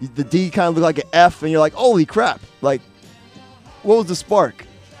the D kind of looked like an F, and you're like, holy crap! Like, what was the spark?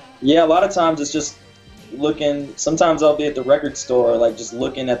 Yeah, a lot of times it's just looking. Sometimes I'll be at the record store, like just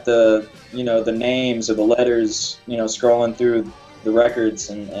looking at the the names or the letters, scrolling through the records,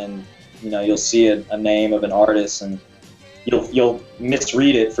 and you'll see a name of an artist and. You'll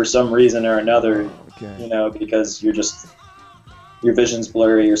misread it for some reason or another, because your vision's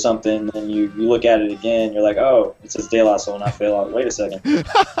blurry or something, and you look at it again, you're like, oh, it says De La Soul, not Fela. Wait a second.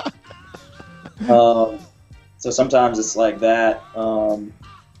 So sometimes it's like that.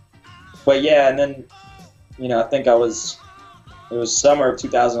 But yeah, and then, I think it was summer of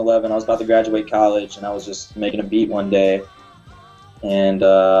 2011. I was about to graduate college, and I was just making a beat one day, and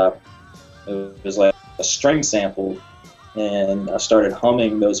it was like a string sample. And I started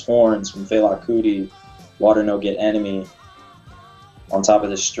humming those horns from Fela Kuti, Water No Get Enemy, on top of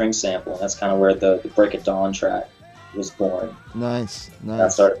this string sample. And that's kind of where the Break It Dawn track was born. Nice. I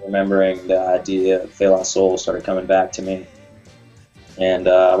started remembering the idea of Fela Soul started coming back to me. And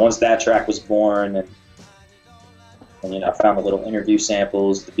once that track was born, and you know, I found the little interview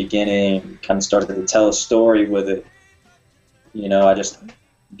samples at the beginning, kind of started to tell a story with it. You know, I just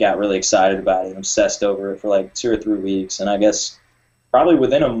got really excited about it and obsessed over it for like 2 or 3 weeks. And I guess probably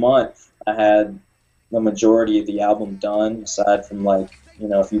within a month, I had the majority of the album done, aside from like, you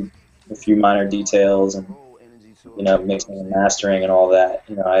know, a few minor details and, you know, mixing and mastering and all that.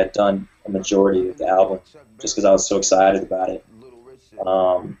 You know, I had done a majority of the album just because I was so excited about it.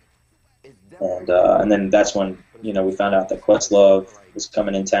 And then that's when, you know, we found out that Questlove was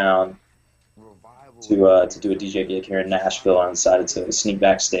coming in town to do a DJ gig here in Nashville, and I decided to sneak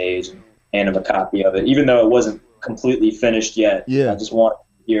backstage and hand him a copy of it, even though it wasn't completely finished yet. Yeah. I just wanted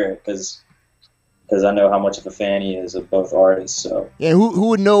to hear it because I know how much of a fan he is of both artists. So yeah, who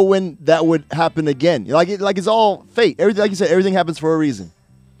would know when that would happen again? Like it's all fate. Everything, like you said, everything happens for a reason.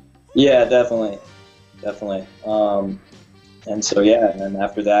 Yeah, definitely. And so yeah, and then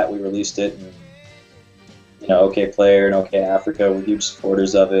after that we released it, and you know, OK Player and OK Africa were huge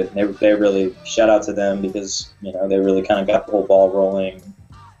supporters of it. And they really, shout out to them, because you know, they really kind of got the whole ball rolling,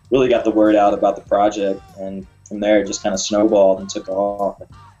 really got the word out about the project, and from there it just kind of snowballed and took off.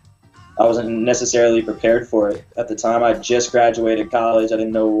 I wasn't necessarily prepared for it at the time. I just graduated college. I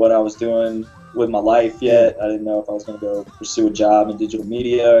didn't know what I was doing with my life yet. I didn't know if I was going to go pursue a job in digital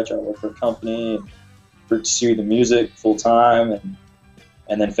media or try to work for a company and pursue the music full time.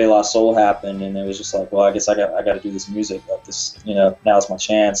 And then Fela Soul happened, and it was just like, well, I guess I got to do this music. Like this, you know, now's my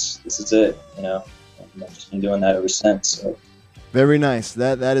chance. This is it, you know. And I've just been doing that ever since. So. Very nice.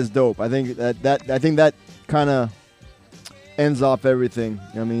 That is dope. I think that kind of ends off everything. You know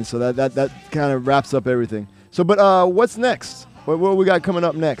what I mean? So that kind of wraps up everything. So, but what's next? What we got coming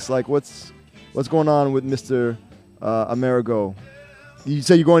up next? Like, what's going on with Mr. Amerigo? You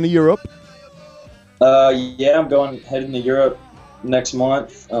say you're going to Europe? Yeah, I'm heading to Europe next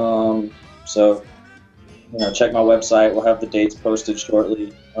month. So, you know, check my website. We'll have the dates posted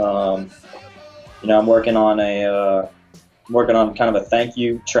shortly. You know, I'm working on kind of a thank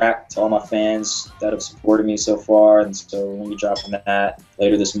you track to all my fans that have supported me so far, and so we'll be dropping that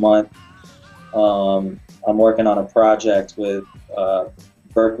later this month. I'm working on a project with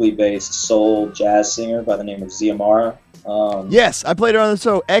Berkeley-based soul jazz singer by the name of Ziamara. Yes, I played her on the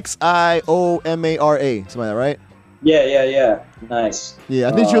show. Xiomara, something like that, right? Yeah. Nice. Yeah,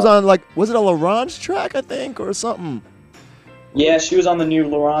 I think she was on, like, was it a L'Orange track, I think, or something? Yeah, she was on the new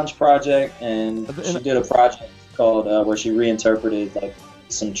L'Orange project, and she did a project called where she reinterpreted like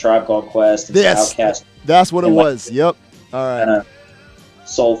some Tribe Called Quest and OutKast. That's what it was. Like, yep. All right. Kind of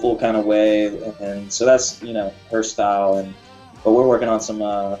soulful kind of way, and so that's, you know, her style. But we're working on some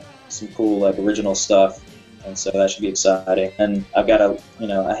cool like original stuff, and so that should be exciting. And I've got a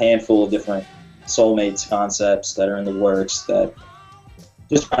handful of different soulmates concepts that are in the works, that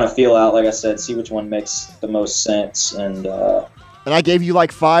just trying to feel out, like I said, see which one makes the most sense. And I gave you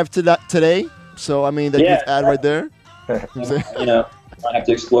like 5 to that today. So, I mean, that you add right there. You know, I have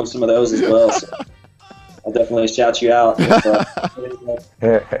to explore some of those as well. So I'll definitely shout you out if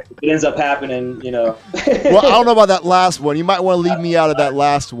it ends up happening, you know. Well, I don't know about that last one. You might want to leave me out of that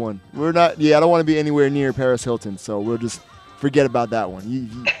last one. I don't want to be anywhere near Paris Hilton, so we'll just forget about that one. You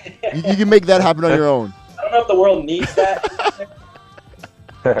can make that happen on your own. I don't know if the world needs that.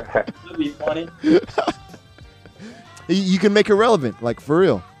 That'd be funny. You can make it relevant, like, for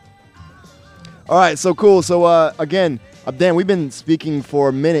real. All right, so cool. So, again, Dan, we've been speaking for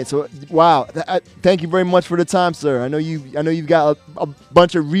a minute. So, wow, thank you very much for the time, sir. I know you've got a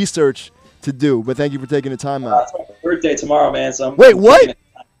bunch of research to do, but thank you for taking the time out. It's my birthday tomorrow, man. So wait, what?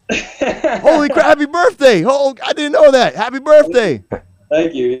 Holy crap! Happy birthday! Oh, I didn't know that. Happy birthday!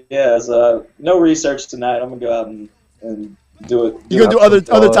 Thank you. Yeah, so, no research tonight. I'm gonna go out and do it. You're gonna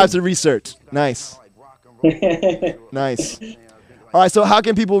do other types of research. Nice. Nice. All right, so how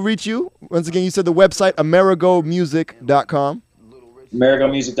can people reach you? Once again, you said the website, AmerigoMusic.com.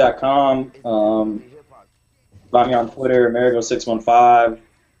 AmerigoMusic.com. Find me on Twitter, Amerigo615.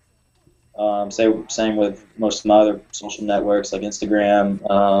 Same with most of my other social networks like Instagram,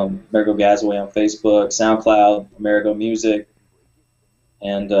 Amerigo Gazaway on Facebook, SoundCloud, Amerigo Music.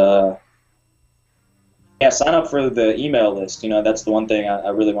 And sign up for the email list. You know, that's the one thing I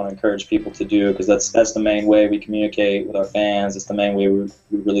really want to encourage people to do, because that's the main way we communicate with our fans. It's the main way we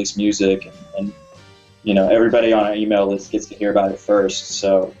release music, and you know, everybody on our email list gets to hear about it first.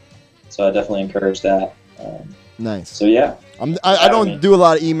 So I definitely encourage that. Nice. So yeah, I don't do a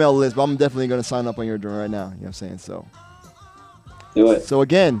lot of email lists, but I'm definitely going to sign up on your right now. You know what I'm saying? So do it. So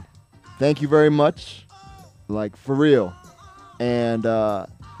again, thank you very much. like for real. And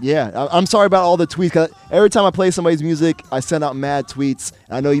yeah, I'm sorry about all the tweets. 'Cause every time I play somebody's music, I send out mad tweets.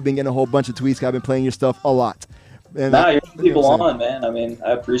 I know you've been getting a whole bunch of tweets. 'Cause I've been playing your stuff a lot. And Nah, you're people on, man. I mean,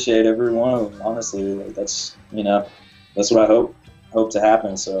 I appreciate every one of them. Honestly, like, that's that's what I hope to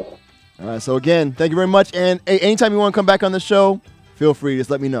happen. So. All right. So again, thank you very much. And hey, anytime you want to come back on the show, feel free. Just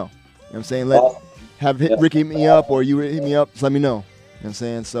let me know. You know what I'm saying? Ricky hit me up, or you hit me up. Just let me know. You know what I'm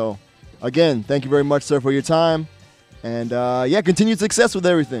saying? So again, thank you very much, sir, for your time. And yeah, continued success with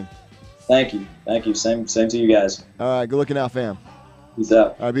everything. Thank you. Same to you guys. All right. Good looking out, fam. Peace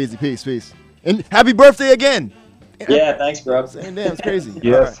out. All right, be easy. Peace. And happy birthday again. Yeah, thanks, bro. Damn, it's crazy.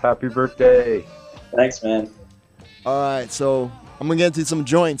 Yes, happy birthday. Thanks, man. All right, so I'm gonna get into some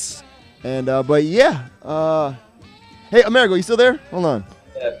joints, and but yeah, hey, Amerigo, you still there? Hold on.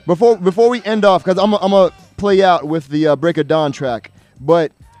 Yeah. Before we end off, because I'm gonna play out with the Break of Dawn track.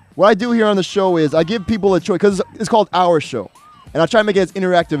 But what I do here on the show is I give people a choice, because it's called Our Show, and I try to make it as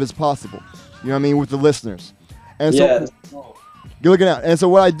interactive as possible. You know what I mean, with the listeners. And so. Yeah. You're looking out. And so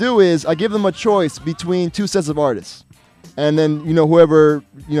what I do is I give them a choice between two sets of artists. And then, whoever,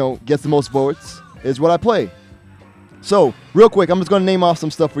 gets the most votes is what I play. So, real quick, I'm just going to name off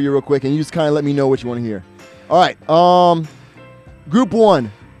some stuff for you real quick, and you just kind of let me know what you want to hear. All right. Group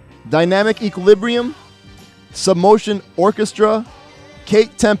 1, Dynamic Equilibrium, Submotion Orchestra,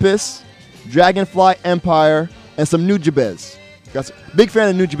 Kate Tempest, Dragonfly Empire, and some Nujabes. Big fan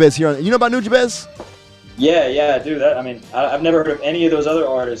of Nujabes here. You know about Nujabes? Yeah, dude. I mean, I've never heard of any of those other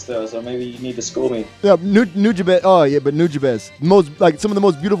artists though, so maybe you need to school me. Yeah, Nujabes. Oh yeah, but Nujabes, some of the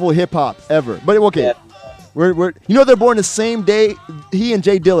most beautiful hip hop ever. But okay, yeah. We're they're born the same day. He and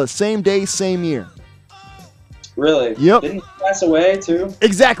Jay Dilla, same day, same year. Really? Yep. Didn't he pass away too?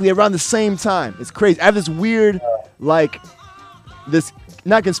 Exactly, around the same time. It's crazy. I have this weird, this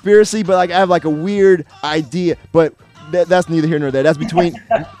not conspiracy, but I have like a weird idea, but. That's neither here nor there. That's between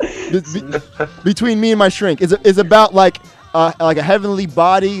between me and my shrink. It's about like a heavenly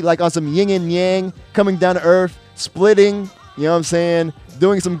body, like on some yin and yang, coming down to earth, splitting. You know what I'm saying?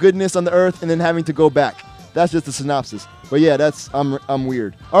 Doing some goodness on the earth and then having to go back. That's just the synopsis. But yeah, I'm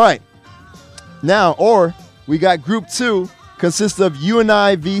weird. All right. Now, we got group 2, consists of You and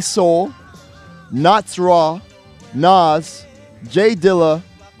I v Soul, Knots Raw, Nas, Jay Dilla,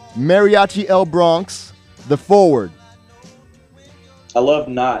 Mariachi El Bronx, The Forward. I love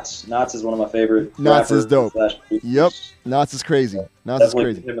Knots. Knots is one of my favorite. Knots is dope. Yep. Knots is crazy. Knots is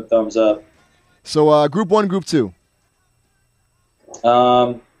crazy. Give him a thumbs up. So group 1, group 2.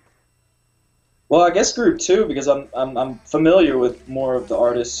 Well, I guess group 2 because I'm familiar with more of the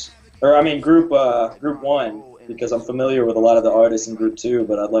artists, or I mean group 1 because I'm familiar with a lot of the artists in group 2.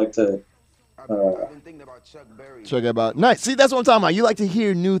 But I'd like to check about. Nice. See, that's what I'm talking about. You like to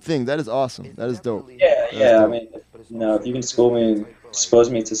hear new things. That is awesome. That is dope. Yeah. Dope. I mean, if you can school me and expose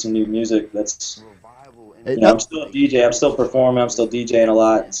me to some new music, that's. I'm still a DJ. I'm still performing. I'm still DJing a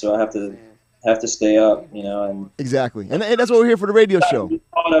lot, so I have to stay up. And exactly. And that's what we're here for, the radio show. You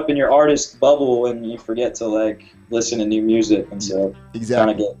get caught up in your artist bubble and you forget to listen to new music, and so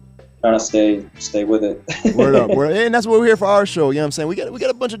exactly. Trying to stay with it. Word up. And that's what we're here for, our show. You know what I'm saying? We got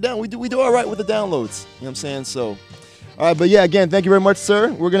a bunch of we do all right with the downloads. You know what I'm saying? So, all right. But yeah, again, thank you very much,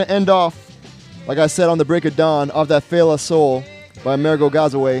 sir. We're gonna end off, like I said, on the Break of Dawn, off that Fela Soul by Amerigo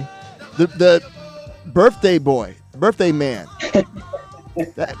Gazaway, the birthday birthday man.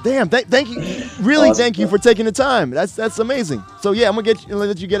 Damn! Thank you, really. Awesome. Thank you for taking the time. That's amazing. So yeah, I'm gonna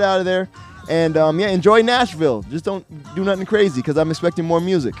let you get out of there, and enjoy Nashville. Just don't do nothing crazy because I'm expecting more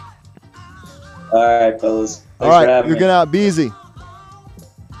music. All right, fellas. Thanks all right, for having you're me. good out. Be easy.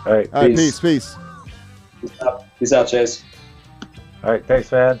 All right, peace. Peace out, Chase. All right,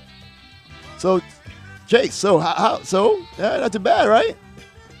 thanks, man. So, Chase, so not too bad, right?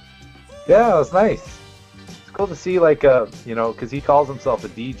 Yeah, it was nice. It's cool to see, because he calls himself a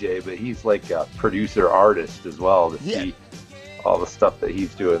DJ, but he's like a producer artist as well. To see all the stuff that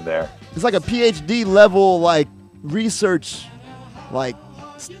he's doing there. It's like a PhD level, research,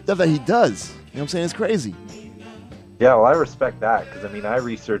 stuff that he does. You know what I'm saying? It's crazy. Yeah, well, I respect that because, I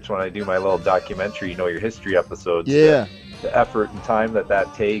research when I do my little documentary, your history episodes. Yeah. The effort and time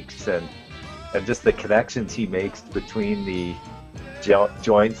that takes and just the connections he makes between the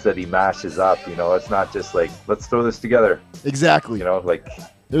joints that he mashes up. It's not just let's throw this together. Exactly.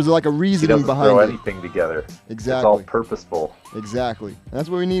 There's a reasoning behind throw it. Anything together. Exactly. It's all purposeful. Exactly. And that's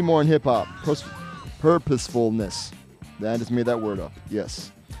what we need more in hip-hop. Purposefulness. I just made that word up.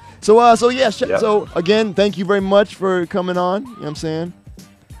 Yes. So again, thank you very much for coming on. You know what I'm saying?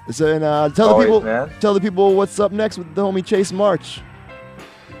 So, and tell the people what's up next with the homie Chase March.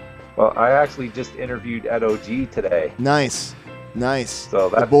 Well, I actually just interviewed Ed OG today. Nice. So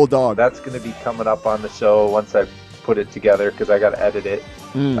the Bulldog. That's going to be coming up on the show once I put it together because I got to edit it.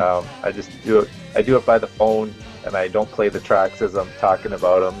 I just do it. I do it by the phone, and I don't play the tracks as I'm talking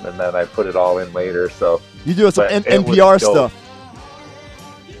about them, and then I put it all in later. So you do some NPR stuff.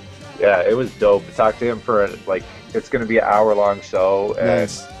 Yeah, it was dope. I talked to him for it's going to be an hour-long show, and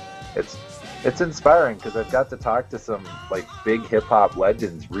it's inspiring because I've got to talk to some big hip hop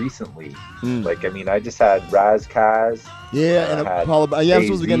legends recently. I just had Raz Kaz. Yeah, and Apollo. Yeah, I'm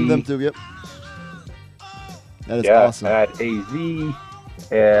supposed to get into them too. Yep. That is awesome. I had AZ,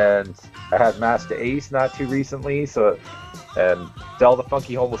 and I had Master Ace not too recently. So, and Del the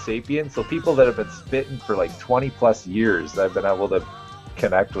Funky Homo Sapien. So people that have been spitting for 20+ years, I've been able to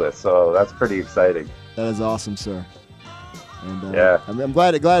connect with. So that's pretty exciting. That is awesome, sir. And yeah, I'm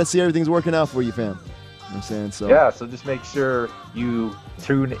glad to see everything's working out for you, fam. You know what I'm saying? So yeah, so just make sure you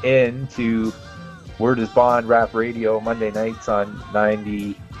tune in to Word is Bond Rap Radio Monday nights on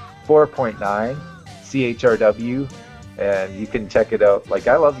 94.9 CHRW, and you can check it out.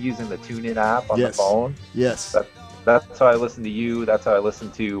 I love using the TuneIn app on the phone. Yes. That's how I listen to you. That's how I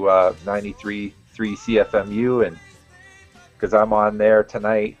listen to 93.3 CFMU, and because I'm on there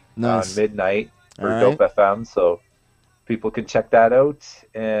tonight on midnight for Dope FM, so people can check that out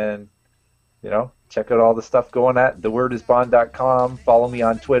and, check out all the stuff going at thewordisbond.com. Follow me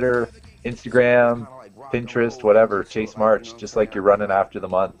on Twitter, Instagram, Pinterest, whatever. Chase March, just like you're running after the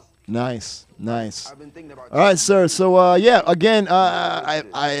month. Nice. All right, sir. So, again,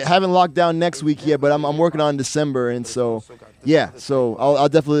 I haven't locked down next week yet, but I'm working on December. And so, so I'll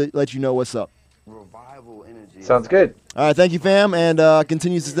definitely let you know what's up. Sounds good. All right, thank you, fam. And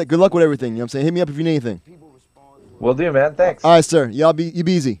good luck with everything. You know what I'm saying? Hit me up if you need anything. Will do, man. Thanks. All right, sir. You be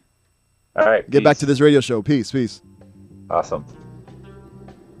easy. All right. Get back to this radio show. Peace. Awesome.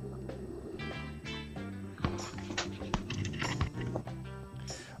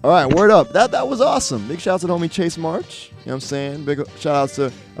 All right, word up. That was awesome. Big shout out to the homie Chase March. You know what I'm saying? Big shout out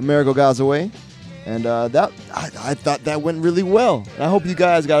to Amerigo Gazaway. And I thought that went really well. And I hope you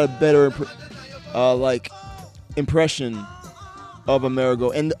guys got a better impression of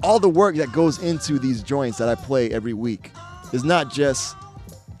Amerigo and all the work that goes into these joints that I play every week. It's not just,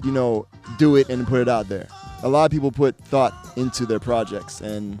 do it and put it out there. A lot of people put thought into their projects,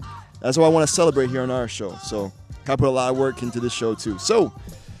 and that's what I want to celebrate here on our show. So I put a lot of work into this show too. So,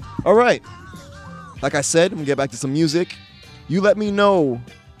 all right. Like I said, I'm going to get back to some music. You let me know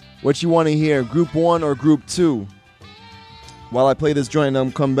what you want to hear, Group 1 or Group 2. While I play this joint,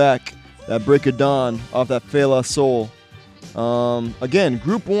 I'm come back. That Break of Dawn off that Fela Soul. Again,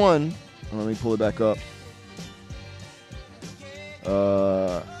 Group 1. Let me pull it back up.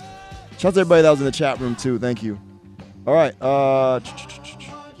 Shout out to everybody that was in the chat room too. Thank you. All right. Where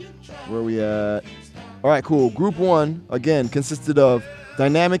are we at? All right, cool. Group 1, again, consisted of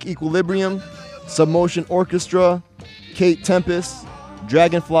Dynamic Equilibrium, Submotion Orchestra, Kate Tempest,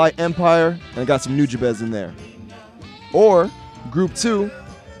 Dragonfly Empire, and I got some Nujabes in there. Or Group 2,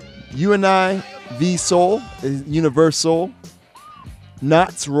 You and I, V Soul, Universal,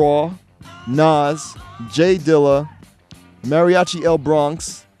 Knots Raw, Nas, J Dilla, Mariachi El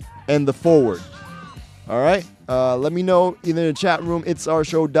Bronx, and The Forward. All right. Let me know either in the chat room,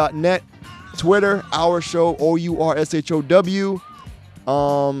 it'sourshow.net, Twitter, Our Show, OURSHOW,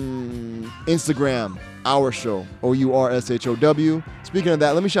 Instagram, Our Show, OURSHOW. Speaking of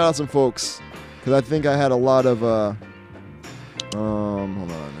that, let me shout out some folks because I think I had a lot of. Hold on,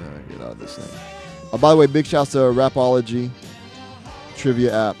 get out of this thing. By the way, big shouts to Rapology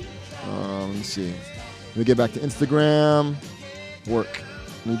Trivia app. Let me see. Let me get back to Instagram. Work.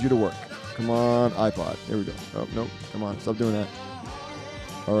 Need you to work. Come on, iPod. Here we go. Oh, nope. Come on. Stop doing that.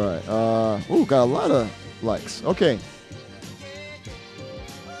 All right. Ooh, got a lot of likes. Okay.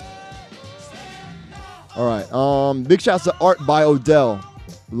 All right. Big shouts to Art by Odell.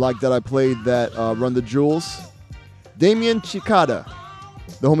 Like that I played that Run the Jewels. Damien Chicada.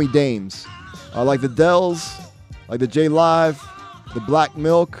 The homie Dames. Like the Dells. Like the J Live. The Black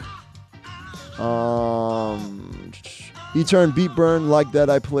Milk. E-Turn Beat Burn, like that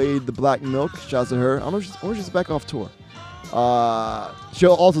I played the Black Milk. Shouts to her. I wonder if she's back off tour.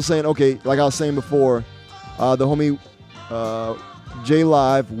 She'll also saying, okay, like I was saying before, the homie J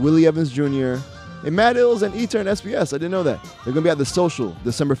Live, Willie Evans Jr., and Matt Ills and E-Turn SBS. I didn't know that. They're going to be at the Social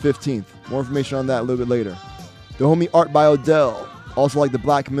December 15th. More information on that a little bit later. The homie Art by Odell, also like the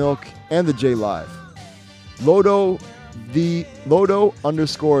Black Milk and the J Live. Lodo _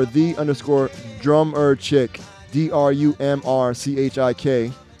 drummer chick,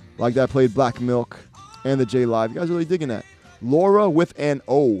 DRUMRCHIK, like that played Black Milk and the J Live. You guys really digging that? Laura with an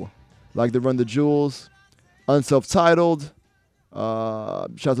O, like the Run the Jewels. Unself-Titled. Shout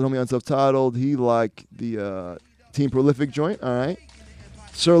out to the homie Unself-Titled. He liked the Team Prolific joint. All right.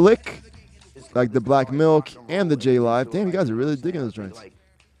 Sir Lick, like the Black Milk and the J Live. Damn, you guys are really digging those joints.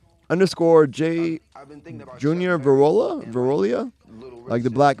 Underscore J Junior Verolia, like the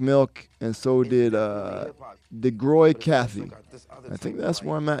Black Milk, and so did DeGroy Kathy. I think that's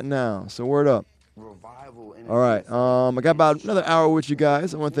where I'm at now. So word up. All right. I got about another hour with you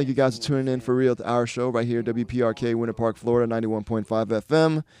guys. I want to thank you guys for tuning in for real to our show right here, WPRK, Winter Park, Florida, 91.5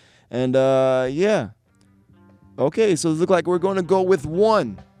 FM. And yeah. Okay, so it looks like we're going to go with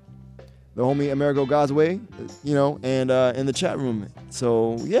one. The homie Amerigo Gazaway, you know, and in the chat room.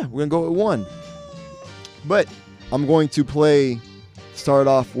 So yeah, we're going to go with one. But I'm going to start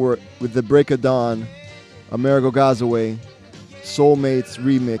off with the Break of Dawn, Amerigo Gazaway, Soulmates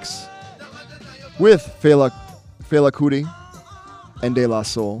remix with Fela Kuti and De La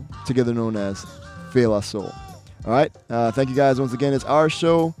Soul, together known as Fela Soul. All right, thank you guys once again. It's our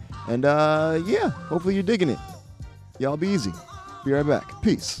show, and yeah, hopefully you're digging it. Y'all be easy. Be right back.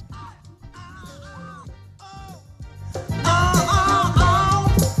 Peace.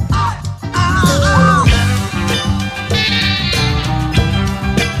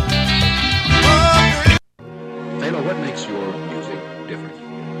 Fela, what makes your music different?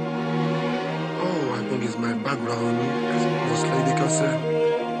 Oh, I think it's my background, mostly because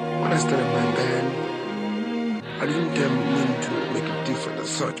when I started my band, I didn't mean to make it different as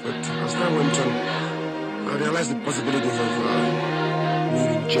such, but as time went on, I realized the possibilities of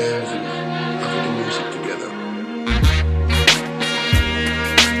weaving jazz and African music together.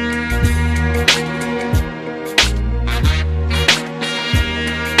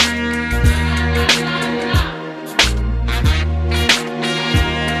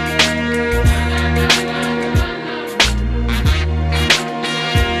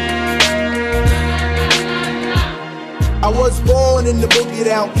 I was born in the boogie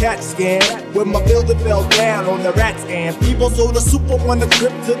down cat scan, when my building fell down on the rat scan. People sold a super on the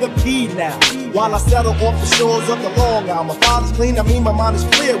trip to the P now, while I settle off the shores of the Long Island. My father's clean, I mean my mind is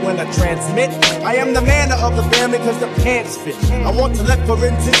clear when I transmit. I am the man of the family cause the pants fit. I want to let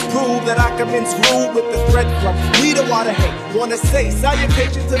forensics prove that I can mince rule with the thread from leader water hate. Wanna say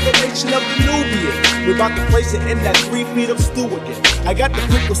salutation to the nation of the Nubian. We're about to place it in that 3 feet of stew again. I got the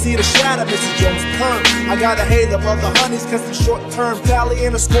frequency to shatter Mrs. Jones' perm. I got a hate of other honeys cause the short-term tally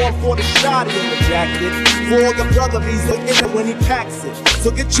and a score for the shotty in the jacket. For the brother, he's looking at when he packs it. So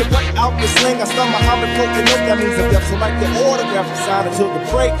get your butt out the sling. I start Muhammad poking up, that means I'm deaf. So like the autograph and sign until the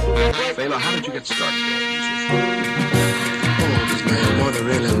break. Fela, how did you get started as a musician? Oh, because my mother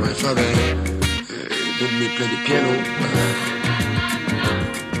really and my father did me play the piano.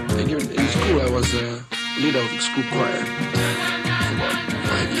 And even in school, I was leader of the school choir for about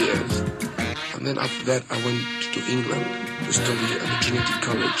 5 years. And then after that, I went to England to study at the Trinity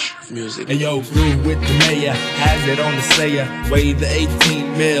College of Music. And yo, grew with the mayor, has it on the sayer, weigh the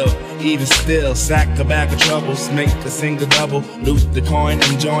 18 mil, even still, sack a bag of troubles, make a single double, loot the coin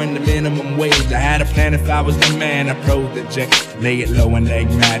and join the minimum wage. I had a plan if I was the man, I project, lay it low and leg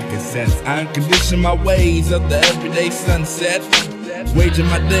mad cassettes. I uncondition my ways of the everyday sunset, waging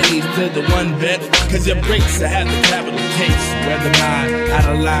my days to the one bet, cause your breaks I have the capital case. Weather mine, out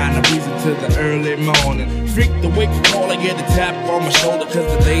of line, I'm easy to the early morning. Freak the wake call, I get a tap on my shoulder, cause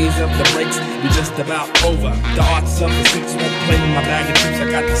the days of the breaks be just about over. The arts of the 6 won't play in my bag of chips,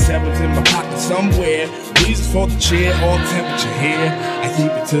 I got the 7s in my pocket somewhere. Reasons for the cheer, all temperature here, I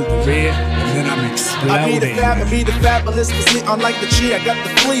keep it to the rear, and then I'm exploding. I be the fab, I be the fabulous, but see, unlike the G, I got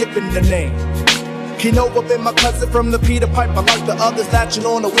the flea up in the name. Kino up in my cousin from the Peter Pipe. I like the others latching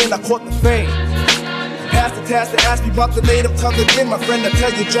on the win, I caught the fame. Pass the task to ask me about the native tongue again. My friend, I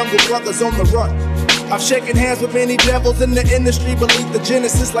tell you, jungle brothers on the run. I've shaken hands with many devils in the industry. Believe the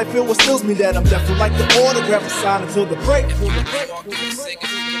genesis like Phil stills me that I'm deaf. Like the autograph sign until the break.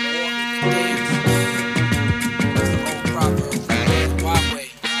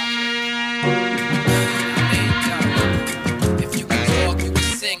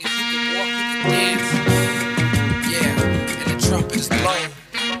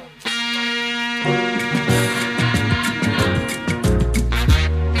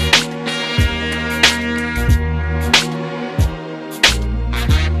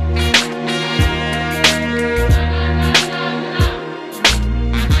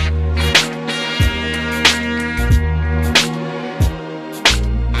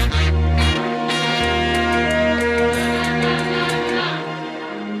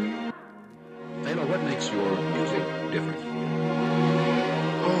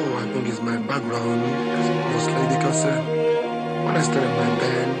 Background, mostly because when I started my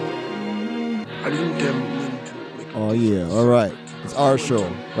band, I didn't mean to make it. Oh yeah, all right. It's our show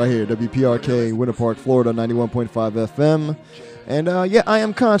right here, WPRK, Winter Park, Florida, 91.5 FM. And yeah, I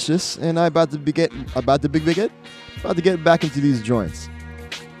am conscious, and I'm about to get back into these joints.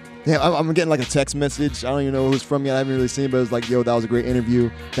 Damn, I'm getting like a text message. I don't even know who's from yet. I haven't really seen it, but it's like, yo, that was a great interview.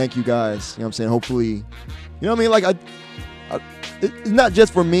 Thank you guys. You know what I'm saying? Hopefully, you know what I mean? Like, it's not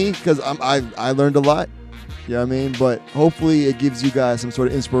just for me, because I learned a lot. You know what I mean? But hopefully it gives you guys some sort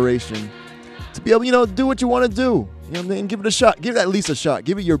of inspiration to be able, you know, do what you want to do. You know what I mean? Give it a shot. Give it at least a shot.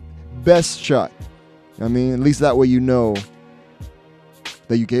 Give it your best shot. You know what I mean? At least that way you know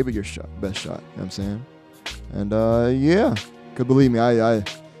that you gave it your best shot. You know what I'm saying? And yeah, because believe me,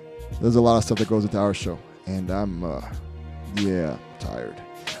 there's a lot of stuff that goes into our show, and I'm tired.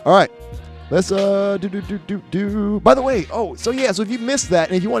 All right, let's do. By the way, so if you missed that,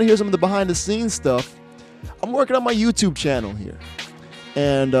 and if you want to hear some of the behind the scenes stuff, I'm working on my YouTube channel here,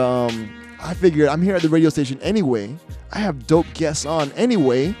 and I figured I'm here at the radio station anyway. I have dope guests on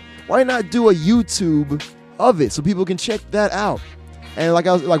anyway. Why not do a YouTube of it so people can check that out? And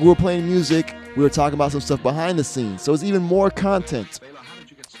we were playing music, we were talking about some stuff behind the scenes, so it's even more content.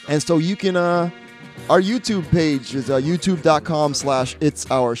 And so you can, our YouTube page is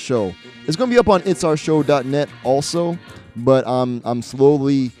youtube.com/itsourshow. It's going to be up on itsourshow.net also, but I'm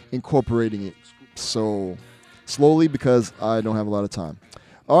slowly incorporating it. So slowly, because I don't have a lot of time.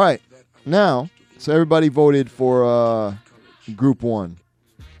 All right, now, so everybody voted for Group 1.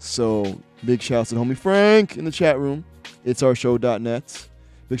 So big shouts to homie Frank in the chat room, itsourshow.net.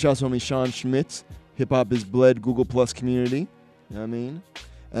 Big shouts to homie Sean Schmidt, Hip Hop is Bled Google Plus community. You know what I mean?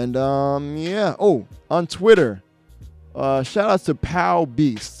 And yeah. Oh, on Twitter, shout outs to Pow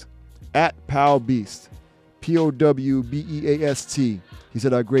Beast, at Pow Beast, POWBEAST. He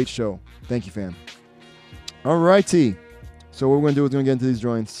said, great show. Thank you, fam. All righty. So what we're going to do is we're going to get into these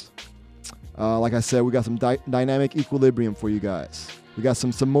joints. Like I said, we got some dynamic equilibrium for you guys. We got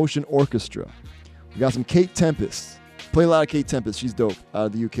some Submotion Orchestra. We got some Kate Tempest. Play a lot of Kate Tempest. She's dope out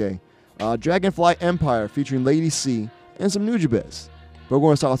of the UK. Dragonfly Empire featuring Lady C and some Nujabes. But we're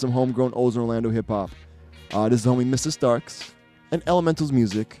going to start with some homegrown O's in Orlando hip-hop. This is homie Mr. Starks and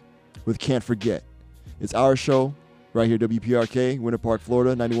ElementalzMusic with Can't Forget. It's our show right here, WPRK, Winter Park,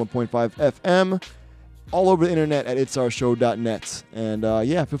 Florida, 91.5 FM. All over the internet at itsourshow.net. And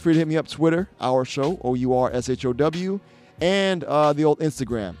yeah, feel free to hit me up Twitter, Our Show, OURSHOW, and the old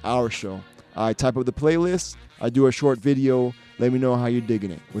Instagram, Our Show. I type up the playlist. I do a short video. Let me know how you're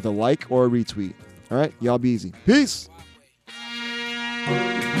digging it with a like or a retweet. All right, y'all be easy. Peace.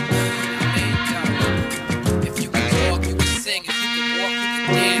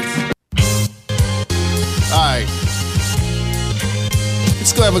 Alright,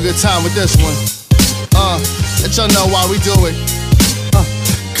 let's go have a good time with this one. Let y'all know why we do it.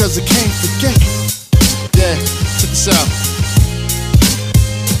 Cause I can't forget. Yeah, check this out.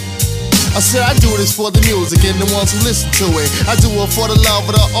 I said I do this for the music and the ones who listen to it. I do it for the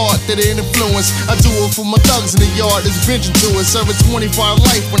love of the art that it influence. I do it for my thugs in the yard that's binging to it. Serving 25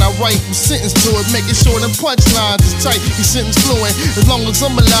 life when I write some sentence to it. Making sure the punchlines is tight, your sentence fluent. As long as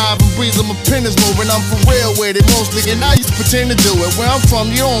I'm alive and breathing, my pen is moving. I'm for real with it mostly, and I used to pretend to do it. Where I'm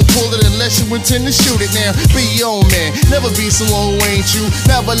from, you don't pull it unless you intend to shoot it. Now, be your own man, never be someone who ain't you.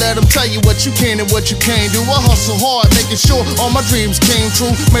 Never let them tell you what you can and what you can't do. I hustle hard, making sure all my dreams came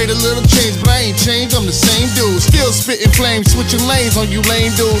true. Made a little change, but I ain't changed, I'm the same dude. Still spitting flames, switching lanes on you lame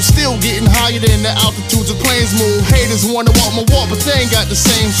dudes. Still getting higher than the altitudes of planes move. Haters wanna walk my walk, but they ain't got the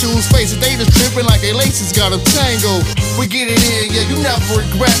same shoes. Face it, they just tripping like they laces got them tangled. We get it in, yeah, you never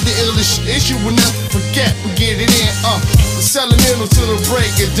regret the illest shit you will never forget. We get it in, the sentimental to the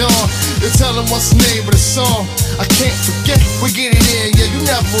break of dawn. They're telling what's the name of the song. I can't forget, we get it in, yeah, you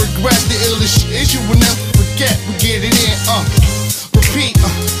never regret the illest shit you will never forget. We get it in, repeat,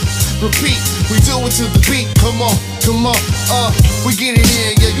 repeat, we do it to the beat, come on, we get it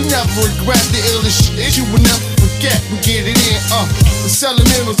in, yeah, you never regret the illest shit you will never forget, we get it in, the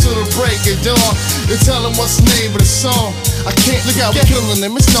sentimental to the break of dawn, they're telling what's the name of the song, I can't, look how we're killing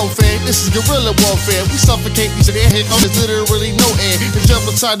them, it's no fair, this is guerrilla warfare, we suffocate these to their head, there's literally no air, they jump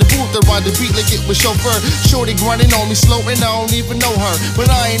inside the booth, they ride the beat like it was chauffeur, shorty grinding on me slow and I don't even know her,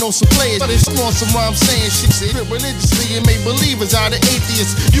 but I ain't on some players, but it's on some rhyme saying shit, religiously and make believers out of atheists.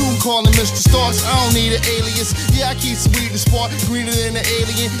 Alias. You can call him Mr. Starks, I don't need an alias. Yeah, I keep some weed to spark, greener than an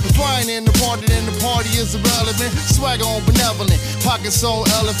alien. If I ain't in the party, then the party is irrelevant. Swagger on benevolent, pockets on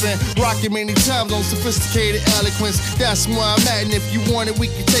elephant. Rockin' many times on sophisticated eloquence. That's where I'm at, and if you want it, we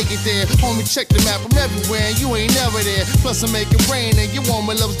can take it there. Homie, check the map, I'm everywhere, and you ain't never there. Plus I'm making rain, and your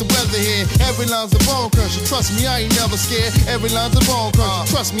woman loves the weather here. Every line's a bone crusher, trust me, I ain't never scared. Every line's a bone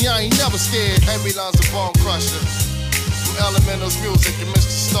crusher, trust me, I ain't never scared. Every line's a bone crusher. From ElementalzMusic and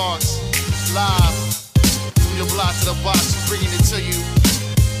Mr. Starks, live from your block to the box, bringing it to you.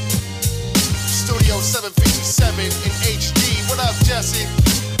 Studio 757 in HD. What up, Jesse?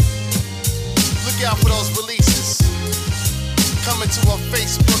 Look out for those releases. Coming to a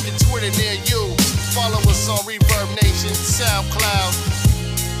Facebook and Twitter near you. Follow us on Reverb Nation, SoundCloud.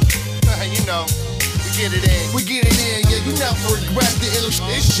 You know, we get it in. We get it in, yeah, you never regret the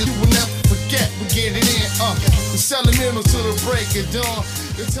illustration. You will never forget, we get it in. We're selling middle to the break of dawn.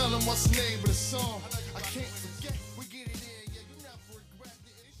 They're telling what's the name of the song. I can't forget, we get it in, yeah, you never regret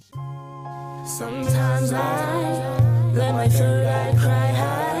the issue. Sometimes I let my third eye cry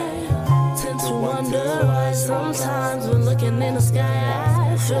high. Tend to wonder why sometimes when looking in the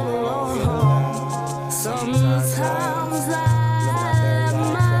sky I feel alone. Sometimes I let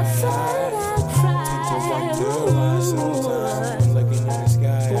my third eye cry. Tend to wonder why sometimes when looking in the sky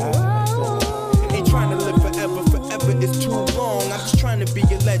I feel alone. Ain't trying to live forever, forever is too long. I'm just trying to be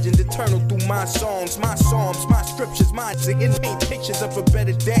a legend, eternal through my songs, my psalms, my scriptures, my singing, paint pictures of a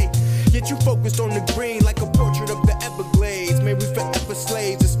better day. Yet you focused on the green like a portrait of the Everglades. May we forever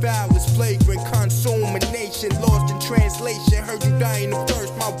slaves, as foul as flagrant, consume a nation, lost in translation. Heard you dying of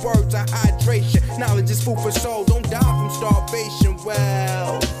thirst, my words are hydration. Knowledge is food for soul, don't die from starvation.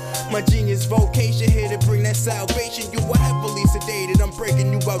 Well, my genius vocation here to bring that salvation. You are heavily sedated, I'm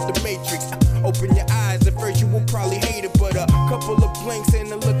breaking you out the matrix. Open your eyes, at first you will probably hate it, but a couple of blinks and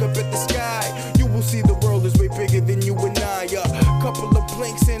a look up at the sky, you will see the world is way bigger than you and I. A couple of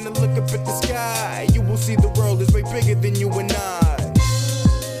blinks and a look up at the sky, you will see the world is way bigger than you and I.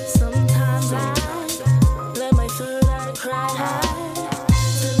 Sometimes I let my third eye cry high.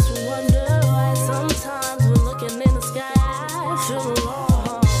 Tend to wonder why sometimes when looking in the sky I feel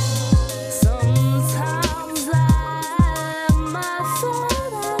alone. Sometimes I let my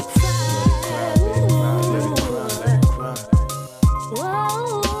third eye cry.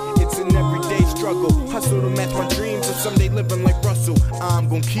 It's an everyday struggle, hustle to match my dreams of someday living like Russell. I'm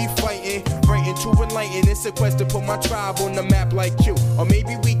gonna keep fighting, writing to enlighten. It's a quest to put my tribe on the map like you. Or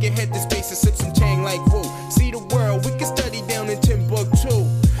maybe we can head to space and sip some tang like Wu. See the world, we can study down in Timbuktu.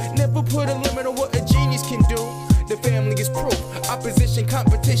 Never put a limit on what a genius can do. The family is proof, opposition,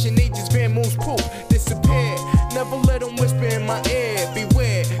 competition, ages, van moves, poof, disappear. Never let them whisper in my ear,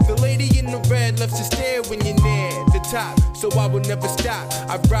 beware. The lady in the red loves to stare when you're near the top, so I will never stop.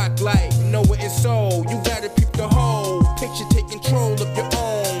 I rock like know it is so. You gotta peep the whole picture, take control of your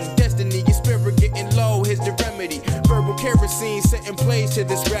own destiny. Your spirit getting low, here's the remedy. Verbal kerosene setting place to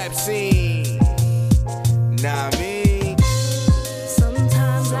this rap scene. Nah, I mean,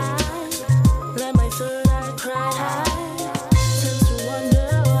 sometimes I let my third eye cry high. Tend to wonder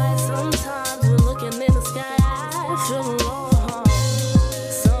why sometimes when looking in the sky I feel alone.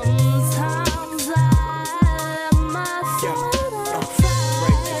 Sometimes I let my third eye cry.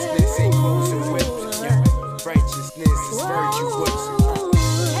 righteousness ain't closing whips. Yeah. Righteousness is virtuous.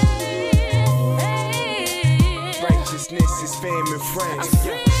 Righteousness is family friends.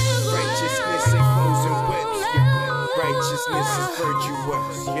 Yeah. Righteousness ain't closing whips. Yeah. Righteousness is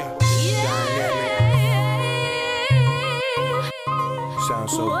virtuous. Yeah. Dynamic.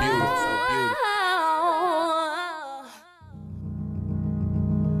 Sounds so beautiful. So beautiful.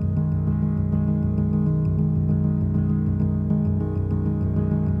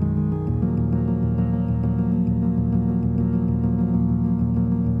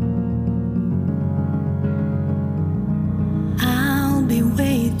 I'll be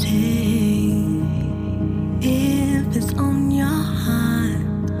waiting if it's on your heart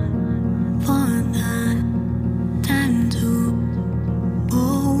for that time to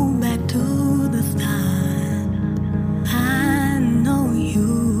go back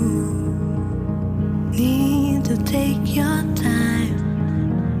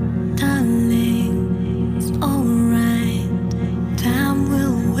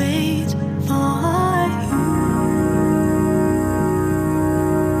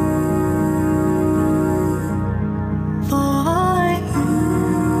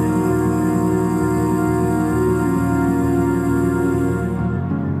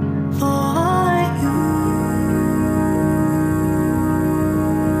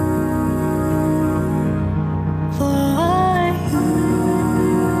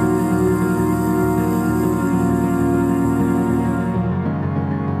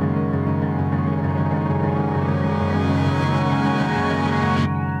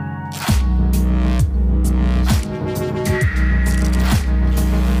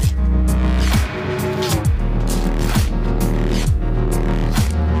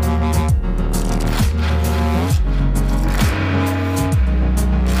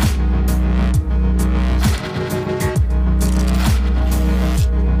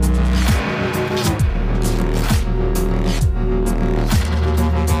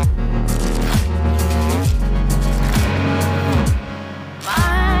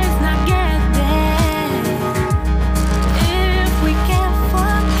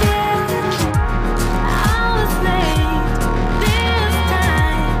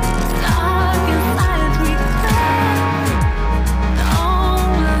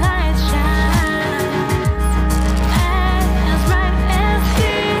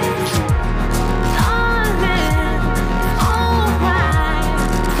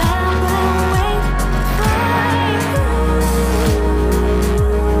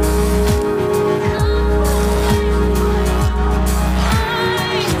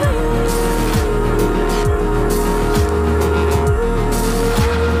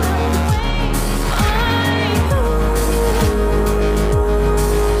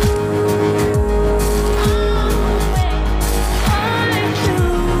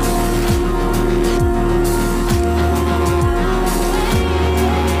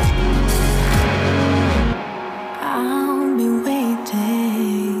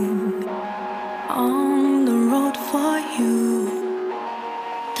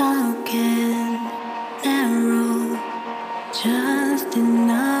dark and narrow, just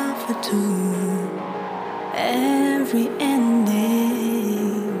enough for two. Every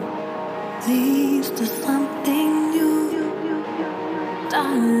ending leads to something new.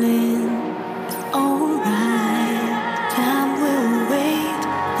 Darling, it's alright. Time will wait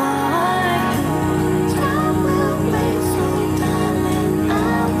for you. Time will wait, so darling, I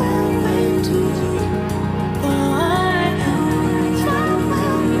will wait too. For you, time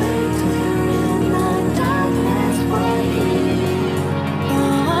will wait here in the darkness for you.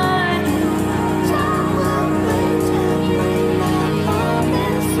 For you, time will wait and bring my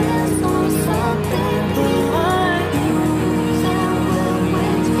promises on something. For you, time will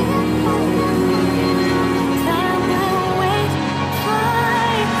wait here for you. Time will wait for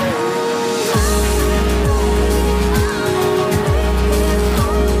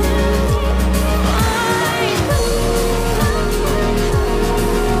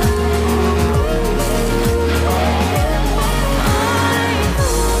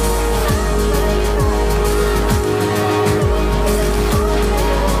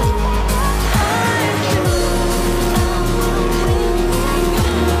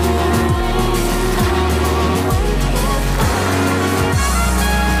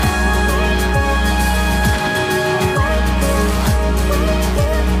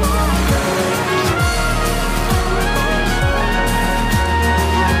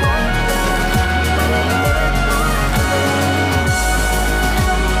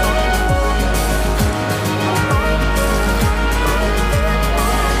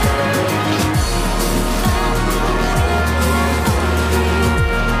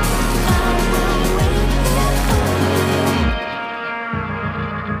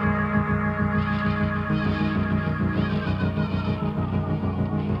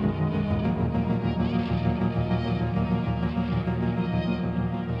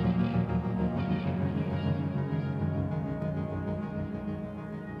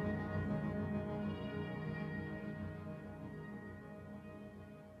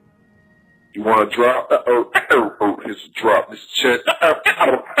You want to drop? Here's a drop. This is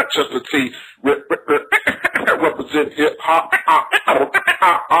Chester T. Represent hip hop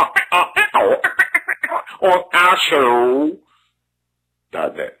on our show.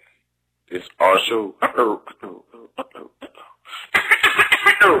 .net. It's our show.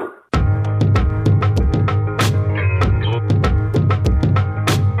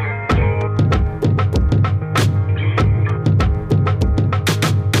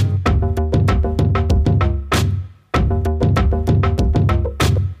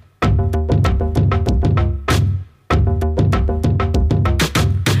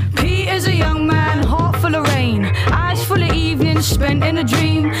 Spent in a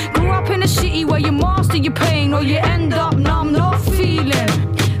dream, grew up in a city where you master your pain or you end up numb, not feeling.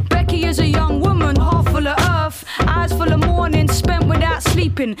 Becky is a young woman, heart full of earth, eyes full of morning, spent without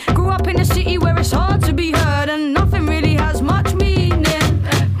sleeping. Grew up in a city where it's hard to be heard and nothing really has much meaning.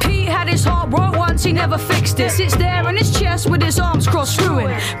 Pete had his heart broke once, he never fixed it. Sits there in his chest with his arms crossed through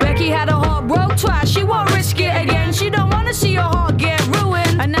it. Becky had her heart broke twice, she won't risk it again. She don't wanna see her heart get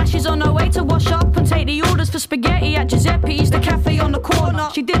ruined. And now she's on her way to wash up and take the orders for spaghetti at Giuseppe's, the cafe on the corner.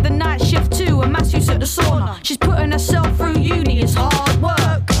 She did the night shift too, and masseuse at the sauna. She's putting herself through uni, it's hard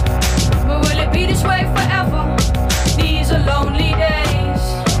work. But will it be this way forever? These are lonely days.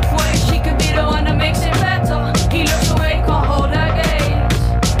 What if she could be the one that makes it better? He looks away, can't hold her gaze.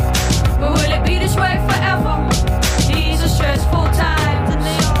 But will it be this way forever? These are stressful times.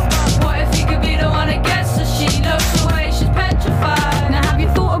 What if he could be the one that gets her? She looks away, she's petrified. Now have you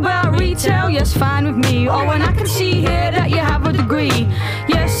thought about retail? Yes, fine with me. Oh, and I can see here that you have a degree.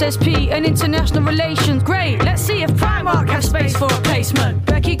 Yes, says Pete, and international relations. Great, let's see if Primark has space for a placement.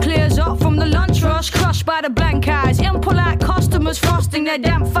 Becky clears up from the lunch rush, crushed by the blank eyes. Impolite customers thrusting their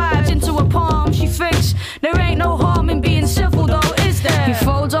damp fives into her palm. She thinks there ain't no harm in being civil though, is there? He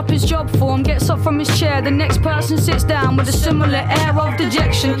folds up his job form, gets up from his chair. The next person sits down with a similar air of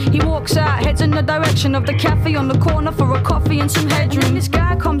dejection. He walks out, heads in the direction of the cafe on the corner for a coffee and some headroom. This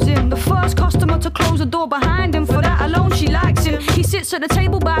guy comes in, the first customer to close the door behind him. For that alone she likes him. He sits at the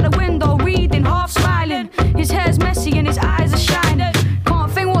table by the window, reading, half smiling. His hair's messy and his eyes are shining.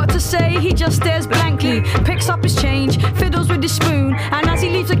 Can't think what to say, he just stares blankly. Picks up his change, fiddles with his spoon, and as he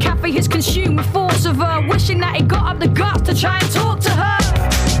leaves the cafe he's consumed with thoughts of her, wishing that he got up the guts to try and talk to her.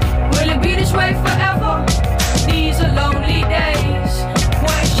 Will it be this way forever? These are lonely days.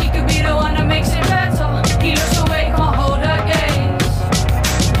 What if she could be the one that makes it better? He looks away, can't hold her gaze.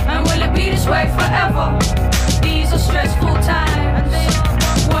 And will it be this way forever? These are stressful times.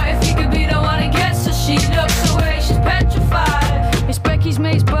 What if he could be the one that gets her? She looks away, she's petrified. It's Becky's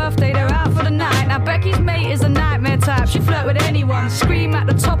mate's birthday. birthday, they're out for the night. Now Becky's mate is a nightmare type. She flirt with anyone, scream at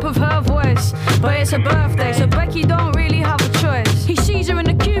the top of her voice. But it's her birthday, so Becky don't really have a choice. He sees her in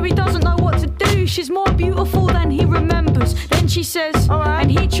the queue, he doesn't know what to do. She's more beautiful than he remembers. Then she says, alright,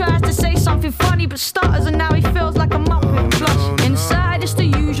 and he tries to say something funny but stutters, and now he feels like a muppet. Flush. Inside it's the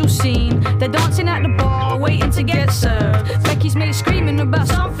usual scene. They're dancing at the bar, waiting to get served. Becky's mate screaming about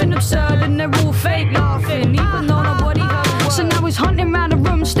something absurd, and they're all fake laughing, even though nobody heard a word. So now he's hunting around the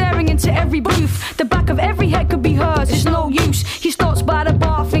room, staring into every booth. The back of every head could be hers, it's no use. He stops by the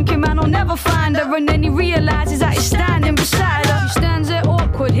bar thinking, man, I'll never find her. And then he realizes that he's standing beside her. He stands there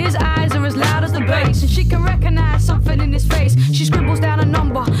awkward, his eyes are as loud as the bass, and she can recognize something in his face. She scribbles down a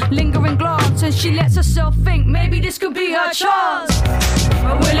number, lingering glance, and she lets herself think, maybe this could be her chance.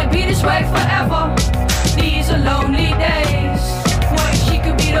 But will it be this way forever? These are lonely days. What if she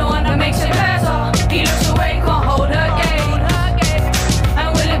could be the one that makes it better? He looks away, can't hold her gaze.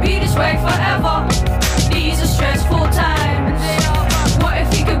 And will it be this way forever? These are stressful times. What if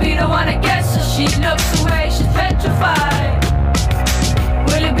he could be the one that gets her? She looks away, she's petrified.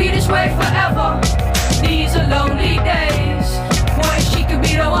 Will it be this way forever? These are lonely days. What if she could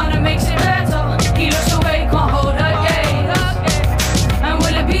be the one that makes it better? He looks away, can't hold her gaze. And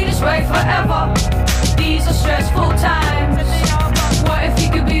will it be this way forever? These are stressful times. What if he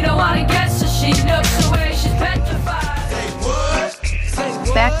could be the one that gets her? She looks away, she's petrified.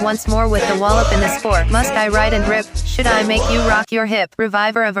 Back once more with the wallop in the sport. Must I ride and rip? Should I make you rock your hip?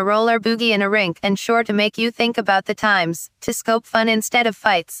 Reviver of a roller boogie in a rink, and sure to make you think about the times. To scope fun instead of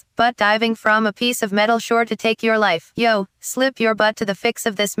fights. Butt diving from a piece of metal sure to take your life. Yo, slip your butt to the fix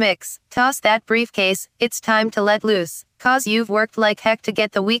of this mix. Toss that briefcase, it's time to let loose. Cause you've worked like heck to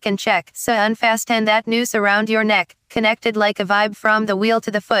get the weekend check. So unfasten that noose around your neck. Connected like a vibe from the wheel to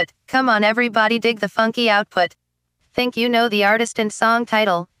the foot. Come on everybody, dig the funky output. Think you know the artist and song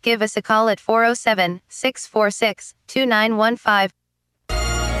title? Give us a call at 407-646-2915.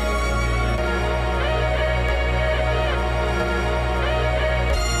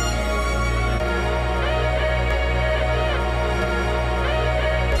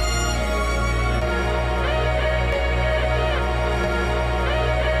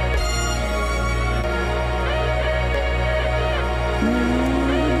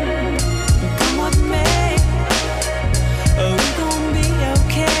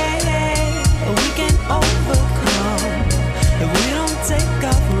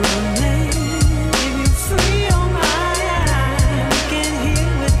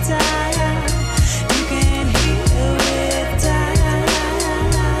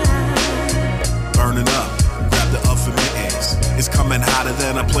 Hotter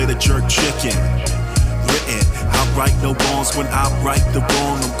than I play the jerk chicken. Written, I right no wrongs when I right the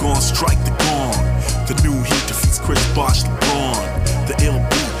wrong. I'm gon' strike the gong. The new heat defeats Chris Bosh LeBron. The ill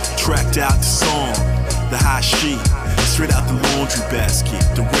beat, tracked out the song. The high sheet, straight out the laundry basket.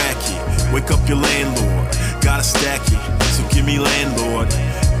 The racket, wake up your landlord. Gotta stack it, so give me landlord.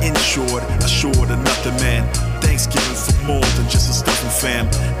 In short, assured of nothing, man. Thanksgiving for more than just a stuffing fam.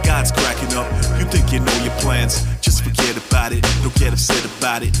 God's cracking up, you think you know your plans. Just forget about it, don't get upset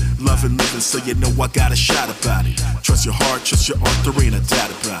about it. Love and living so you know I got a shot about it. Trust your heart, trust your heart, there ain't a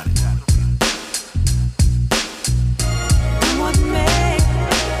doubt about it. What made?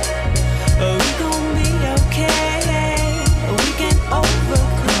 We gon' be okay. We can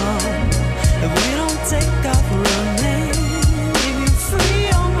overcome if we don't take off running. If you free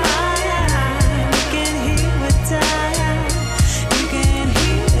your mind, you can heal with time. You can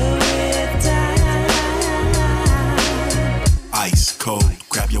heal with time. Ice cold,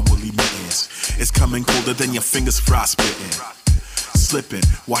 grab your woolly mittens. It's coming colder than your fingers frostbitten. Slipping,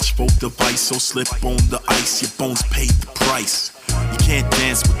 watch both device, so slip on the ice. Your bones paid the price. You can't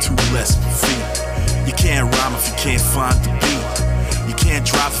dance with two less feet. You can't rhyme if you can't find the beat. You can't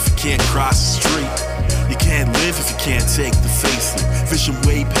drive if you can't cross the street. You can't live if you can't take the facelift. Vision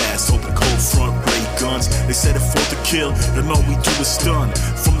way past all the cold front ray guns. They said it for the kill, and all we do is stun.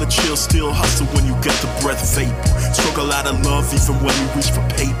 From the chill, still hustle when you get the breath vapor. Struggle out of love even when we reach for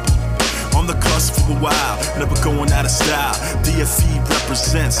paper. On the cusp for a while, never going out of style. DFE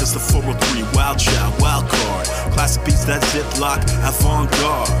represents as the 403 wild child, wild card. Classic beats that ziplock,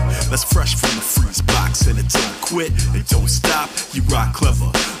 avant-garde. That's fresh from the freeze box, and it don't quit, it don't stop. You rock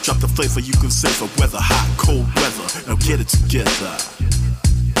clever, drop the flavor you can savor. Weather hot, cold weather, now get it together.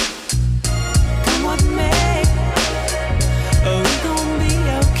 Come with me, we gon' be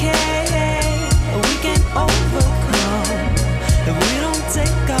okay. We can overcome if we don't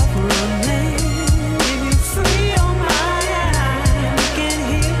take off running. If you free your mind, you can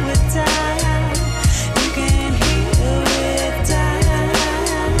heal with time. You can heal with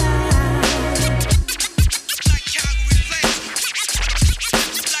time.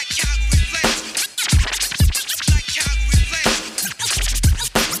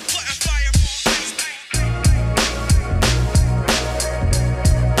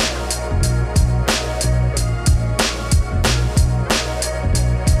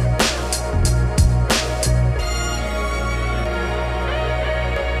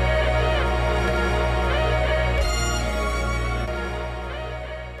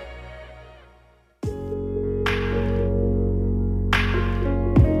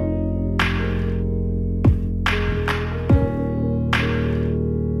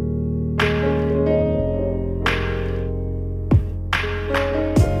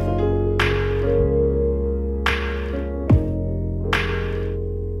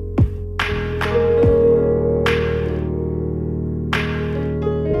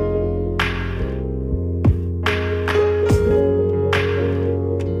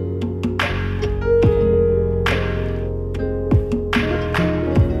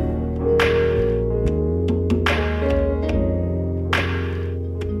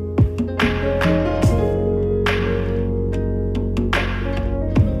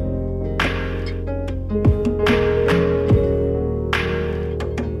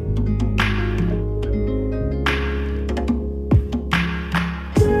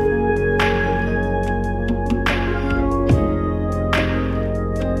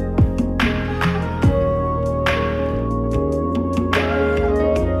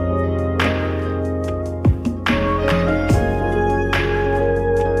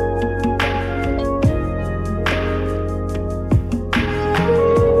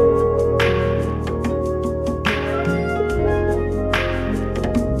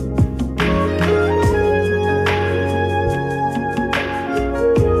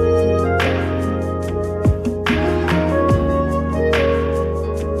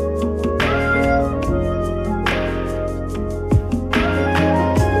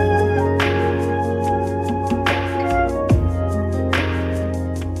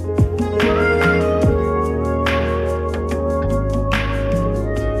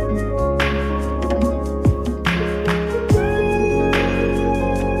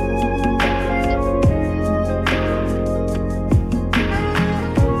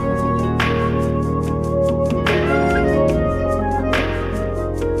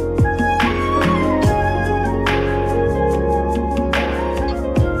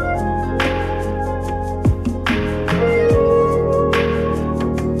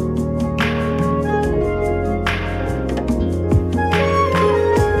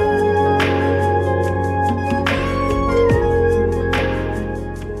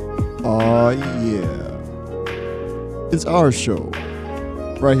 It's our show.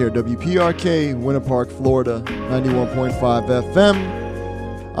 Right here, WPRK, Winter Park, Florida, 91.5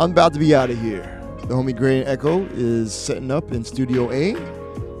 FM. I'm about to be out of here. The homie Gray and Echo is setting up in Studio A.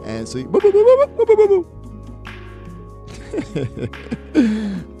 And so,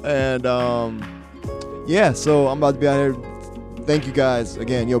 and yeah, so I'm about to be out here. Thank you guys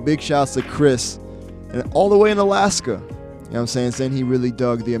again. Yo, big shouts to Chris, and all the way in Alaska. You know what I'm saying he really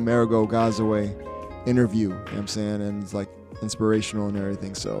dug the Amerigo Gazaway interview. You know what I'm saying, and it's like inspirational and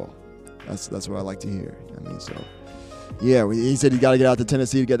everything. So that's what I like to hear. I mean, so yeah, he said he got to get out to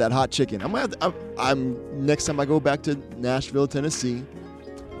Tennessee to get that hot chicken. I'm next time I go back to Nashville, Tennessee,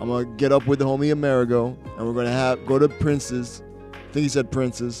 I'm gonna get up with the homie Amerigo, and we're gonna go to Prince's. I think he said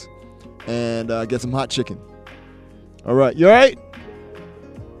Prince's, and get some hot chicken. All right, you all right?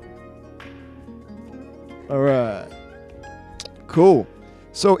 All right, cool.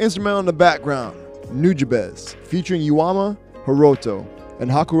 So instrumental in the background, Nujabes, featuring Uyama, Hiroto,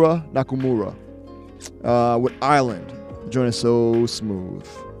 and Haruka Nakamura, with Island. The joint is so smooth.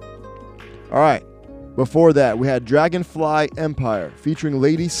 All right. Before that, we had Dragonfly Empire featuring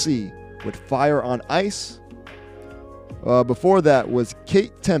Lady C with Fire on Ice. Before that was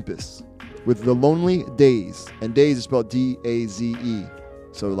Kate Tempest with The Lonely Daze. And Daze is spelled D-A-Z-E.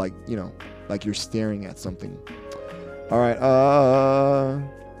 So like, you know, like you're staring at something. All right.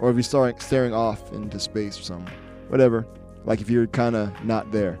 Or if you're staring off into space or something. Whatever. Like if you're kind of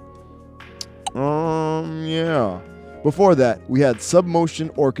not there. Yeah. Before that, we had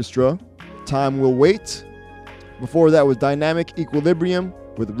Submotion Orchestra. Time Will Wait. Before that was Dynamic Equilibrium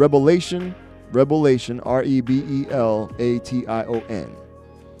with Revelation, R-E-B-E-L-A-T-I-O-N.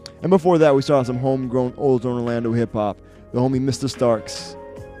 And before that, we saw some homegrown Old Zone Orlando hip-hop, the homie Mr. Starks,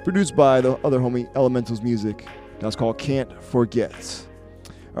 produced by the other homie ElementalzMusic. That's called Can't Forget.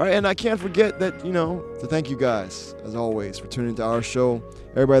 All right, and I can't forget that, you know, to thank you guys, as always, for tuning into our show.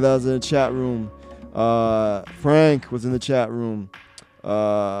 Everybody that was in the chat room. Frank was in the chat room.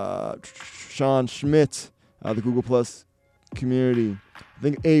 Sean Schmidt, the Google Plus community. I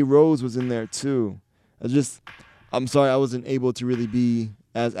think A. Rose was in there too. I'm sorry I wasn't able to really be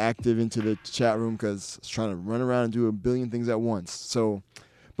as active into the chat room because I was trying to run around and do a billion things at once. So,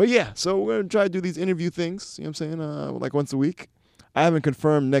 but yeah, so we're going to try to do these interview things, you know what I'm saying, like once a week. I haven't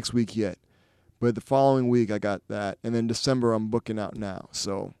confirmed next week yet, but the following week I got that. And then December I'm booking out now.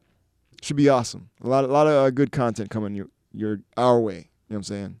 So, should be awesome. A lot of good content coming our way. You know what I'm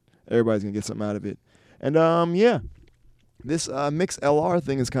saying? Everybody's going to get something out of it. And, yeah, this Mix LR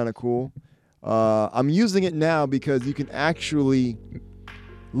thing is kind of cool. I'm using it now because you can actually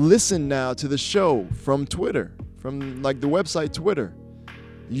listen now to the show from Twitter, from, like, the website Twitter.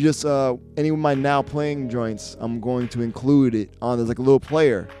 You just, any of my now playing joints, I'm going to include it on, there's like a little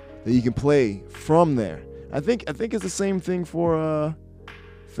player that you can play from there. I think it's the same thing for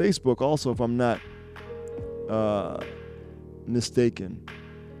Facebook also, if I'm not mistaken.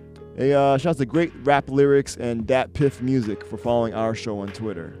 Shout out to Great Rap Lyrics and Dat Piff Music for following our show on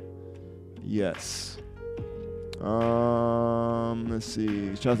Twitter. Yes. Let's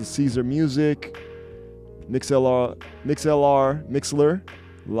see. Shout out to Caesar Music, Mixlr,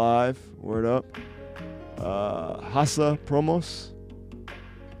 Live, word up. Hassa Promos,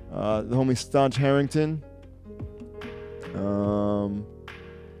 the homie Staunch Harrington.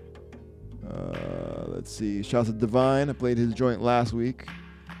 Let's see. Shout out to Divine. I played his joint last week.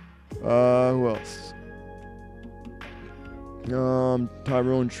 Who else?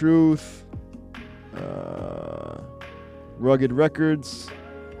 Tyrone Truth. Rugged Records.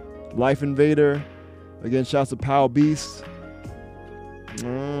 Life Invader. Again, shouts to Pow Beast.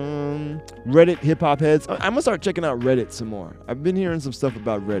 Reddit Hip Hop Heads. I'm gonna start checking out Reddit some more. I've been hearing some stuff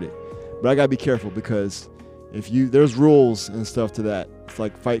about Reddit, but I gotta be careful because there's rules and stuff to that. It's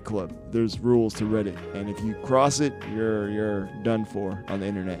like Fight Club. There's rules to Reddit, and if you cross it, you're done for on the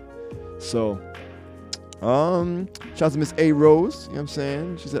internet. So, shout out to Miss A. Rose. You know what I'm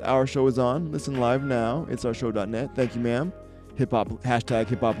saying? She said our show is on. Listen live now. It's ourshow.net. Thank you, ma'am. Hip hop, hashtag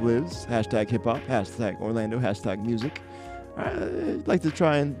hip hop lives, hashtag hip hop, hashtag Orlando, hashtag music. I'd like to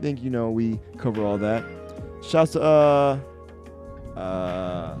try and think, we cover all that. Shouts to,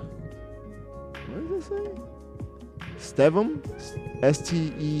 what does it say? Stevam?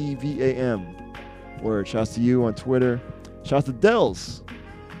 S-T-E-V-A-M. Word. Shouts to you on Twitter. Shouts to Dells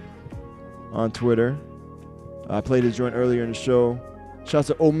on Twitter. I played his joint earlier in the show. Shouts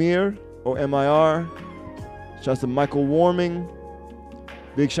to Omir, O-M-I-R. Shouts to Michael Warming.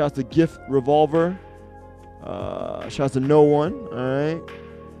 Big shouts to Gift Revolver. Shouts to No One. Alright.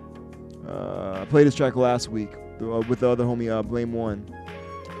 I played this track last week with the other homie, Blame One.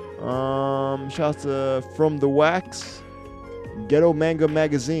 Shouts to From the Wax. Ghetto Manga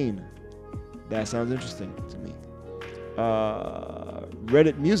Magazine. That sounds interesting to me.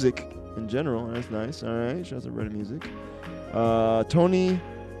 Reddit Music in general. That's nice. All right. Shout out to Reddit Music. Tony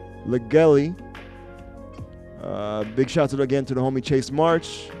Legeli. Big shout out again to the homie Chase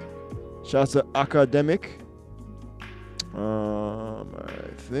March. Shout out to Academic. I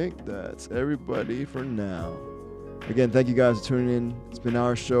think that's everybody for now. Again, thank you guys for tuning in. It's been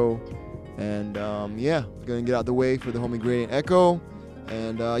our show. And yeah, we're going to get out the way for the homie Gradient Echo.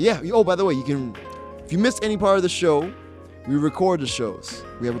 And yeah, oh, by the way, you can, if you missed any part of the show, we record the shows.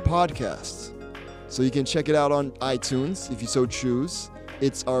 We have a podcast. So you can check it out on iTunes if you so choose.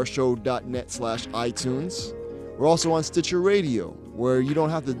 It's ourshow.net/iTunes. We're also on Stitcher Radio, where you don't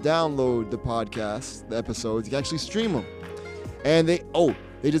have to download the podcast, the episodes. You can actually stream them. And they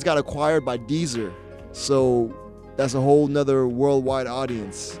just got acquired by Deezer. So that's a whole nother worldwide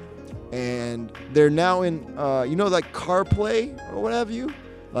audience. And they're now in, like CarPlay or what have you?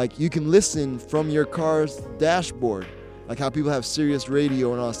 Like you can listen from your car's dashboard. Like how people have Sirius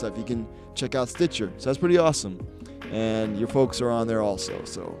Radio and all that stuff. You can check out Stitcher. So that's pretty awesome. And your folks are on there also.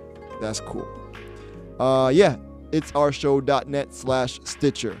 So that's cool. Yeah, it's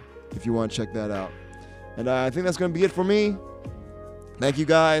ourshow.net/Stitcher if you want to check that out. And I think that's going to be it for me. Thank you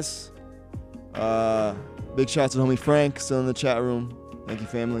guys. Big shout out to the homie Frank, still in the chat room. Thank you,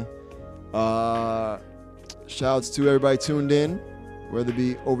 family. Shouts to everybody tuned in, whether it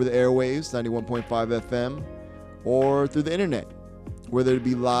be over the airwaves, 91.5 FM, or through the internet, whether it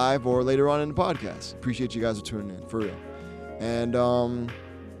be live or later on in the podcast. Appreciate you guys for tuning in, for real. And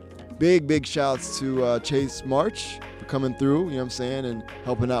big shouts to Chase March for coming through, you know what I'm saying, and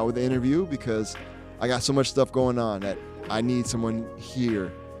helping out with the interview, because I got so much stuff going on that I need someone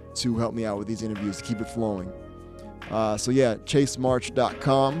here to help me out with these interviews to keep it flowing. So yeah,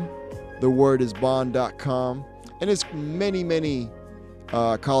 chasemarch.com. The word is bond.com. And it's many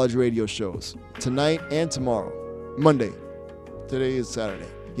college radio shows tonight and tomorrow. Monday. Today is Saturday.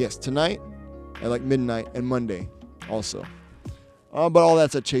 Yes, tonight at like midnight and Monday also. But all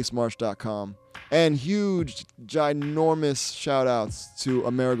that's at chasemarch.com. And huge, ginormous shout outs to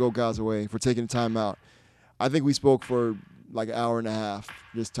Amerigo Gazaway for taking the time out. I think we spoke for like an hour and a half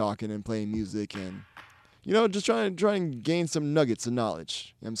just talking and playing music and, just trying to gain some nuggets of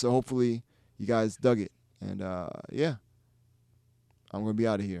knowledge. And so hopefully you guys dug it. And yeah, I'm going to be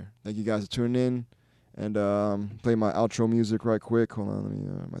out of here. Thank you guys for tuning in. And play my outro music right quick. Hold on, let me,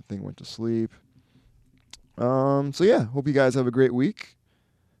 my thing went to sleep. So yeah, hope you guys have a great week.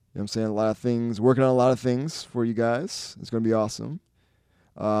 You know what I'm saying? A lot of things, working on a lot of things for you guys. It's going to be awesome.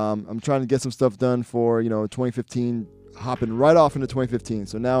 I'm trying to get some stuff done for, 2015, hopping right off into 2015.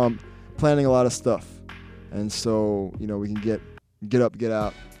 So now I'm planning a lot of stuff. And so, we can get up, get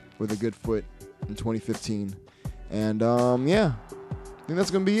out with a good foot in 2015. And yeah, I think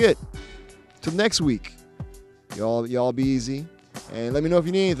that's going to be it. Till next week. Y'all be easy. And let me know if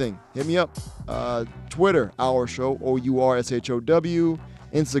you need anything. Hit me up. Twitter, Our Show, OURSHOW.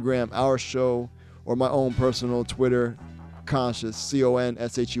 Instagram, Our Show, or my own personal Twitter, Conscious,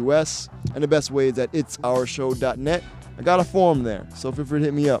 CONSHUS. And the best way is at itsourshow.net. I got a forum there, so feel free to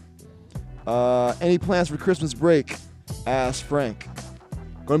hit me up. Any plans for Christmas break? Ask Frank.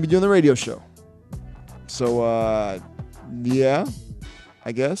 Going to be doing the radio show. So, yeah,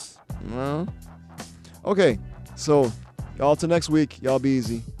 I guess. Okay, so y'all till next week. Y'all be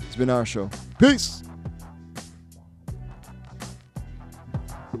easy. It's been Our Show. Peace.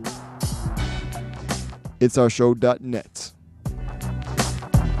 Itsourshow.net.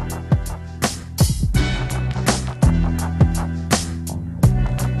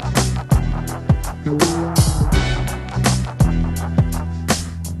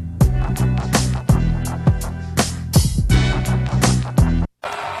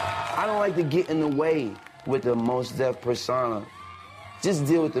 I don't like to get in the way with the Mos Def persona. Just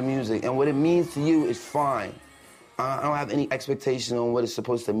deal with the music, and what it means to you is fine. I don't have any expectation on what it's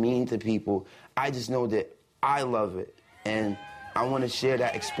supposed to mean to people. I just know that I love it, and I want to share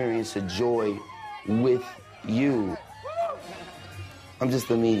that experience of joy with you. I'm just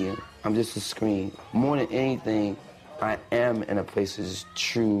a medium. I'm just a screen. More than anything, I am in a place of just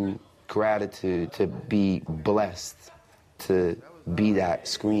true gratitude to be blessed, to be that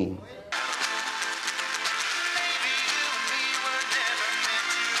screen.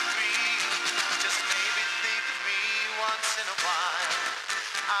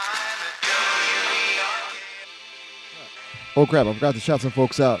 Oh crap, I forgot to shout some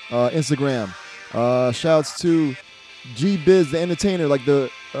folks out. Instagram. Shouts to G-Biz, the entertainer, like the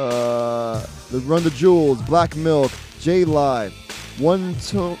Run the Jewels, Black Milk, J Live, One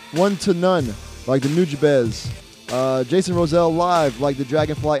to None, like the Nujabes, Jason Roselle live like the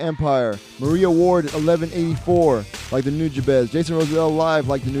Dragonfly Empire. Maria Ward 1184 like the Nujabes. Jason Roselle live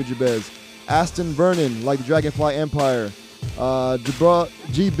like the Nujabes. Aston Vernon like the Dragonfly Empire.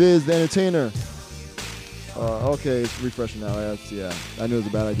 G-Biz the Entertainer. Okay, it's refreshing now. Yeah, I knew it was a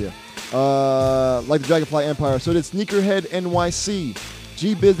bad idea. Like the Dragonfly Empire. So did Sneakerhead NYC.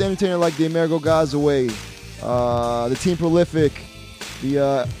 G-Biz the Entertainer like the Amerigo Gazaway. The Team Prolific.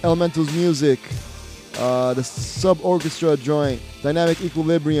 The ElementalzMusic. The Sub Orchestra joint. Dynamic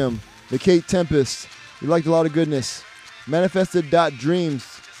Equilibrium. The Kate Tempest. We liked a lot of goodness.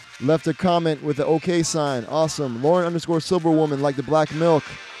 Manifested.dreams left a comment with the OK sign. Awesome. Lauren _Silverwoman like the Black Milk.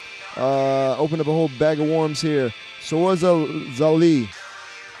 Opened up a whole bag of worms here. Soraza Zali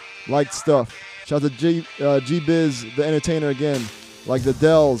liked stuff. Shout out to G-Biz the Entertainer again. Like the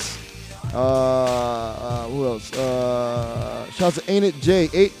Dells. Who else? Shout out to Ain't It J.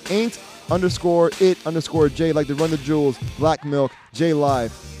 Ain't_it_J like the Run the Jewels. Black Milk. J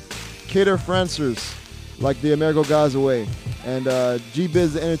Live. Cater Francers like the Amerigo Gazaway. And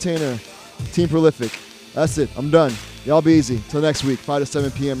G-Biz the Entertainer. Team Prolific. That's it. I'm done. Y'all be easy. Till next week, 5 to 7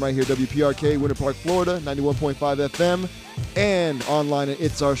 p.m. right here, WPRK, Winter Park, Florida, 91.5 FM, and online at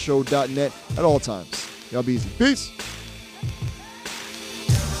it'sourshow.net at all times. Y'all be easy. Peace.